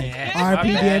generation. Hey, R.P.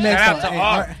 DMX. Shout out to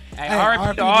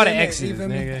R.P. to all the X's, you feel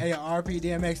me? nigga. Hey, R.P.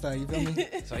 DMX though. You feel me?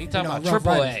 So you talking about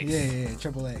Triple X? Yeah,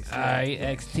 Triple X. All right,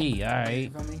 XT. All right. You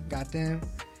feel me? Got them.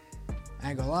 I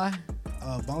ain't gonna lie.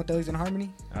 Bone Thugs and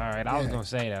Harmony. All right, I was gonna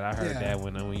say that. I heard that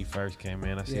when you first came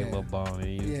in. I see a little bone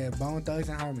in you. Yeah, Bone Thugs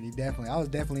and Harmony, definitely. I was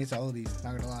definitely into oldies.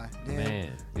 Not gonna lie. Damn.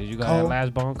 Man, did you go to that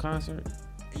last Bone concert?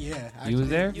 Yeah, you was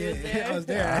there? Yeah, I was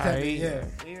there. All right. Yeah,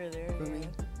 we were there.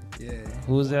 Yeah.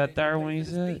 Who was that third one you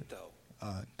said?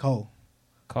 Cole.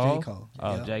 Cole. J. Cole.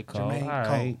 Oh, yep. J. Cole. Jermaine All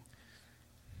right.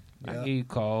 I give you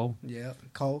Cole. Yeah,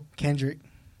 Cole. Kendrick.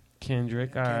 All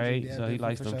right. Yeah, so he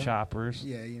likes them choppers.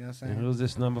 Yeah, you know what I'm saying? And who's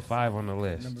this number 5 on the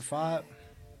list? Number 5.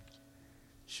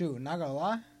 Shoot, not gonna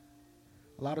lie.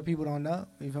 A lot of people don't know.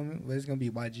 You feel me? But it's gonna be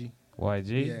YG.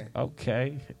 YG? Yeah.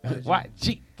 Okay.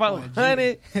 YG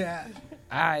 400. Yeah.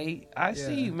 I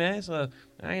see you, man. So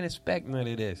I ain't expect none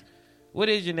of this. What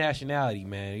is your nationality,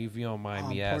 man? If you don't mind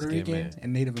me asking, Puerto Rican man.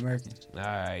 and Native American. All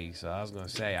right, so I was gonna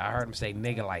say I heard him say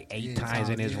nigga like 8 times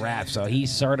in his rap, so he's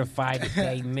certified to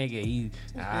say nigga.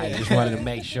 I just wanted to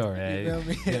make sure.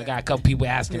 Got a couple people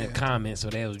asking in the comments, so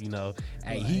they was,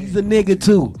 hey, he's a nigga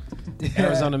too.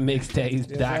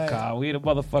 ArizonaMixtapes.com. We in the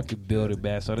motherfucking building,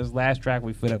 man. So this last track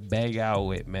we finna bang out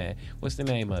with, man. What's the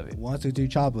name of it? 1, 2, 3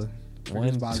 Chopper.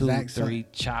 1, 2, 3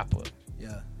 Chopper.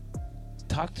 Yeah.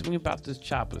 Talk to me about this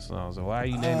Chopper song. So why are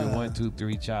you naming 1, 2,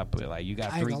 3 Chopper? Like you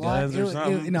got 3 guns or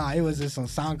something? It was just some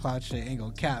SoundCloud shit. Ain't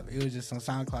gonna cap. It was just some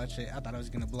SoundCloud shit. I thought I was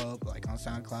gonna blow up like on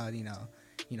SoundCloud.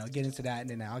 Get into that, and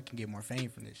then I can get more fame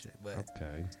from this shit. But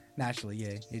naturally,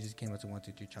 yeah, it just came up to 1,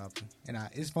 2, 3 Chopper. And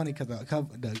it's funny because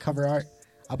the cover art,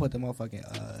 I put the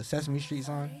motherfucking Sesame Street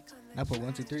song. And I put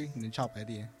 1, 2, 3, and then Chopper at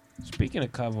the end. Speaking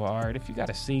of cover art, if you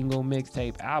got a single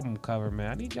mixtape album cover,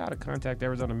 man, I need y'all to contact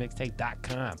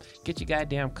ArizonaMixtape.com. Get your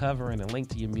goddamn cover and a link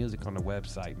to your music on the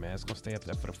website, man. It's going to stay up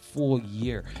there for the full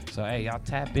year. So, hey, y'all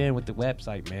tap in with the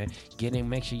website, man. Get in,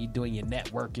 make sure you're doing your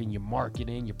networking, your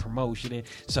marketing, your promotion.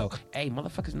 So, hey,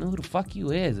 motherfuckers know who the fuck you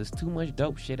is. There's too much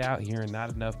dope shit out here and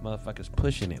not enough motherfuckers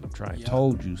pushing it. I'm trying to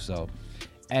told you so.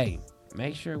 Hey,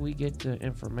 make sure we get the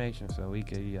information so we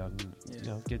can,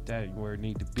 get that where it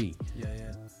need to be.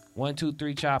 Yeah. 1, 2,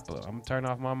 3 Chopper. I'm gonna turn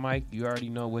off my mic. You already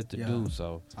know what to do,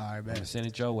 so all right, man. Send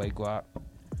it your way, Guap. All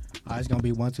right, it's gonna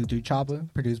be 1, 2, 3 Chopper,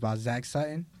 produced by Zach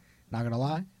Sutton. Not gonna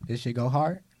lie, this shit go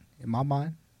hard in my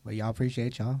mind, but y'all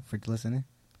appreciate y'all for listening.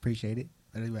 Appreciate it.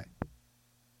 Let it back.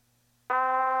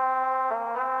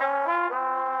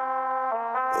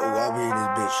 Oh, I be this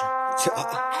bitch.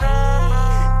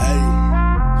 Hey,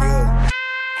 yeah.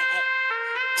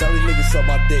 Tell these niggas suck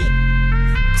my dick.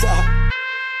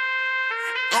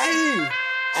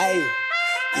 Hey,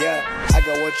 yeah, I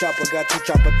got 1 chopper, got 2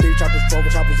 chopper, 3 choppers, 4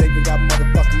 choppers, even got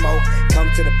motherfucking more. Come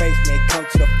to the basement, come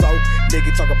to the floor.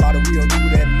 Nigga talk about it, we don't do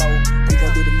that more. We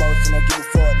gon' do the most and don't give a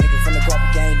fuck. Nigga from the guap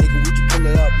gang, nigga, we just pull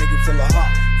it up. Nigga full of hot,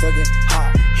 fucking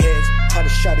hot heads. How to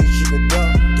shot it, she would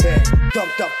dumb. Yeah,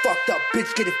 dumped up, fucked up,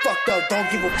 bitch, get it fucked up. Don't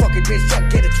give a fucking bitch, just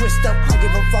get it twist up. I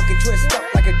give a fucking twist up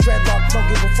like a dreadlock. Don't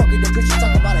give a fucking the bitch,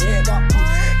 talk about a headlock.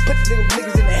 Put the little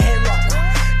niggas in the headlock.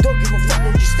 Don't give a fuck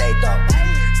when you stay up.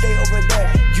 Stay over there.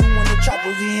 You want the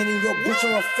choppers, you hitting your bitch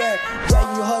on a fair.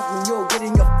 Dragging your husband, you're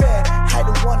getting your fare. I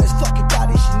the one that's fucking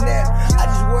body Chanel. I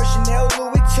just wear Chanel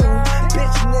Louis too.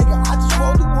 Bitch nigga, I just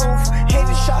roll the roof. Hate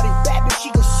a shawty, bad bitch,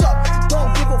 she gon' suck. Don't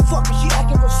give a fuck if she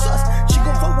acting real sus. She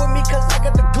gon' fuck with me cause I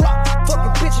got the Glock.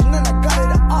 Fucking bitch and then I got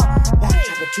it up. 1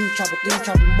 chopper, 2 chopper, 3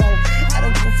 chopper more. I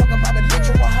don't give a fuck about a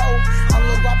bitch or a hoe. I'm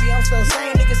Lil Robbie, I'm still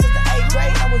saying nigga since the 8th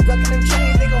grade. I was ducking them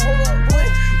chains, nigga hold up,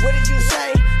 what did you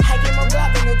say? I get my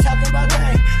Glock and no talking about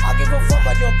gang. I give a fuck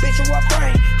about your bitch or what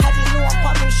brain. I just know I'm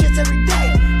popping shits every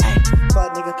day. Ay,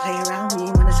 but nigga play around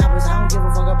me when the choppers. I don't give a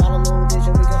fuck about a little bitch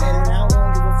and we can head it out. We don't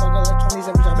give a fuck about like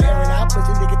 27 choppers airing out.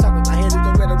 Pussy nigga talking about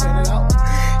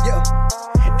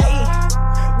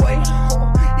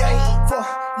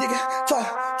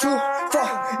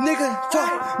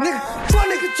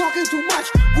talking too much.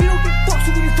 We don't give fucks,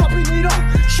 so we just dropping it up.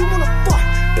 She wanna fuck,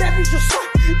 bad bitch or suck.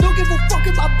 Don't give a fuck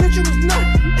if my bitch was nut.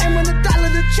 Aim on $1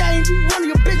 to change. One of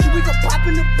your bitches, we gon' pop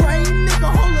in the brain. Nigga,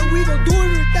 hold up, we gon' do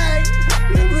everything.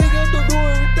 Nigga, we gon' do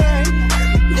everything.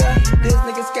 Yeah, this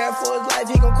nigga scared for his life.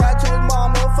 He gon' cry to his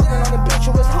mama. Fucking on the bitch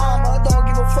who was Hummer. Don't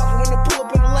give a fuck when they pull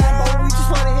up in the Lambo. We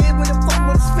just wanna hit with the fuck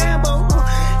with his fambo.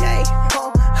 Yeah,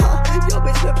 yo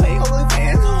bitch been playing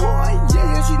OnlyFans.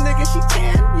 Yeah, she nigga, she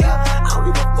tan. Yeah, I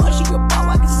don't give a fuck. She can pop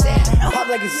like a sand.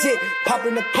 Pop like a zit, pop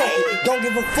in the paint. Don't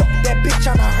give a fuck, that bitch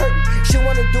tryna hurt me. She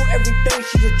wanna do everything,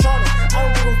 she just tryna. I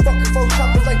don't give a fuck if folks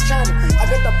choppers like China. I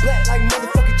got the black like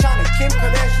motherfucking China. Kim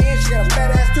Kardashian, she got a fat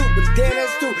ass too, but dead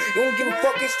ass too. You don't give a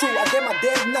fuck, it's true. I get my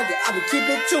dad's nugget, I would keep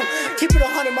it too. Keep it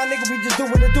 100, my nigga, we just doing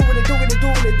it.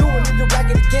 Nigga, back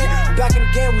it again,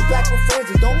 we back with friends.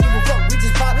 And don't give a fuck, we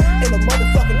just pop in the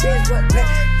motherfucking band truck.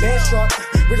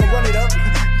 We gon' run it up,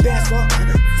 bass up,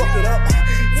 fuck it up,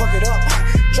 drop it up,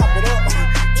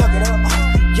 tuck it up.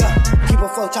 Yeah, keep a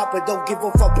fuck chopper, don't give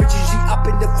a fuck, bitches. She up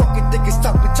in the fucking thick and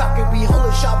stuff. We talking, we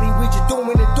holding shopping, we just doing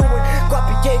it.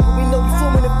 Guapi gang, we know we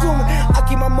fuming. I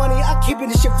keep my money, I keep it,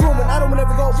 this shit fuming. I don't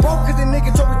ever go broke, cause the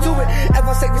nigga told me to it.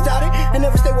 Ever say without it, and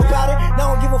never stay without it.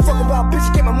 Now I don't give a fuck about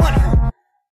bitch, get my money.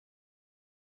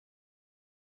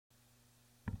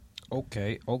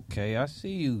 Okay, I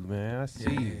see you, man. I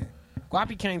see you.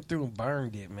 Guapi came through and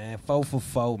burned it, man. 4 for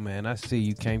 4, man. I see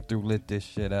you came through, lit this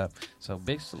shit up. So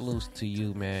big salutes to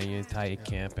you, man, your entire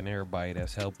camp and everybody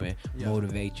that's helping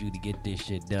motivate you to get this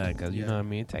shit done. Because, you know what I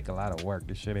mean? It take a lot of work.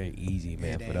 This shit ain't easy,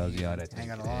 man, for those of y'all that ain't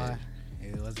gonna lie.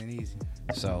 It wasn't easy.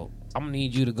 So I'm going to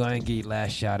need you to go ahead and get your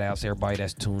last shout-outs. Everybody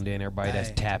that's tuned in, everybody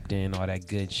that's tapped in, all that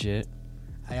good shit.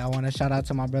 Hey, I want to shout out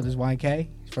to my brothers 1K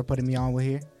for putting me on with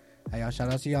here. Hey, y'all,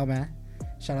 shout out to y'all, man.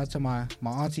 Shout out to my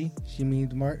auntie. She means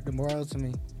the world to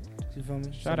me. You feel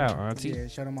me? Shout out, auntie. Yeah,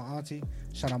 shout out my auntie.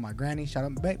 Shout out my granny. Shout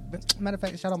out, matter of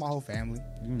fact, shout out my whole family.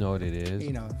 You know what it is.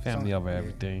 You know, family over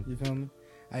everything. You feel me?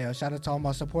 Hey, shout out to all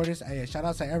my supporters. Hey, shout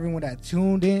out to everyone that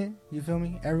tuned in. You feel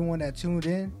me? Everyone that tuned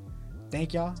in.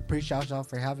 Thank y'all. Appreciate y'all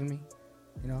for having me.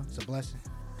 You know, it's a blessing.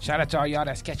 Shout out to all y'all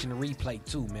that's catching the replay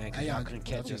too, man, because y'all couldn't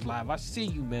catch us live. I see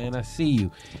you, man. I see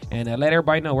you. And let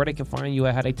everybody know where they can find you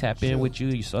at, how they tap in with you,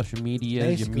 your social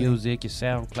media, your music, your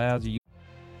SoundClouds.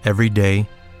 Every day,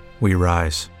 we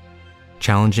rise,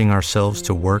 challenging ourselves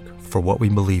to work for what we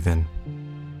believe in.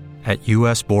 At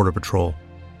U.S. Border Patrol,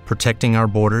 protecting our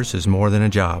borders is more than a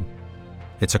job.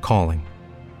 It's a calling.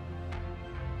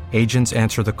 Agents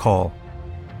answer the call,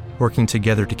 working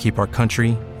together to keep our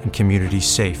country and communities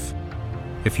safe.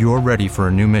 If you're ready for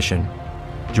a new mission,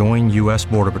 join U.S.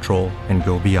 Border Patrol and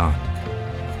go beyond.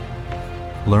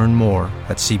 Learn more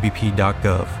at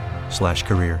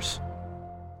cbp.gov/careers.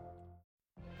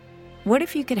 What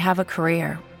if you could have a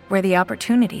career where the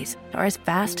opportunities are as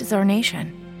vast as our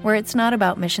nation, where it's not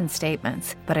about mission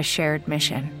statements, but a shared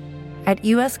mission? At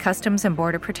U.S. Customs and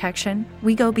Border Protection,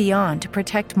 we go beyond to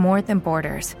protect more than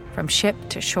borders, from ship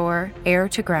to shore, air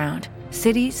to ground.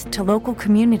 Cities to local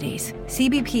communities,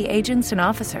 CBP agents and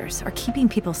officers are keeping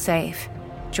people safe.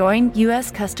 Join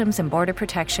U.S. Customs and Border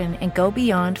Protection and go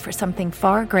beyond for something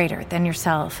far greater than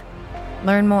yourself.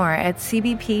 Learn more at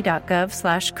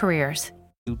cbp.gov/careers.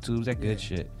 YouTube's that good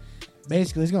shit.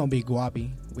 Basically, it's gonna be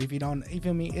Guapi. If you don't, you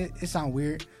feel me? It sounds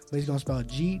weird, but it's gonna spell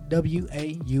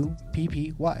GWAUPPY.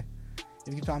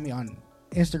 If you find me on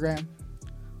Instagram,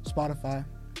 Spotify,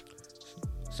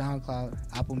 SoundCloud,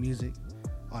 Apple Music,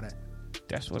 all that.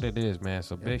 That's what it is, man.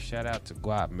 So big shout out to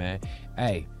Guap, man.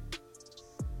 Hey,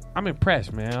 I'm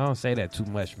impressed, man. I don't say that too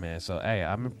much, man. So, hey,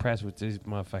 I'm impressed with these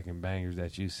motherfucking bangers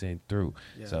that you sent through.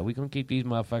 Yeah. So we gonna keep these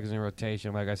motherfuckers in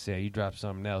rotation. Like I said, you drop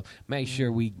something else, make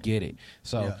sure we get it.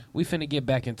 So we finna get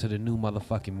back into the new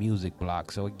motherfucking music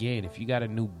block. So again, if you got a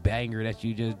new banger that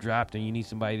you just dropped and you need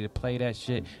somebody to play that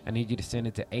shit, I need you to send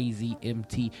it to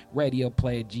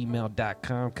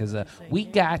azmtradioplay@gmail.com because we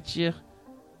got you.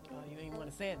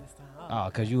 Say it this time. Oh,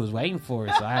 because you was waiting for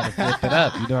it, so I had to flip it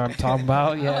up. You know what I'm talking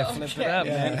about? Yeah, flip it up,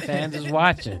 man. The fans is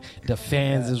watching. The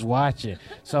fans is watching.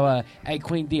 So, hey,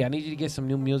 Queen D, I need you to get some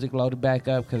new music loaded back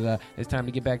up because it's time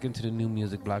to get back into the new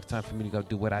music block. It's time for me to go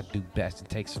do what I do best and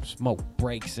take some smoke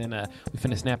breaks, and we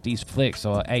finna snap these flicks.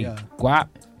 So, hey, Guap,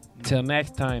 till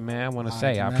next time, man, I want to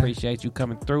say I appreciate you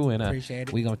coming through, and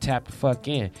we going to tap the fuck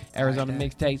in.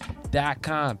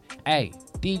 ArizonaMixtapes.com. Hey,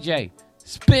 DJ,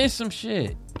 spin some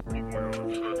shit.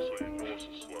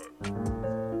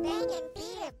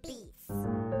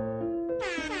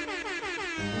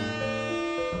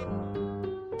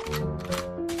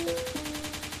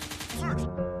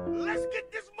 Let's get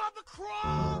this mother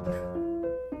crunk.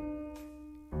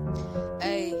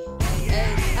 Hey,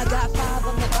 I got 5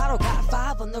 on the bottle, got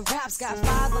 5 on on the raps, got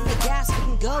 5 on the gas, we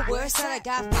can go where it's at. I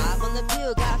got 5 on the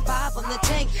pill, got 5 on the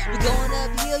tank. We going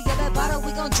uphill, yeah, that bottle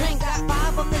we gon' drink. Got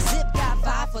 5 on the zip, got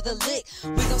 5 for the lick.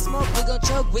 We gon' smoke, we gon'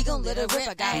 choke, we gon' let it rip.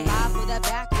 I got 5 for that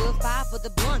backwood, 5 for the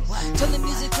blunt. Turn the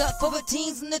music up for the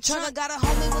teens in the trunk. I got a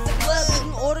homie with the plug, we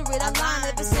can order it online.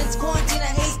 Ever since quarantine,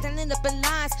 I hate standing up in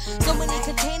lines. So many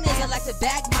containers, I like to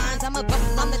bag mines. I'm a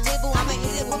button on the table, I'ma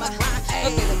hit it with my grind. My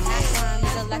favorite pastime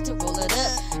is I like to roll it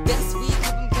up. Best weed,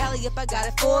 keep 'em Cali up, I got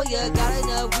it for ya. Got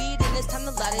enough weed and it's time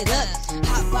to light it up.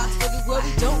 Hot box everywhere,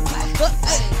 we don't give a fuck.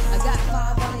 Ay, I got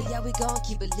 5 on it, yeah, we gon'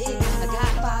 keep it lit. I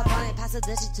got 5 on it, pass the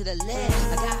dish to the left.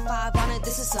 I got 5 on it,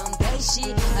 this is some base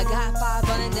shit. I got 5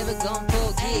 on it, never gon'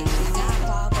 forget. I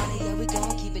got 5 on it, yeah, we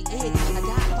gon' keep it lit. I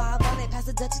got 5 on it, pass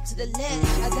the Dutchie to the left.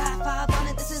 I got 5 on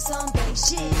it, this is some base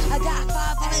shit. I got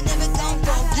 5 on it, never gon'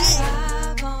 forget.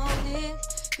 I got 5 on it,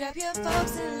 grab your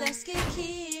folks and let's get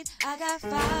kid. I got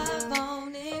 5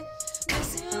 on it,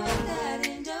 messing with that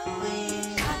Indo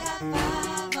weed. I got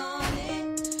 5 on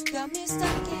it, got me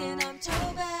stuck and I'm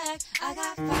toe back. I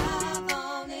got 5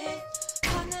 on it,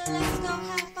 partner, let's go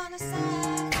have fun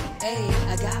aside. Hey,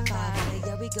 I got 5 on it,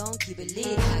 yeah, we gon' keep it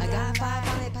lit. I got 5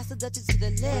 on it, pass the Dutchie to the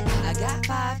left. I got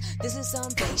 5, this is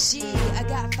some big shit. I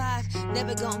got 5,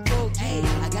 never gon' forget.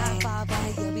 I got 5 on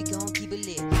it, yeah, we gon' keep it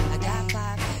lit. I got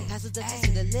 5, pass the Dutchie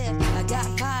to the left. I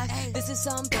got 5, this is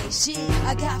some big shit.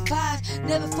 I got 5,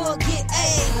 never forget.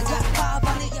 Hey, I got 5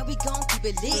 on it, yeah, we gon' keep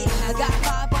it lit. I got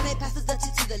 5 on it, pass the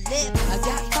Dutchie to the left. I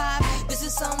got 5, this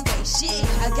is some big shit.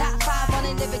 I got 5 on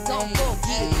it, never gon'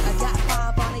 forget. I got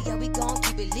 5 on it, yeah, we gon'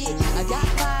 keep it lit. I got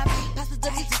 5, pass the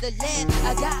Dutchie to the left.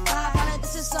 I got 5 on it,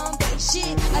 this is some big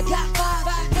shit. I got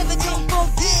 5, never gon'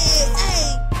 forget.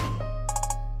 Hey.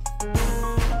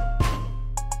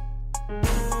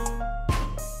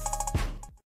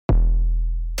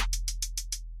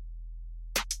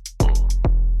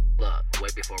 Way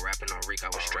before rapping on Reek, I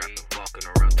was strapping, walking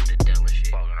around through the Dell and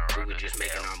shit. We were just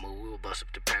making our move, we would bust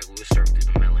up the pack, we would surf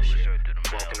through the melon shit.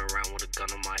 Walking around with a gun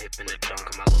on my hip in the trunk,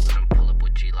 of my logo, and pull up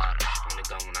with G-Lock. On the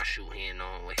gun when I shoot, he ain't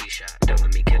knowing what he shot. Don't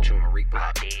let me catch you on Reek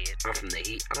block. I'm from the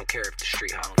heat, I don't care if the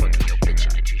street hot. Fucking your bitch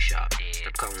in the G-shop.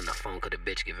 Stop calling the phone, cause the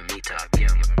bitch giving me top. Yeah,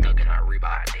 I'm a thug and I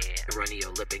Reebok. And running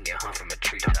your lip and get hung from a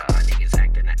tree. Talk my niggas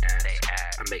acting the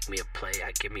ass. I make me a play,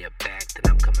 I give me a bag,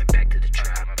 then I'm coming back to the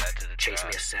trap. Chase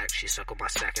me a sack, she suck on my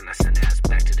sack, and I send her ass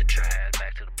back to the trap.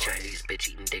 Chinese bitch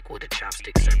eating dick with a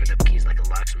chopstick, serving up keys like a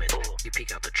locksmith. You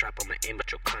peek out the trap, I'ma aim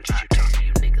at your conscience. You talk to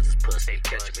you niggas is pussy.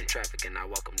 Catch him in traffic, and I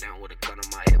walk him down with a gun on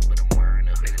my hip, but I'm wearing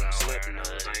a hood. Slipping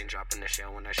nose, I ain't dropping the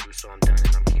shell when I shoot, so I'm done,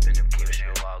 and I'm keeping him pushing.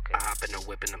 I hop in the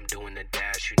whip, and I'm doing the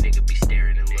dash. You nigga be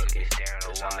staring and looking.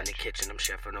 Cause I'm in the kitchen, I'm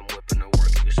chefing, I'm whipping the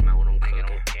work. You smell what I'm cooking.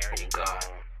 Oh God.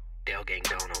 Dale gang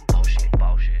down on bullshit.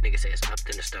 Niggas say it's up,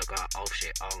 then it's stuck all off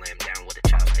shit. All lamb down with a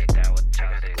chopstick. I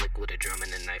got a glick with a drum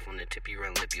and a knife on the tip. You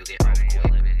run lip, you get off quick.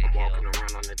 I'm walking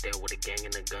around on the Dale with a gang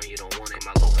and a gun. You don't want it.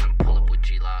 My logo and pull up with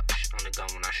G-Lock. On the gun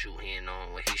when I shoot, he ain't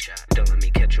knowing what he shot. Don't let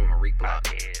me catch you on Reek block.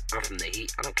 I'm from the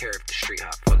heat, I don't care if the street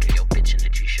hot. Fucking your bitch in the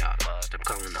G-shop. Stop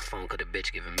calling the phone, cause the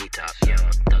bitch giving me top. Yeah, I'm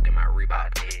a thug in my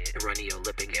Reebok. And running your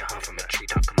lip and get hung from a tree.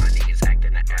 Talk my niggas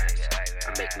acting the ass.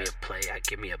 I make me a play, I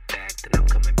give me a bag, then I'm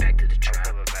coming back to the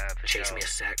trap. Chase me a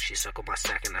sack, she suck on my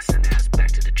sack, and I send her ass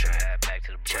back to the trap.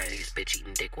 Chinese bitch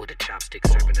eating dick with a chopstick,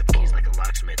 serving up keys like a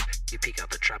locksmith. You peek out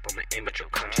the trap, I'ma aim at your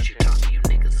conscience. You talk to you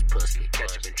niggas is pussy.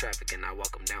 Catch him in traffic, and I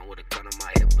walk him down with a gun on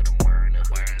my hip, but I'm wearing a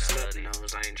hood. Slipping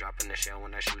nose, I ain't dropping the shell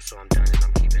when I shoot, so I'm done, and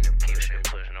I'm keeping him pushing.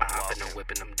 I hop in the whip,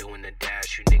 and I'm doing the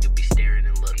dash. You nigga be staring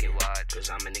and looking. Cause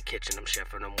I'm in the kitchen, I'm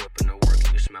chefing, I'm whipping the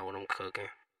work. You smell what I'm cooking.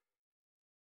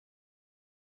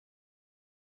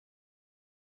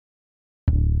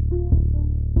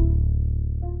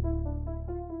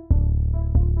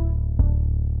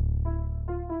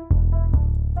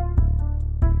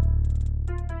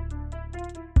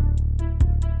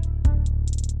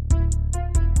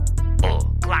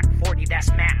 Glock 40, that's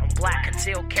matte on black.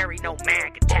 Concealed carry, no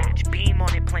mag attached. Beam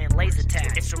on it, playing laser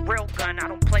tag. It's a real gun, I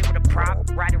don't play with a prop.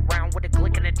 Ride around with a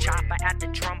glick and a chop. I add the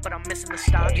drum, but I'm missing the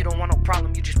stop. You don't want no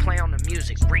problem, you just play on the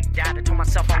music. Freaked out, I told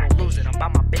myself I won't lose it. I'm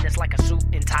about my business like a suit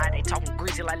and tie. They talking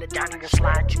greasy like LaDonnie will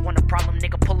slide. You want a problem,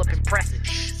 nigga, pull up and press it.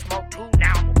 Shh, smoke too,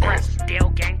 now I'm oppressed. Dale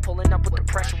gang pulling up with the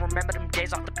pressure. Remember them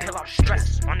days off the pill, I was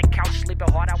stressed. On the couch, sleeping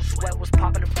hard, I was sweat, was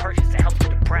popping the purchase to help the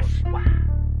depression.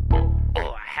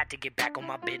 Oh, I had to get back on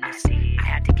my business. I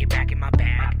had to get back in my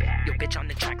bag. Yo, bitch on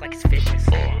the track like it's fitness.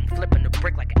 I'm flipping the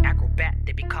brick like an acrobat.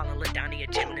 They be calling LaDonnie a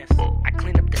gymnast. I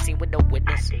clean up the scene with no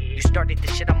witness. You started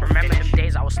this shit, I'm remember them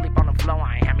days I was sleep on the floor.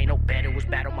 I ain't had me no bed, it was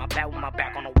bad on my back with my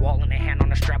back on the wall and a hand on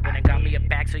the strap. When it got me a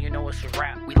bag, so you know it's a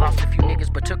wrap. We lost a few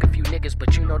niggas, but took a few niggas.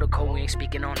 But you know the code, we ain't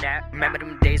speaking on that. Remember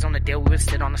them days on the deal, we would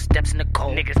sit on the steps in the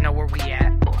cold. Niggas know where we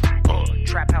at.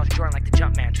 Trap house drawing like the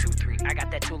Jumpman 2-3. I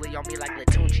got that toolie on me like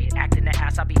Latunchi. Acting the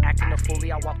ass, I be acting the foolie.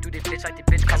 I walk through this bitch like the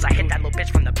bitch, cause I hit that little bitch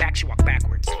from the back, she walk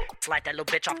backwards. Slide that little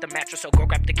bitch off the mattress, so go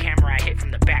grab the camera, I hit from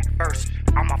the back first.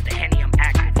 I'm off the Henny, I'm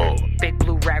active. Big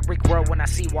blue rag, Rick Roll when I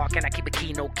see walk, and I keep a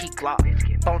key, no key glock.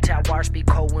 Bone tap, wire speed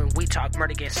cold when we talk,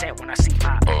 murder get set when I see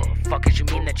hot. Fuck it, you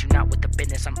mean that you not with the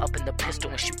business? I'm up in the pistol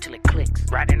and shoot till it clicks.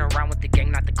 Riding around with the gang,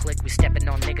 not the click. We stepping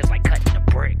on niggas like cutting a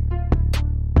brick.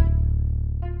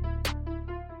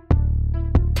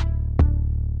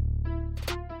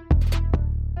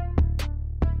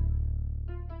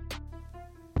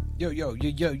 Yo, you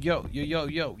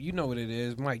know what it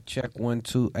is. Mic check 1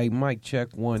 2. Hey, mic check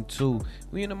 1 2.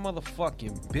 We in the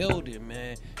motherfucking building,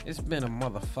 man. It's been a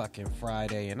motherfucking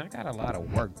Friday, and I got a lot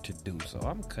of work to do, so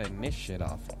I'm cutting this shit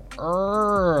off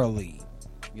early.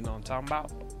 You know what I'm talking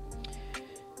about?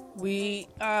 We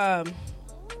sorry,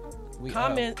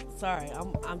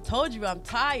 I'm told you I'm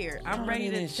tired. I'm ready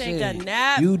to take a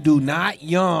nap. You do not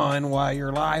yawn while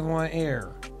you're live on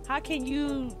air. How can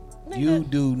you? Nigga. You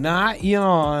do not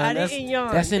yawn. I didn't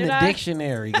yawn. That's in the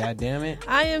dictionary, goddammit.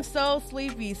 I am so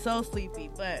sleepy,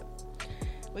 but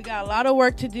we got a lot of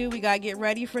work to do. We got to get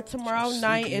ready for tomorrow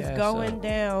night. It's going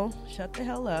down. Shut the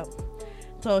hell up.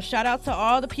 So shout out to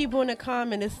all the people in the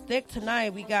comment. It's thick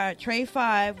tonight. We got Trey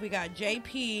 5, we got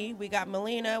JP, we got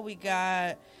Melina, we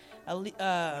got I'm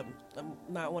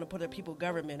not want to put the people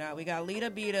government out. We got Lita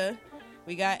Beta,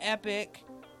 we got Epic.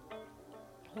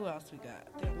 Who else we got?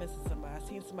 I think I'm missing somebody. I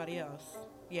seen somebody else.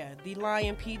 Yeah, The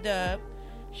Lion P Dub.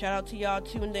 Shout out to y'all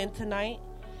tuned in tonight.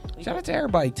 Shout out to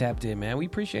everybody tapped in, man. We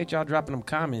appreciate y'all dropping them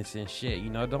comments and shit. You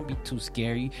know, don't be too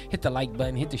scary. Hit the like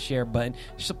button, hit the share button.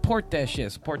 Support that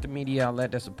shit. Support the media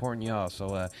outlet that's supporting y'all.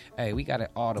 So, hey, we got it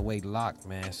all the way locked,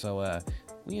 man. So,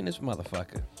 we in this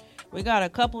motherfucker. We got a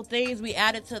couple things we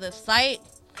added to the site.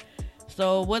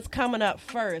 So, what's coming up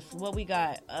first? What we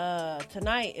got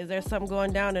tonight? Is there something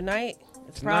going down tonight?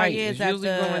 It probably is it's at usually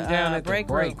the going down at break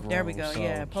the break room. room. There we go. So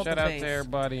Yeah, shout out to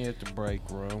everybody at the break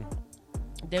room.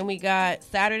 Then we got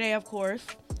Saturday, of course.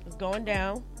 It's going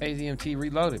down. AZMT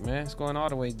Reloaded, man. It's going all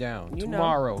the way down. You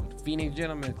Tomorrow, Phoenix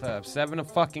Gentleman Club,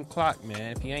 7:00,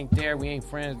 man. If you ain't there, we ain't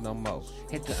friends no more.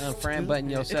 Hit the unfriend button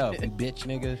yourself, you bitch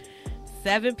niggas.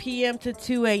 7 p.m. to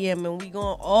 2 a.m. and we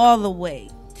going all the way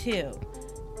till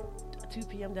 2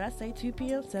 p.m. Did I say 2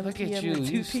 p.m.? 7 Look p.m. at you. to 2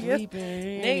 You p.m.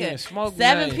 sleeping. Nigga, Smoke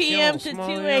 7 night. p.m. to 2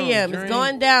 a.m. It's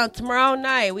going down tomorrow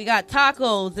night. We got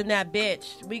tacos in that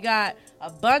bitch. We got a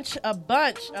bunch of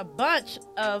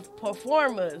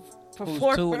performers.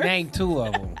 Name two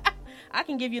of them. I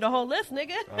can give you the whole list,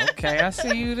 nigga. Okay, I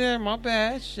see you there. My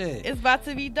bad. Shit. It's about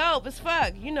to be dope as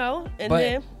fuck, you know. And but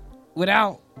then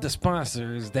without the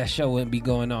sponsors, that show wouldn't be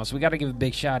going on. So we got to give a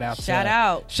big shout out. Shout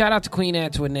out to Queen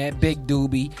Antoinette, Big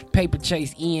Doobie, Paper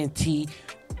Chase ENT,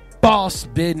 Boss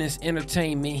Business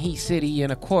Entertainment, Heat City,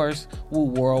 and of course, Woo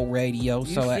World Radio.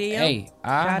 You so see hey,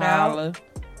 I Shout holla. out.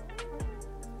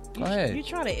 Go ahead. You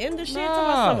trying to end the shit? Talking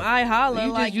about some I holla.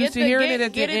 You like, just used to hearing it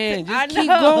at the end. I Just keep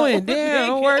know. going. Damn,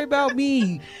 don't worry about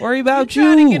me. Worry about you.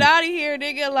 Trying to get out of here,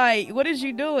 nigga. Like, what is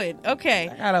you doing? Okay.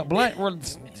 I got a blunt. We're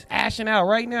ashing out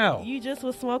right now. You just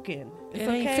was smoking. It's It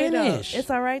okay ain't finished. though. It's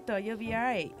all right though. You'll be all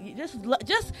right. You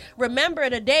just remember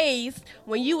the days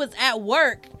when you was at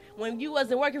work, when you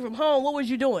wasn't working from home. What was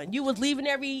you doing? You was leaving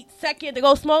every second to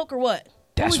go smoke or what?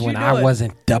 That's what was when you I doing?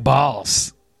 wasn't the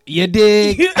boss. You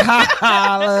dig?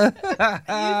 Holla. You still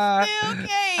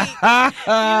okay.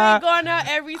 You ain't going out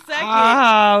every second.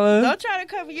 Holla. Don't try to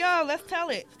cover y'all. Let's tell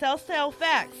it. Tell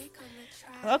facts.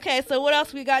 Okay, so what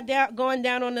else we got going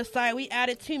down on the site? We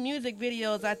added 2 music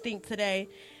videos, I think, today.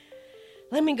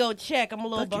 Let me go check. I'm a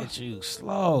little Look at you,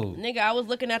 slow. Nigga, I was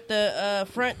looking at the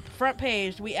front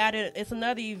page. We added, it's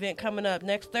another event coming up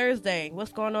next Thursday.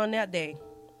 What's going on that day?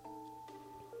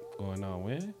 Going on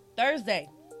when? Thursday.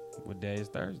 What day is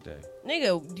Thursday?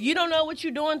 Nigga, you don't know what you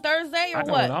doing Thursday or I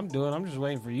know what? what I'm doing. I'm just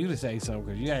waiting for you to say something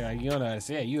because you act like you don't know how to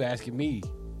say it. You asking me.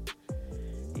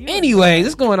 Anyways,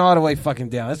 it's going all the way fucking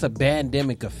down. It's a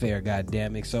pandemic affair,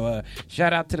 goddammit. So,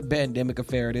 shout out to the pandemic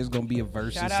affair. There's going to be a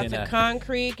versus. Shout out to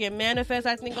Concrete and Manifest,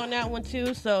 I think, on that one,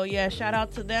 too. So, yeah, shout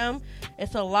out to them.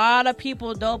 It's a lot of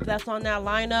people dope that's on that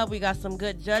lineup. We got some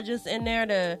good judges in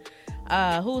there.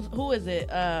 Who is it?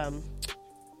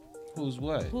 Who's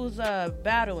what? Who's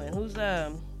battling? Who's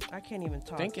I can't even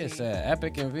talk. I think it's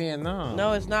Epic in Vietnam.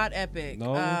 No, it's not Epic.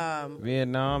 No,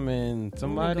 Vietnam and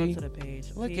somebody. Let me go to the page.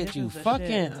 Look See, at you this is the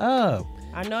fucking shit. up.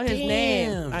 I know his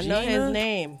name. I know his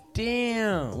name.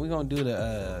 Damn. We're gonna do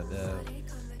the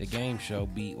game show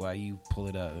beat while you pull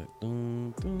it up.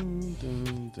 Dun, dun,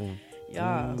 dun, dun.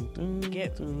 Y'all,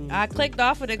 I clicked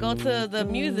off it to go to the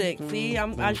music. See,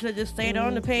 I should have just stayed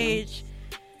on the page.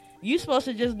 You supposed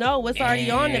to just know what's already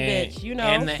on the bitch, you know.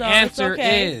 And the so answer it's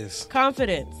okay. is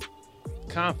confidence.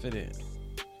 Confident.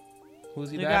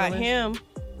 Who's he You battling? got him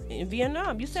in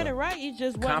Vietnam. You said it right. You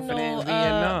just wasn't Confident no in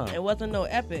Vietnam. It wasn't no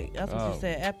epic. That's what you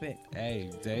said. Epic. Hey,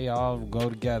 they all go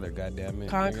together. Goddamn it.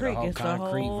 Concrete. Nigga, It's a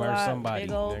concrete whole versus lot, somebody.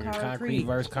 big old Nigga, concrete.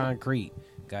 versus concrete.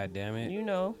 Goddamn it. You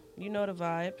know the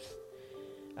vibes.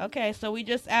 Okay, so we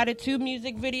just added 2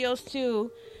 music videos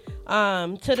too,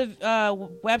 to the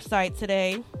website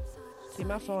today. See,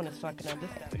 my phone is fucking up. This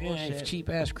is bullshit. It's cheap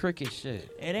ass cricket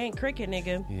shit. It ain't cricket,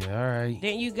 nigga. Yeah, all right.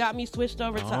 Then you got me switched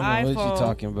over to I don't iPhone. know what you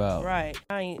talking about. Right.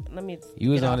 Let me. You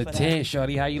was get on off the of 10,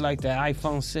 shorty. How you like that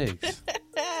iPhone 6?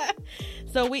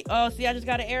 So I just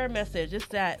got an error message. It's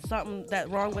that something that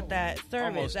wrong with that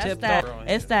service. Almost That's tipped that. over on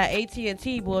It's that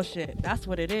AT&T bullshit. That's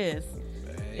what it is.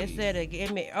 It said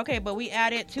okay, but we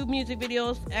added 2 music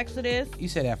videos. Exodus. You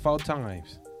said that 4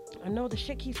 times. I know the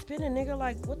shit keeps spinning, nigga.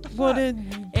 Like, what the fuck?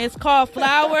 It's called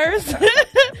Flowers,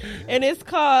 and it's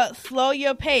called Slow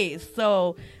Your Pace.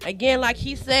 So, again, like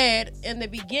he said in the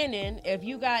beginning, if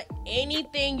you got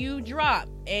anything you drop,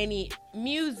 any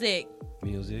music,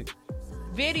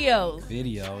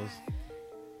 videos,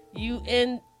 you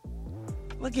in.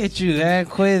 Look at you, that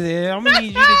quiz. I'm gonna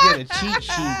need you to get a cheat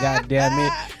sheet,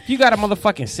 goddammit. If you got a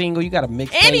motherfucking single, you got a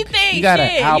mixtape, anything, you got shit.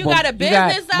 an album, You got a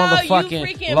business out, motherfucking you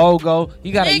freaking logo,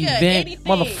 you got an nigga, event, anything.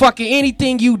 motherfucking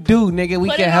anything you do, nigga, we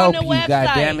Put can it help on you, the website,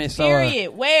 goddammit. So,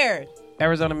 period. Where?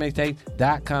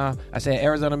 ArizonaMixtape.com. I said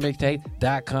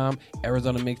ArizonaMixtape.com.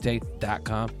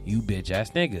 ArizonaMixtape.com. You bitch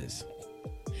ass niggas.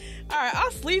 All right,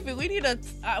 I'm sleepy. We need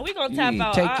we gonna tap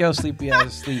out. Take your sleepy ass to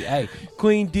sleep. Hey,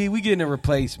 Queen D, we getting a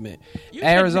replacement. You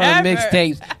can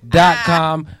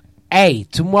ArizonaMixtapes.com. Hey,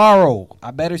 tomorrow,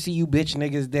 I better see you bitch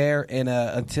niggas there. And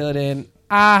until then,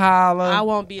 I holla. I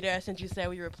won't be there since you said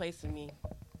we replacing me.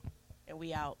 And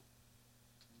we out.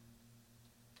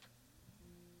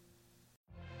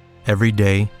 Every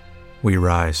day, we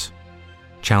rise,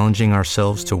 challenging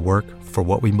ourselves to work for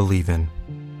what we believe in.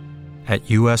 At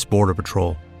U.S. Border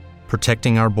Patrol,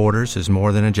 protecting our borders is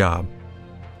more than a job.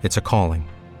 It's a calling.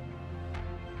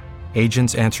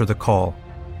 Agents answer the call,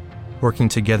 working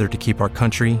together to keep our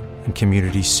country and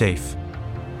communities safe.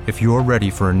 If you're ready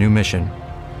for a new mission,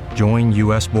 join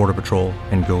U.S. Border Patrol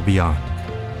and go beyond.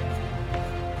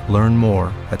 Learn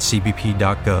more at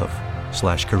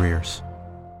cbp.gov/careers.